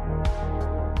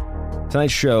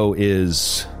 Tonight's show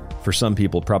is, for some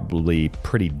people, probably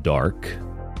pretty dark.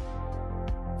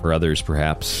 For others,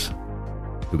 perhaps,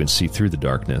 who can see through the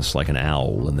darkness like an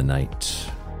owl in the night.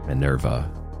 Minerva,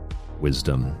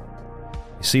 wisdom.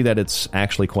 You see that it's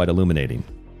actually quite illuminating.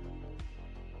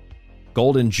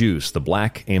 Golden juice, the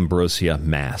black Ambrosia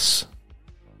Mass.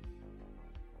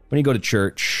 When you go to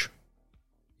church,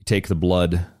 you take the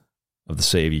blood of the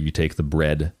Savior, you take the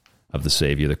bread of the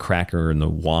Savior, the cracker and the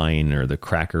wine, or the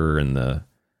cracker and the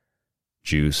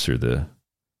juice, or the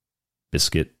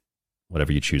biscuit,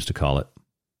 whatever you choose to call it.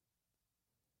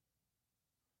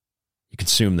 You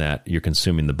consume that, you're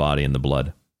consuming the body and the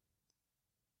blood.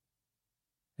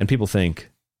 And people think,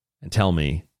 and tell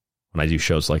me, when I do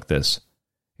shows like this,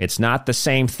 it's not the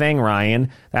same thing,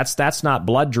 Ryan. That's not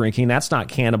blood drinking, that's not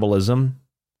cannibalism.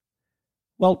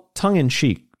 Well,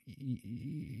 tongue-in-cheek,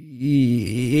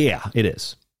 yeah, it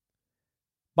is.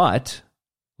 But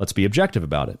let's be objective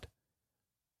about it.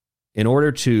 In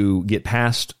order to get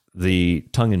past the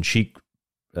tongue-in-cheek,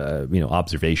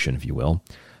 observation, if you will,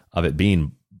 of it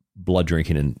being blood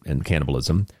drinking and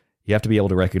cannibalism, you have to be able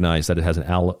to recognize that it has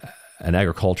an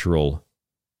agricultural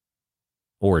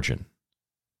origin.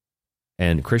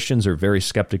 And Christians are very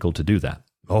skeptical to do that.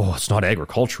 Oh, it's not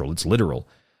agricultural, it's literal.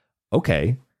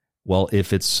 Okay. Well,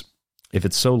 if it's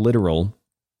so literal,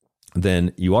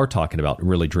 then you are talking about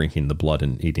really drinking the blood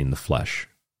and eating the flesh.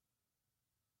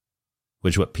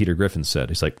 Which is what Peter Griffin said.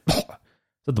 He's like, is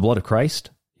that the blood of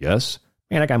Christ? Yes.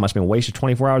 Man, that guy must have been wasted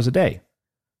 24 hours a day.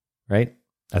 Right?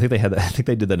 I think they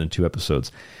did that in 2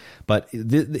 episodes. But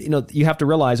you have to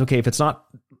realize, okay, if it's not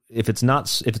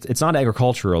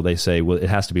agricultural, they say, well, it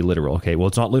has to be literal. Okay, well,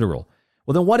 it's not literal.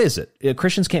 Well, then what is it?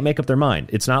 Christians can't make up their mind.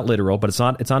 It's not literal, but it's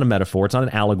not a metaphor. It's not an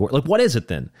allegory. Like, what is it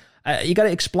then? You got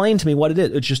to explain to me what it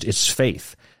is. It's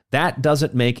faith. That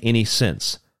doesn't make any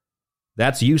sense.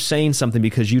 That's you saying something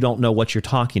because you don't know what you're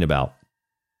talking about.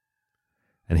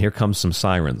 And here comes some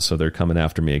sirens, so they're coming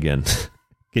after me again.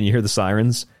 Can you hear the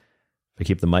sirens? If I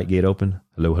keep the mic gate open.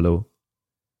 Hello, hello.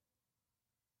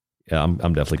 Yeah, I'm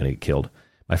definitely going to get killed.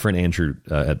 My friend Andrew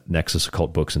at Nexus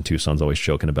Occult Books in Tucson's always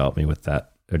joking about me with that.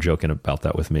 Joking about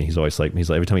that with me. He's always like,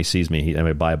 every time he sees me, I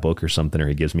might buy a book or something, or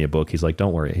he gives me a book. He's like,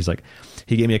 don't worry. He's like,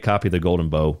 he gave me a copy of The Golden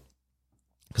Bow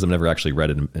because I've never actually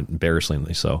read it,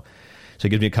 embarrassingly so. So he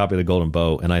gives me a copy of The Golden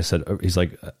Bow, and I said, he's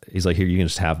like, here, you can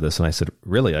just have this. And I said,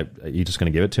 really? Are you just going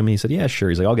to give it to me? He said, yeah, sure.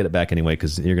 He's like, I'll get it back anyway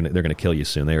because they're going to kill you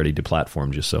soon. They already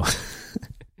deplatformed you. So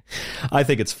I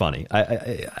think it's funny.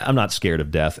 I'm not scared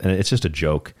of death, and it's just a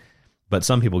joke. But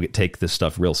some people take this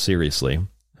stuff real seriously.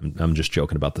 I'm just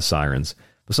joking about the sirens.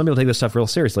 But some people take this stuff real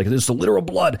seriously. Like, it's the literal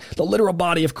blood, the literal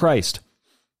body of Christ.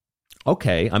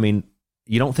 Okay, I mean,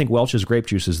 you don't think Welch's grape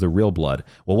juice is the real blood.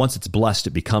 Well, once it's blessed,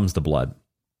 it becomes the blood.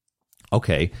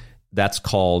 Okay, that's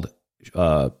called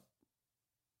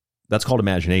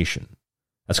imagination.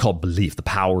 That's called belief, the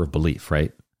power of belief,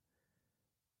 right?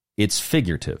 it's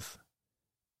figurative.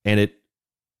 And it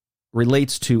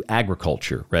relates to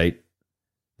agriculture, right?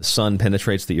 The sun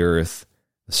penetrates the earth,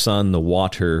 the sun, the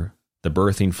water, the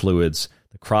birthing fluids,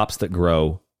 the crops that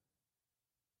grow.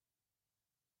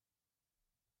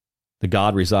 The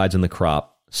god resides in the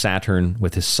crop. Saturn,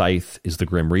 with his scythe, is the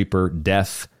Grim Reaper.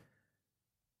 Death,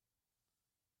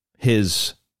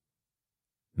 his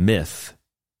myth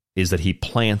is that he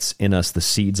plants in us the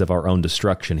seeds of our own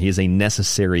destruction. He is a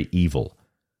necessary evil.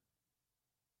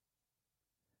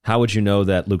 How would you know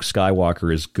that Luke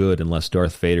Skywalker is good unless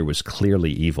Darth Vader was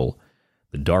clearly evil?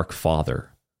 The Dark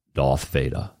Father, Darth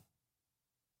Vader.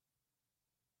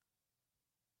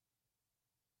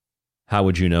 How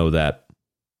would you know that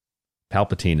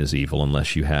Palpatine is evil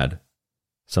unless you had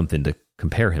something to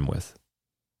compare him with?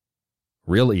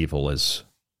 Real evil is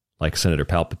like Senator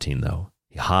Palpatine, though.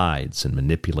 He hides and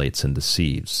manipulates and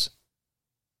deceives.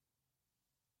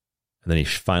 And then he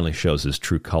finally shows his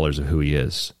true colors of who he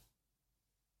is.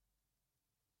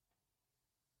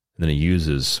 And then he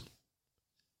uses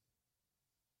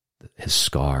his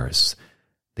scars.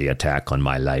 The attack on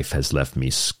my life has left me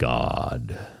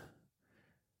scarred.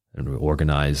 And we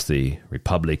organize the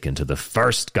Republic into the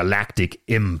First Galactic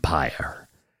Empire.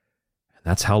 And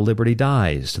that's how liberty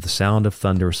dies, to the sound of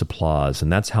thunderous applause.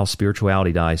 And that's how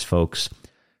spirituality dies, folks,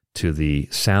 to the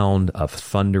sound of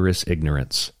thunderous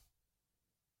ignorance.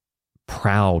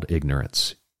 Proud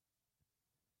ignorance.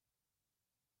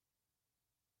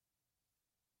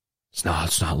 It's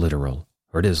not literal.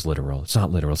 Or it is literal. It's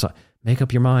not literal. It's not. Make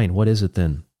up your mind. What is it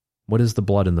then? What is the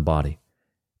blood in the body?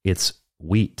 It's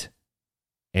wheat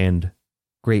and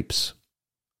grapes.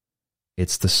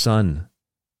 It's the sun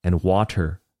and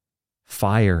water,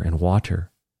 fire and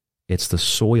water. It's the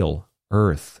soil,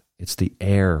 earth. It's the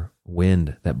air,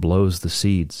 wind that blows the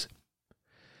seeds.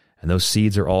 And those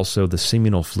seeds are also the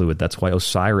seminal fluid. That's why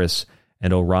Osiris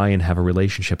and Orion have a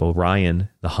relationship. Orion,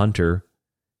 the hunter,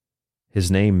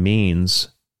 his name means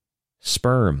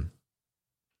sperm.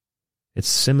 It's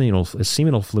seminal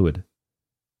fluid.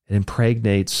 It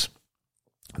impregnates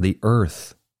the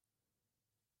earth.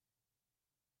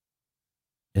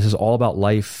 This is all about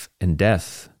life and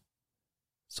death.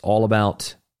 It's all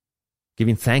about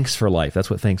giving thanks for life. That's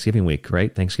what Thanksgiving week,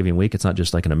 right? Thanksgiving week, it's not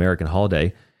just like an American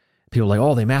holiday. People are like,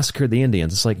 oh, they massacred the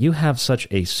Indians. It's like, you have such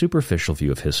a superficial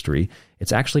view of history.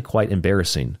 It's actually quite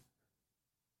embarrassing.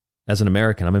 As an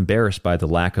American, I'm embarrassed by the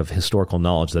lack of historical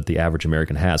knowledge that the average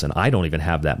American has, and I don't even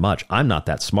have that much. I'm not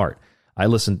that smart. I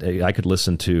could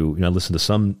listen to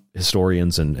some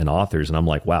historians and authors, and I'm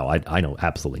like, wow, I know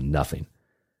absolutely nothing.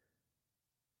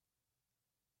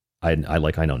 I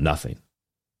know nothing.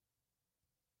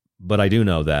 But I do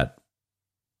know that I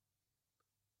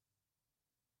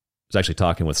was actually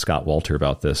talking with Scott Walter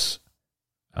about this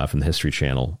from the History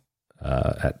Channel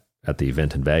at the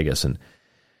event in Vegas,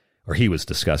 or he was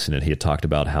discussing it. He had talked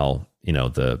about how,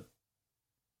 the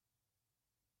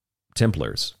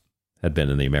Templars had been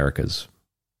in the Americas.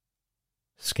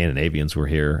 Scandinavians were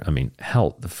here. I mean,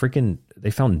 hell,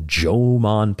 they found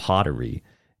Jomon pottery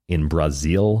in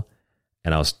Brazil,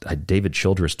 and David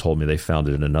Childress told me they found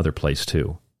it in another place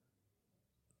too.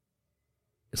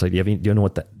 It's like, do you have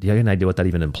an idea what that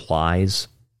even implies?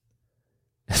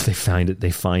 If they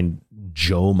find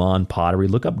Jomon pottery.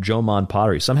 Look up Jomon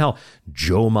pottery. Somehow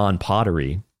Jomon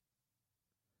pottery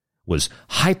was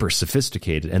hyper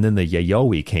sophisticated, and then the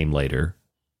Yayoi came later,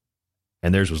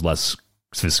 and theirs was less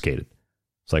sophisticated.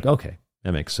 It's like, okay,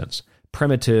 that makes sense.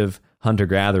 Primitive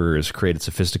hunter-gatherers created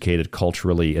sophisticated,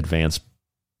 culturally advanced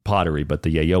pottery, but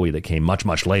the Yayoi that came much,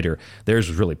 much later, theirs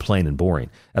was really plain and boring.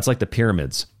 That's like the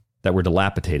pyramids that were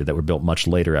dilapidated, that were built much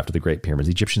later after the Great Pyramids.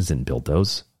 The Egyptians didn't build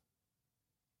those.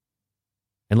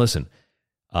 And listen,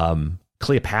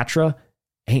 Cleopatra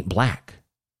ain't black.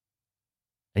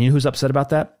 And you know who's upset about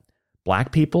that?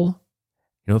 Black people.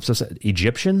 You know who's upset?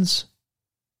 Egyptians.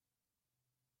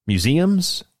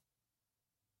 Museums.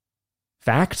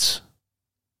 Facts.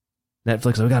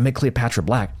 Netflix, we gotta make Cleopatra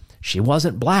black. She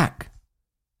wasn't black.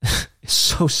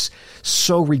 It's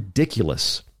so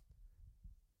ridiculous.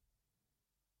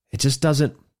 It just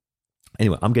doesn't.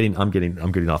 Anyway, I'm getting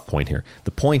off point here.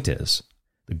 The point is,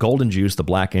 the golden juice, the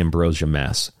black ambrosia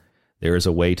mass. There is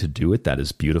a way to do it that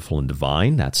is beautiful and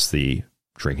divine. That's the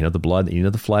drinking of the blood, the eating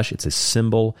of the flesh. It's a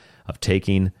symbol of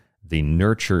taking the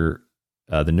nurturing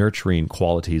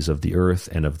qualities of the earth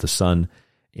and of the sun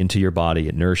into your body.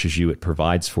 It nourishes you. It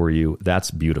provides for you.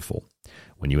 That's beautiful.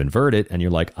 When you invert it and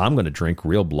you're like, I'm going to drink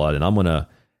real blood and I'm going to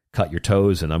cut your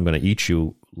toes and I'm going to eat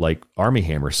you, like Armie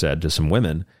Hammer said to some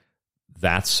women,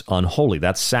 that's unholy.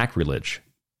 That's sacrilege.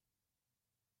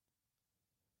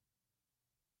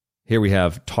 Here we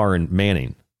have Taryn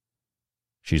Manning.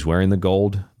 She's wearing the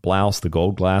gold blouse, the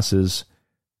gold glasses,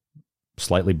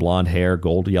 slightly blonde hair,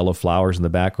 gold yellow flowers in the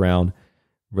background.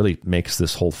 Really makes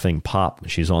this whole thing pop.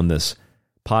 She's on this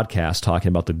podcast talking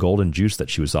about the golden juice that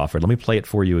she was offered. Let me play it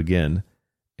for you again.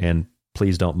 And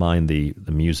please don't mind the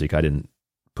music. I didn't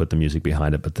put the music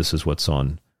behind it, but this is what's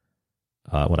on,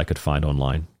 what I could find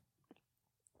online.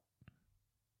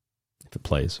 If it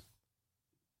plays.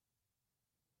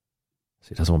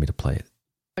 See, it doesn't want me to play it.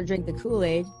 You don't drink the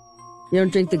Kool-Aid. You don't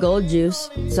drink the gold juice.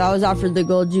 So I was offered the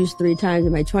gold juice 3 times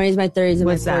in my 20s, my 30s, and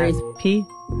What's my 40s. that? Pee?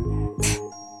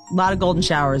 A lot of golden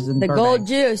showers in the Burbank. gold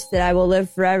juice that I will live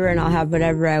forever and I'll have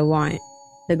whatever I want.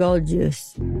 The gold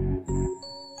juice.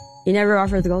 You never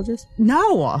offered the gold juice?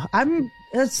 No, I'm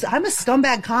a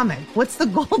scumbag comic. What's the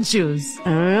gold juice?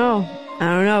 I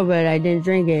don't know, but I didn't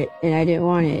drink it and I didn't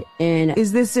want it. And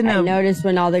is this I noticed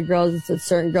when all the girls,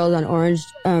 certain girls on Orange,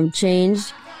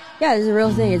 changed. Yeah, it's a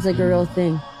real thing. It's like a real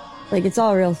thing. Like, it's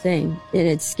all a real thing. And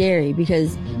it's scary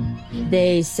because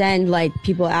they send, like,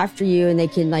 people after you and they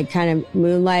can, like, kind of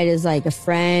moonlight as, like, a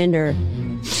friend or,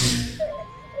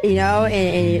 you know,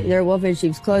 and they're wolf in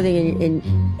sheep's clothing.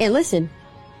 And listen,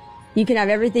 you can have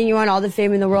everything you want, all the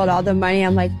fame in the world, all the money.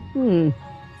 I'm like,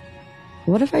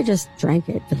 what if I just drank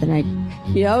it for the night?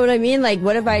 You know what I mean? Like,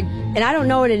 what if and I don't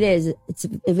know what it is.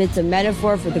 If it's a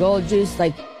metaphor for the gold juice,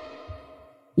 like,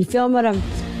 you feel what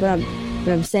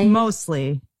I'm saying?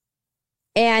 Mostly.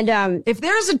 And if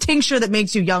there's a tincture that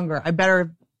makes you younger, I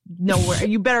better know where.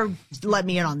 You better let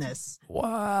me in on this.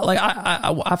 Well, like,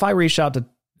 if I reach out to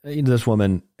this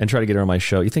woman and try to get her on my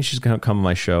show, you think she's going to come on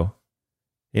my show?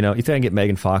 You know, you think I can get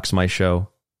Megan Fox on my show?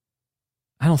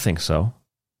 I don't think so.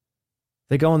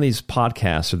 They go on these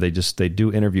podcasts or they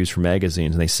do interviews for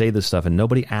magazines and they say this stuff and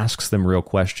nobody asks them real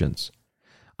questions.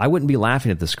 I wouldn't be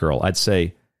laughing at this girl. I'd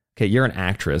say, okay, you're an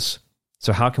actress,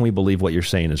 so how can we believe what you're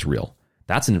saying is real?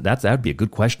 That would be a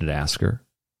good question to ask her.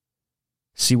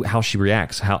 See how she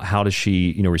reacts. How does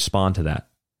she, respond to that?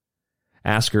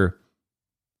 Ask her,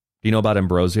 do you know about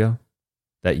Ambrosia?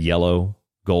 That yellow,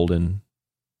 golden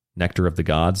nectar of the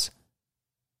gods?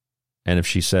 And if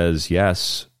she says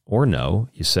yes or no,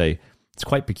 you say, it's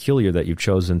quite peculiar that you've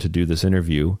chosen to do this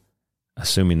interview,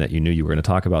 assuming that you knew you were going to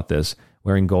talk about this,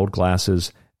 wearing gold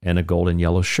glasses and a gold and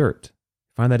yellow shirt.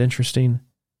 Find that interesting?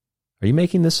 Are you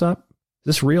making this up?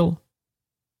 Is this real?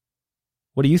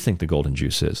 What do you think the golden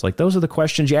juice is? Like, those are the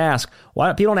questions you ask.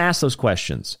 Why people don't ask those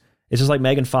questions? It's just like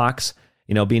Megan Fox,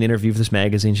 being interviewed for this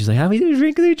magazine. She's like, how many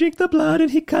drink the blood and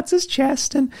he cuts his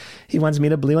chest and he wants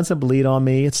to bleed on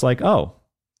me. It's like, oh,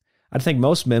 I think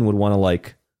most men would want to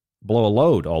like blow a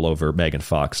load all over Megan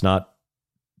Fox, not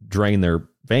drain their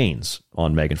veins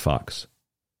on Megan Fox.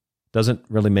 Doesn't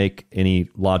really make any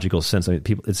logical sense. I mean,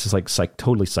 it's just like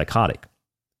totally psychotic.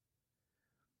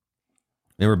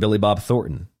 Remember Billy Bob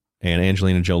Thornton and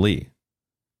Angelina Jolie.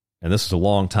 And this is a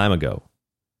long time ago.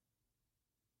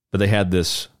 But they had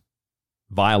this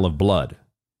vial of blood.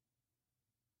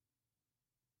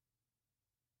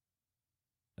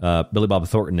 Billy Bob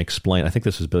Thornton explained, I think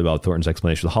this was Billy Bob Thornton's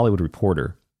explanation to the Hollywood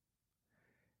Reporter.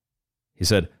 He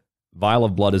said, vial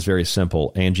of blood is very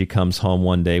simple. Angie comes home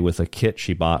one day with a kit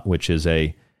she bought, which is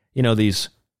these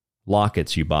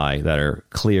lockets you buy that are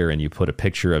clear and you put a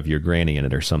picture of your granny in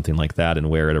it or something like that and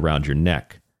wear it around your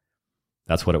neck.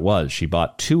 That's what it was. She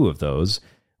bought 2 of those.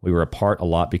 We were apart a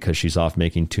lot because she's off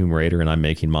making Tomb Raider and I'm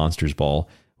making Monsters Ball.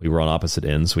 We were on opposite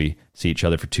ends. We see each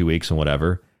other for 2 weeks and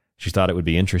whatever. She thought it would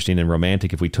be interesting and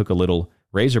romantic if we took a little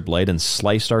razor blade and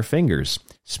sliced our fingers,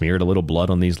 smeared a little blood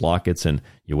on these lockets, and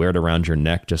you wear it around your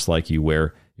neck just like you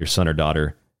wear your son or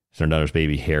daughter's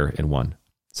baby hair in one.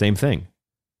 Same thing.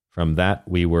 From that,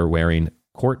 we were wearing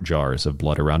quart jars of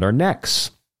blood around our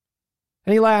necks.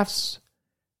 And he laughs.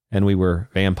 And we were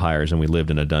vampires and we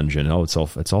lived in a dungeon. Oh, it's all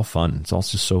fun. It's all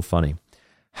just so funny.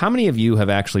 How many of you have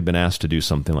actually been asked to do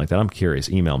something like that? I'm curious.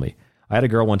 Email me. I had a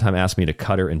girl one time ask me to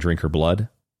cut her and drink her blood.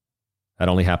 That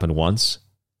only happened once.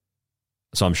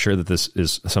 So I'm sure that this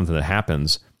is something that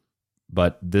happens.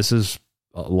 But this is,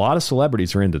 a lot of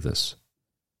celebrities are into this.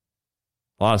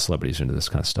 A lot of celebrities are into this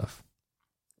kind of stuff.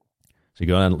 So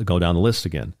you go down the list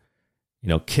again.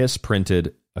 Kiss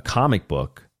printed a comic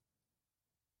book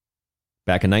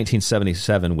back in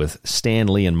 1977 with Stan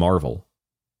Lee and Marvel.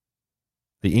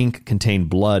 The ink contained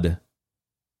blood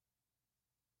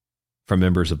from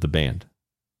members of the band.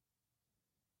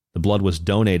 The blood was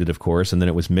donated, of course, and then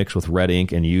it was mixed with red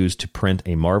ink and used to print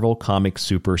a Marvel Comic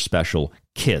Super Special,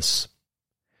 Kiss.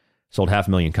 Sold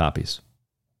 500,000 copies.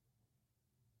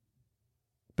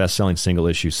 Best-selling single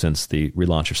issue since the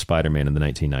relaunch of Spider-Man in the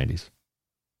 1990s.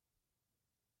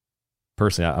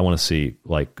 Personally, I want to see,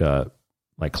 like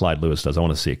Clyde Lewis does, I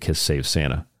want to see a Kiss Save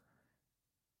Santa.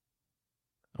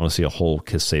 I want to see a whole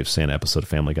Kiss Save Santa episode of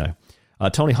Family Guy.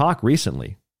 Tony Hawk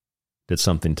recently did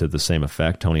something to the same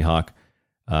effect. Tony Hawk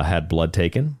had blood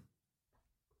taken.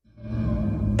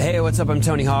 Hey, what's up? I'm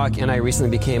Tony Hawk, and I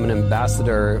recently became an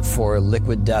ambassador for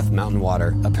Liquid Death Mountain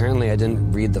Water. Apparently, I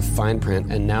didn't read the fine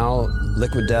print, and now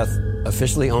Liquid Death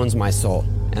officially owns my soul.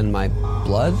 And my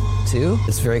blood, too?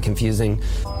 It's very confusing,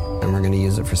 and we're going to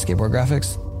use it for skateboard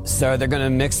graphics. So they're going to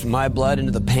mix my blood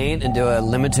into the paint and do a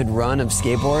limited run of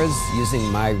skateboards using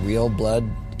my real blood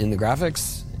in the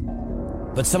graphics.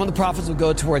 But some of the profits will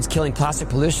go towards killing plastic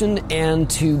pollution and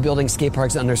to building skate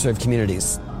parks in underserved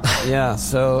communities. Yeah,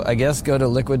 so I guess go to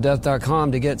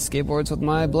liquiddeath.com to get skateboards with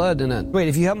my blood in it. Wait,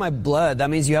 if you have my blood, that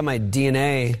means you have my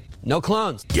DNA. No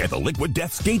clones. Get the Liquid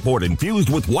Death skateboard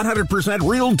infused with 100%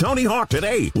 real Tony Hawk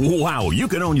today. Wow, you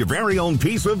can own your very own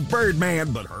piece of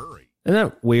Birdman, but hurry. Isn't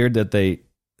that weird that they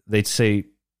say,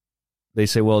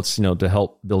 well, it's, to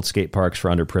help build skate parks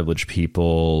for underprivileged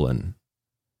people, and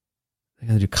they're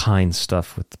going to do kind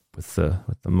stuff with the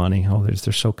money. Oh,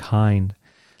 they're so kind.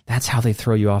 That's how they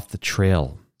throw you off the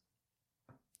trail.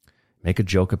 Make a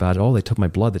joke about it. Oh, they took my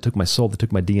blood, they took my soul, they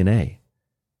took my DNA.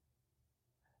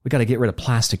 We got to get rid of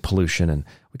plastic pollution, and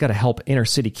we got to help inner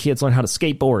city kids learn how to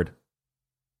skateboard.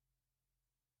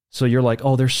 So you're like,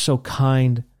 oh, they're so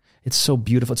kind. It's so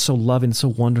beautiful. It's so loving. It's so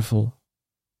wonderful.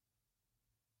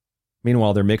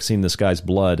 Meanwhile, they're mixing this guy's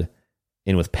blood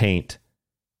in with paint,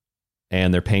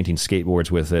 and they're painting skateboards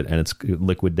with it, and it's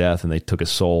Liquid Death, and they took his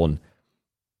soul. And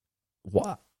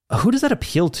who does that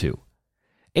appeal to?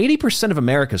 80% of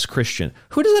America is Christian.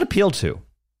 Who does that appeal to?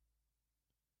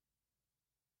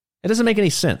 It doesn't make any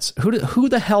sense. Who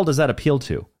the hell does that appeal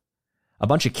to? A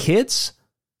bunch of kids?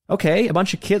 Okay, a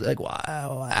bunch of kids. Like,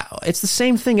 wow. It's the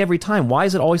same thing every time. Why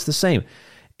is it always the same?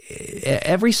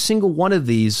 Every single one of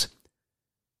these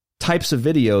types of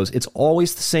videos, it's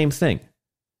always the same thing.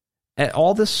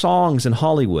 All the songs in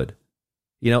Hollywood,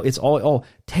 it's all,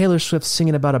 Taylor Swift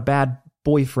singing about a bad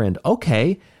boyfriend.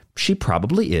 Okay, she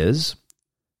probably is.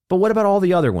 But what about all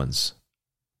the other ones?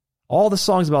 All the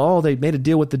songs about, they made a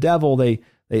deal with the devil. They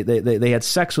had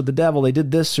sex with the devil. They did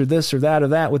this or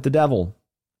that with the devil.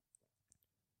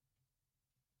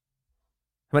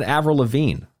 How about Avril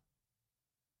Lavigne?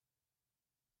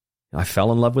 I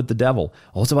fell in love with the devil.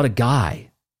 Oh, it's about a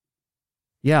guy.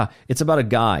 Yeah, it's about a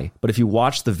guy. But if you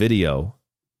watch the video,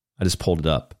 I just pulled it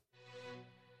up.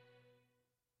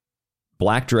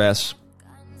 Black dress,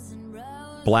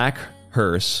 black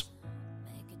hearse.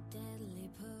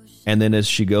 And then as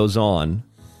she goes on,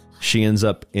 she ends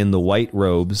up in the white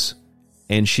robes,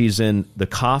 and she's in the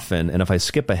coffin. And if I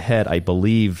skip ahead, I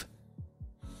believe,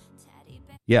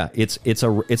 yeah, it's a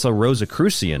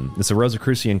Rosicrucian. It's a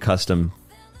Rosicrucian custom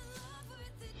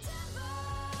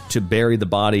to bury the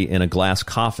body in a glass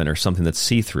coffin or something that's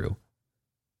see-through.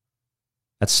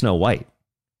 That's Snow White.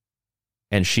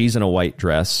 And she's in a white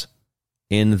dress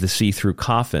in the see-through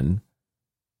coffin,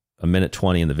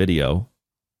 1:20 in the video.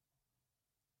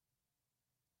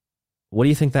 What do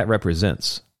you think that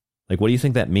represents? Like, what do you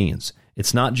think that means?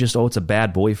 It's not just, it's a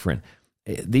bad boyfriend.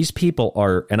 These people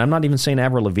are, and I'm not even saying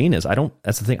Avril Lavigne is.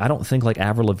 That's the thing. I don't think like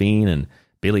Avril Lavigne and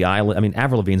Billie Eilish. I mean,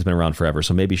 Avril Lavigne's been around forever,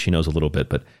 so maybe she knows a little bit,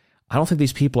 but I don't think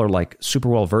these people are like super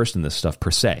well versed in this stuff per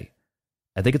se.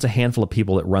 I think it's a handful of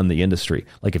people that run the industry.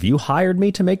 Like if you hired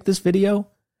me to make this video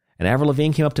and Avril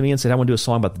Lavigne came up to me and said, I want to do a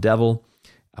song about the devil.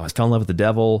 I fell in love with the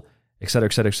devil, et cetera,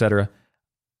 et cetera, et cetera.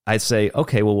 I'd say,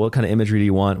 okay, well, what kind of imagery do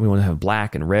you want? We want to have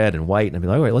black and red and white. And I'd be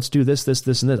like, all right, let's do this, this,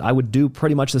 this, and this. I would do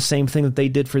pretty much the same thing that they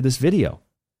did for this video.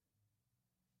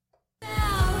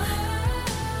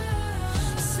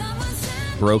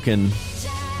 Broken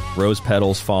rose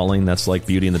petals falling. That's like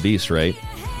Beauty and the Beast, right?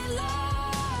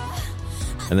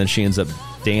 And then she ends up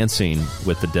dancing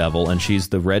with the devil, and she's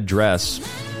the red dress.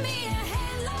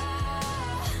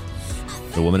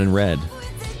 The woman in red.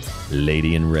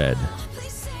 Lady in red.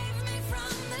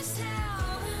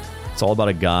 It's all about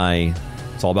a guy.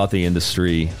 It's all about the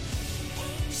industry.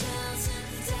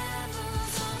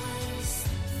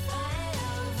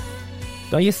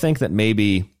 Don't you think that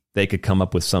maybe they could come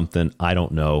up with something, I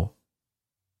don't know,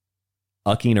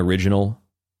 ucking original?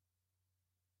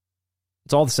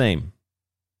 It's all the same.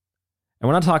 And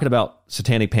we're not talking about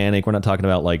Satanic Panic. We're not talking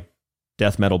about like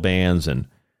death metal bands and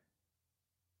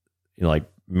like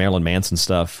Marilyn Manson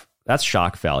stuff. That's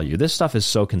shock value. This stuff is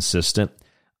so consistent.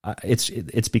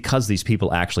 It's because these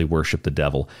people actually worship the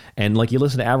devil. And like you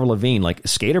listen to Avril Lavigne, like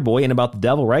Skater Boy ain't about the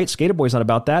devil, right? Skater Boy's not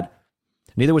about that.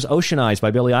 Neither was Ocean Eyes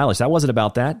by Billie Eilish. That wasn't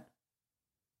about that.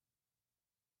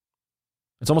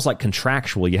 It's almost like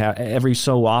contractual. You have every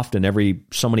so often, every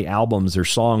so many albums or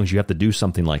songs, you have to do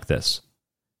something like this.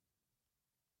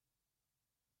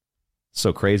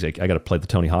 So crazy. I got to play the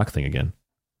Tony Hawk thing again.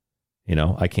 You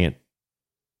know, I don't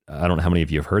know how many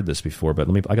of you have heard this before, but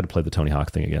I got to play the Tony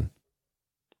Hawk thing again.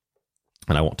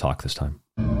 And I won't talk this time.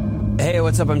 Hey,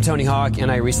 what's up? I'm Tony Hawk,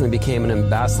 and I recently became an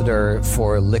ambassador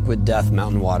for Liquid Death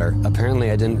Mountain Water. Apparently,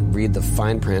 I didn't read the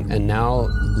fine print, and now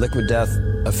Liquid Death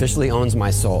officially owns my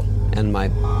soul. And my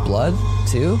blood,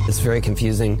 too? It's very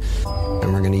confusing,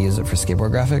 and we're going to use it for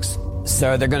skateboard graphics.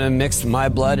 So they're going to mix my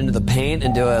blood into the paint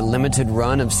and do a limited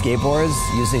run of skateboards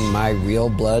using my real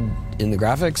blood in the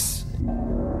graphics.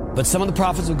 But some of the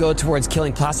profits will go towards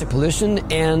killing plastic pollution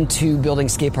and to building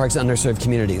skate parks in underserved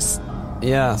communities.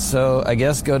 Yeah, so I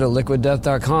guess go to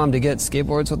liquiddeath.com to get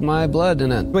skateboards with my blood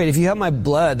in it. Wait, if you have my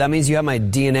blood, that means you have my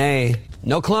DNA.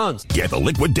 No clones. Get the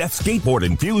Liquid Death skateboard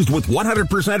infused with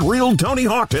 100% real Tony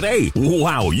Hawk today.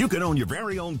 Wow, you can own your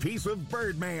very own piece of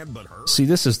Birdman, but See,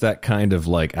 this is that kind of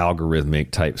like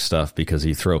algorithmic type stuff because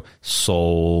you throw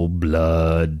soul,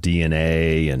 blood,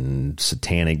 DNA, and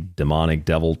satanic, demonic,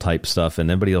 devil type stuff, and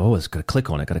everybody, it's got to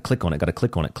click on it, got to click on it, got to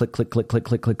click on it, click, click, click, click,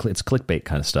 click, click, click. It's clickbait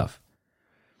kind of stuff.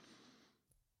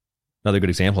 Another good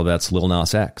example of that's Lil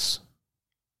Nas X,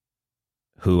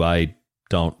 who I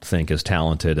don't think is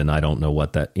talented, and I don't know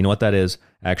what that... You know what that is?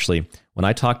 Actually, when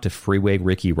I talked to Freeway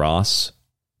Ricky Ross,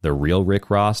 the real Rick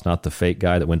Ross, not the fake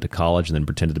guy that went to college and then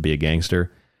pretended to be a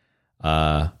gangster,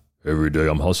 every day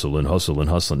I'm hustling.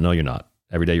 No, you're not.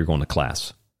 Every day you're going to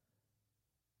class.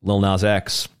 Lil Nas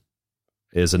X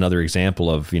is another example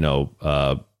of,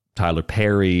 Tyler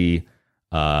Perry,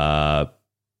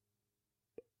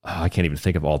 I can't even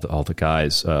think of all the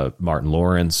guys. Martin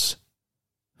Lawrence.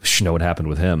 You know what happened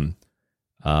with him.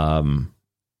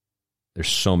 There's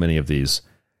so many of these.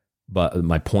 But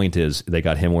my point is, they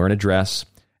got him wearing a dress.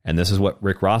 And this is what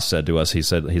Rick Ross said to us.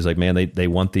 He's like, man, they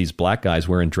want these black guys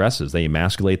wearing dresses. They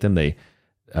emasculate them. They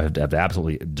have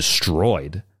absolutely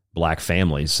destroyed black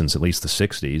families since at least the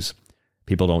 60s.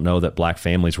 People don't know that black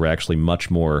families were actually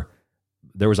much more...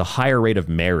 There was a higher rate of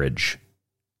marriage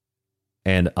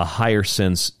and a higher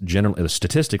sense, generally,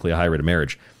 statistically, a higher rate of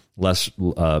marriage,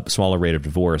 smaller rate of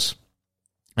divorce,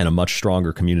 and a much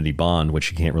stronger community bond, which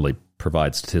you can't really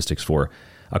provide statistics for,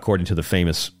 according to the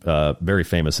famous, very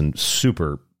famous and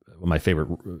my favorite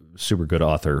super good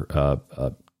author,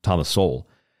 Thomas Sowell.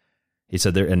 He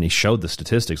said there, and he showed the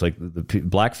statistics, like the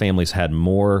black families had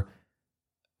more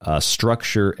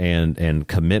structure and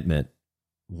commitment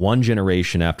one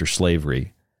generation after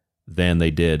slavery than they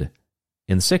did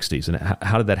in the 60s. And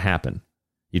how did that happen?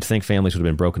 You'd think families would have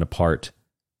been broken apart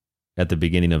at the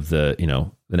beginning of the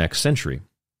next century.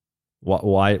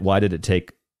 Why did it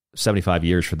take 75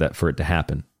 years for it to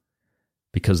happen?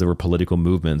 Because there were political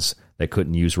movements that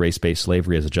couldn't use race-based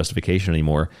slavery as a justification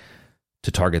anymore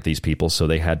to target these people, so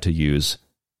they had to use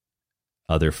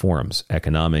other forms,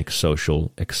 economic,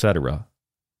 social, etc.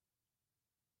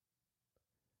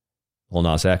 Lil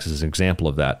Nas X is an example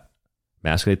of that.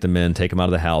 Emasculate the men, take them out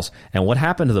of the house. And what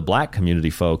happened to the black community,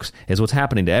 folks, is what's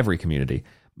happening to every community.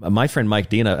 My friend Mike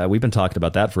Dina, we've been talking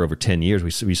about that for over 10 years.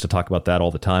 We used to talk about that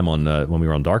all the time on when we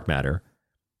were on Dark Matter.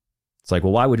 It's like,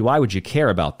 well, why would you care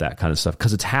about that kind of stuff?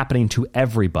 Because it's happening to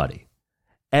everybody.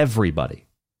 Everybody.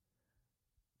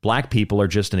 Black people are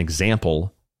just an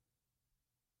example.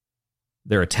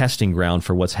 They're a testing ground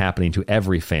for what's happening to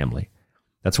every family.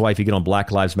 That's why if you get on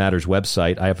Black Lives Matter's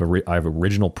website, I have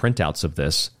original printouts of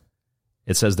this.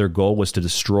 It says their goal was to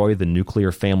destroy the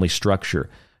nuclear family structure.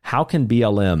 How can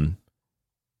BLM,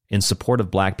 in support of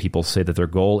black people, say that their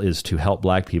goal is to help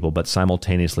black people, but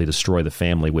simultaneously destroy the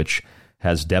family, which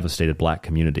has devastated black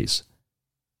communities?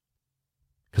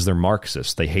 Because they're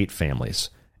Marxists. They hate families,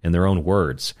 in their own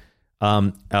words.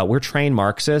 We're trained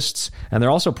Marxists, and they're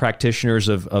also practitioners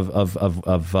of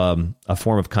a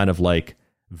form of kind of like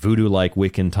voodoo-like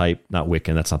Wiccan type, not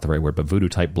Wiccan, that's not the right word, but voodoo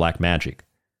type black magic.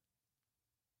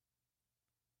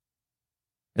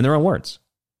 In their own words.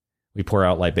 We pour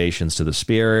out libations to the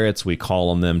spirits. We call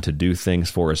on them to do things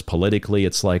for us politically.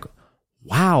 It's like,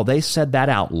 wow, they said that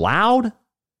out loud?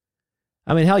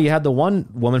 I mean, hell, you had the one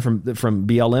woman from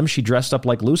BLM. She dressed up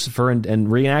like Lucifer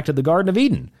and reenacted the Garden of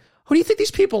Eden. Who do you think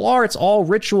these people are? It's all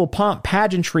ritual, pomp,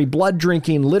 pageantry, blood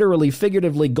drinking, literally,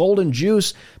 figuratively, golden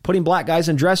juice, putting black guys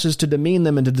in dresses to demean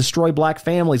them and to destroy black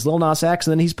families. Lil Nas X,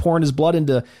 and then he's pouring his blood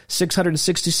into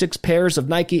 666 pairs of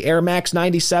Nike Air Max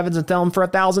 97s and selling them for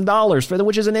 $1,000,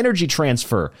 which is an energy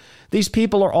transfer. These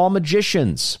people are all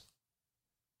magicians.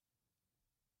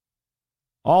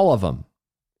 All of them.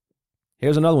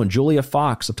 Here's another one, Julia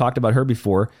Fox. I've talked about her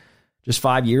before. Just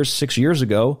 6 years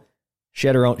ago, she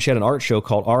had an art show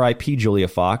called R.I.P. Julia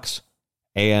Fox,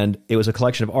 and it was a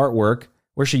collection of artwork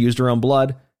where she used her own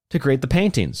blood to create the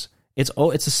paintings. It's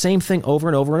the same thing over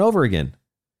and over and over again.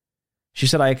 She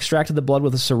said, I extracted the blood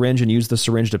with a syringe and used the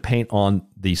syringe to paint on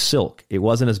the silk. It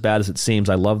wasn't as bad as it seems.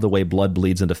 I love the way blood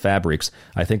bleeds into fabrics.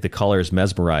 I think the color is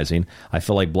mesmerizing. I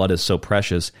feel like blood is so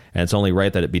precious, and it's only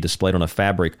right that it be displayed on a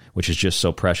fabric, which is just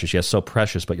so precious. Yes, so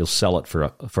precious, but you'll sell it for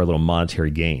a little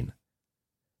monetary gain.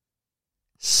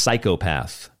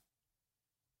 Psychopath.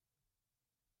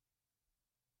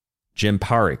 Jim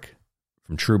Parrick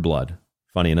from True Blood.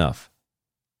 Funny enough.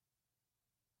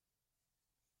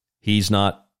 He's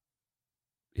not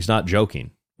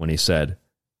joking when he said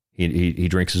he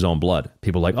drinks his own blood.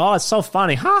 People are like, oh, it's so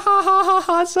funny. Ha, ha, ha, ha,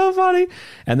 ha, it's so funny.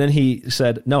 And then he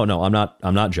said, no, I'm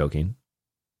not joking.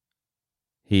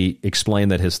 He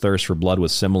explained that his thirst for blood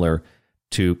was similar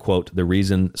to, quote, the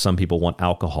reason some people want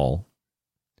alcohol.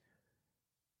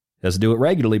 He doesn't do it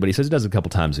regularly, but he says he does it a couple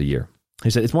times a year. He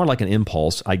said, it's more like an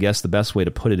impulse. I guess the best way to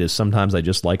put it is sometimes I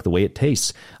just like the way it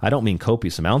tastes. I don't mean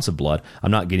copious amounts of blood. I'm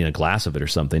not getting a glass of it or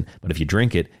something, but if you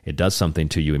drink it, it does something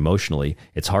to you emotionally.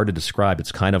 It's hard to describe.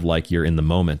 It's kind of like you're in the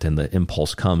moment and the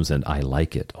impulse comes and I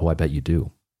like it. Oh, I bet you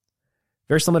do.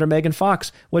 Very similar to Megan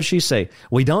Fox. What'd she say?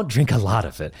 We don't drink a lot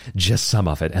of it, just some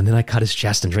of it. And then I cut his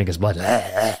chest and drink his blood.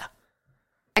 I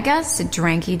guess to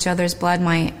drink each other's blood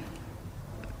might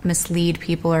mislead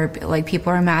people, or like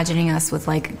people are imagining us with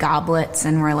like goblets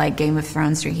and we're like Game of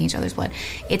Thrones drinking each other's blood.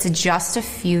 It's just a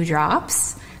few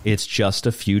drops. It's just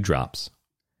a few drops.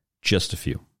 Just a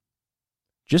few.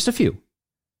 Just a few.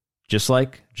 Just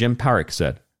like Jim Parrick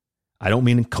said, I don't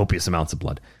mean in copious amounts of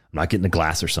blood. I'm not getting a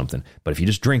glass or something, but if you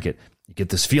just drink it, you get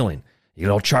this feeling. You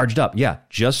get all charged up. Yeah,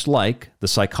 just like the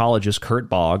psychologist Kurt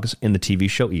Boggs in the TV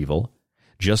show Evil,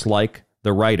 just like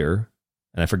the writer,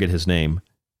 and I forget his name,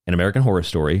 in American Horror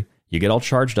Story, you get all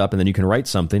charged up and then you can write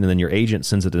something and then your agent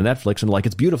sends it to Netflix and like,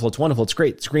 it's beautiful, it's wonderful, it's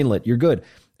great, it's greenlit, you're good.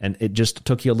 And it just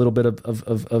took you a little bit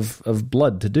of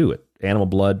blood to do it. Animal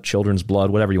blood, children's blood,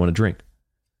 whatever you want to drink.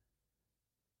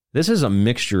 This is a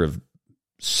mixture of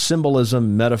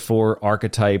symbolism, metaphor,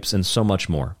 archetypes, and so much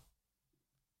more.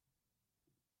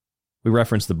 We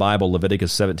reference the Bible,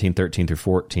 Leviticus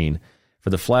 17:13-14. For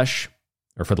the flesh,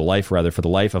 or for the life rather, for the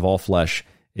life of all flesh,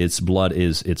 its blood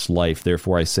is its life.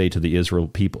 Therefore, I say to the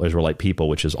Israelite people,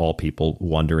 which is all people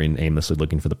wandering aimlessly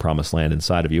looking for the promised land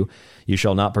inside of you, you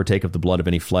shall not partake of the blood of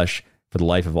any flesh, for the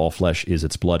life of all flesh is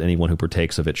its blood. Anyone who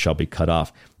partakes of it shall be cut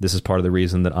off. This is part of the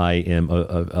reason that I am,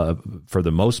 for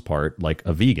the most part, like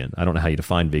a vegan. I don't know how you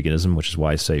define veganism, which is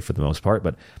why I say for the most part,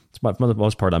 but for the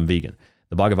most part, I'm vegan.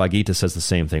 The Bhagavad Gita says the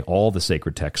same thing. All the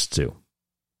sacred texts do.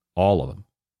 All of them.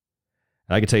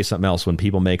 And I can tell you something else. When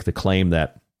people make the claim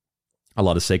that a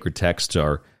lot of sacred texts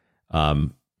are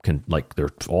they're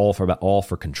all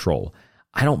for control.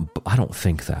 I don't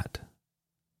think that.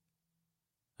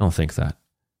 I don't think that.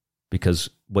 Because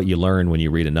what you learn when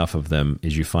you read enough of them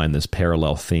is you find this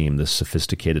parallel theme, this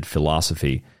sophisticated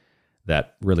philosophy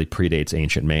that really predates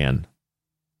ancient man.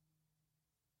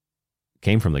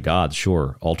 Came from the gods,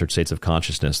 sure. Altered states of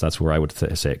consciousness, that's where I would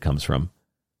say it comes from.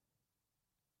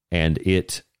 And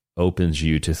it opens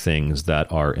you to things that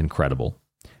are incredible.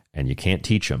 And you can't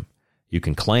teach them. You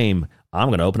can claim, I'm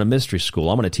going to open a mystery school.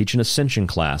 I'm going to teach an ascension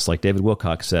class, like David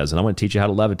Wilcock says, and I'm going to teach you how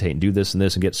to levitate and do this and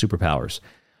this and get superpowers.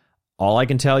 All I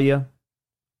can tell you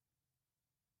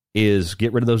is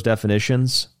get rid of those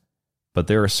definitions, but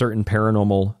there are certain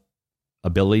paranormal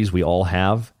abilities we all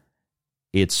have.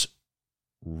 It's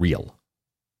real.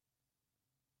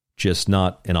 Just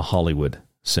not in a Hollywood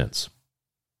sense.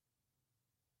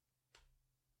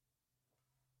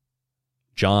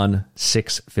 John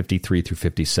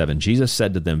 6:53-57. Jesus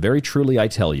said to them, very truly I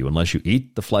tell you, unless you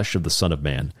eat the flesh of the Son of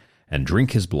Man and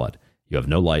drink his blood, you have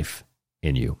no life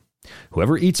in you.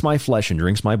 Whoever eats my flesh and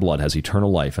drinks my blood has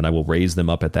eternal life, and I will raise them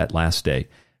up at that last day.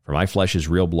 For my flesh is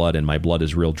real blood, and my blood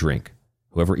is real drink.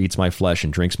 Whoever eats my flesh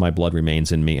and drinks my blood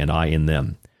remains in me, and I in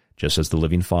them. Just as the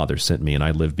living Father sent me, and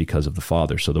I live because of the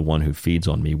Father, so the one who feeds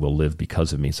on me will live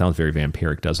because of me. Sounds very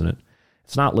vampiric, doesn't it?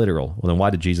 It's not literal. Well, then why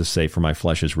did Jesus say, for my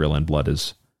flesh is real and blood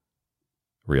is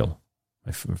real?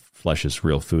 My flesh is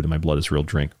real food and my blood is real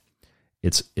drink.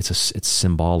 It's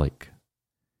symbolic.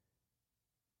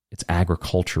 It's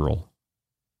agricultural.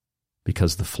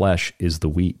 Because the flesh is the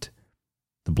wheat.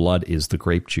 The blood is the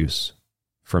grape juice.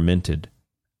 Fermented.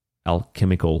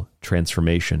 Alchemical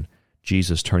transformation.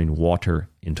 Jesus turning water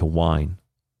into wine.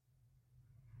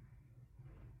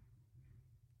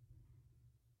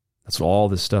 That's what all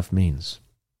this stuff means.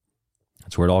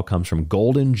 That's where it all comes from.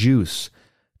 Golden juice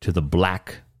to the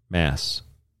black mass.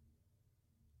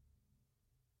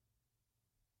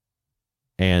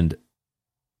 And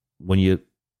when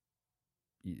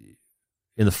in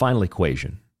the final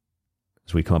equation,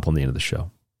 as we come up on the end of the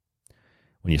show,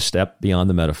 When you step beyond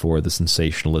the metaphor, the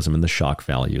sensationalism, and the shock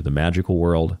value, the magical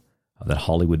world of that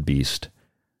Hollywood beast,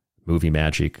 movie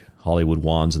magic, Hollywood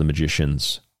wands and the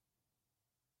magicians,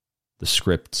 the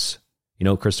scripts. You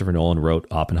know, Christopher Nolan wrote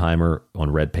Oppenheimer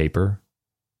on red paper.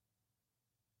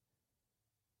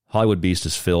 Hollywood beast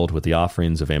is filled with the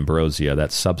offerings of Ambrosia,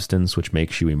 that substance which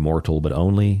makes you immortal, but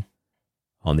only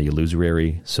on the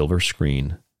illusory silver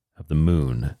screen of the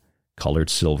moon, colored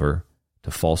silver to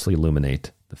falsely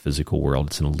illuminate the physical world.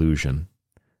 It's an illusion.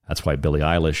 That's why Billie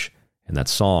Eilish in that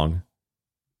song,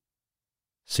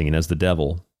 singing as the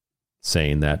devil,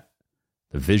 saying that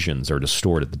the visions are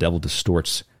distorted. The devil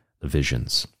distorts the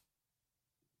visions.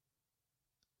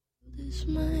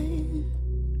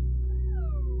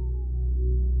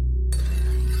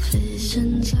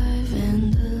 Visions I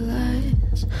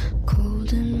vandalize,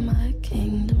 cold in my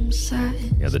kingdom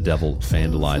size. Yeah, the devil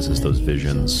vandalizes those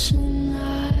visions.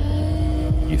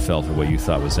 You fell for what you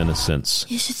thought was innocence.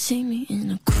 You should see me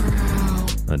in a crowd.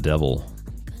 The devil.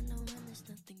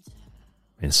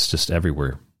 It's just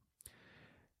everywhere.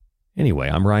 Anyway,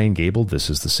 I'm Ryan Gable. This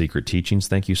is The Secret Teachings.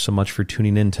 Thank you so much for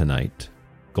tuning in tonight.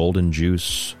 Golden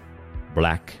Juice,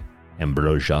 Black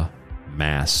Ambrosia,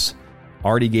 Mass.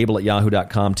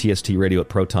 rdgable@yahoo.com,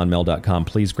 tstradio@protonmail.com.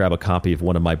 Please grab a copy of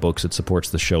one of my books that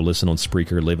supports the show. Listen on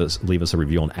Spreaker. Leave us a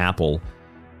review on Apple.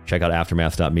 Check out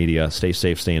aftermath.media. Stay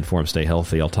safe, stay informed, stay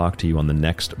healthy. I'll talk to you on the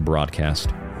next broadcast.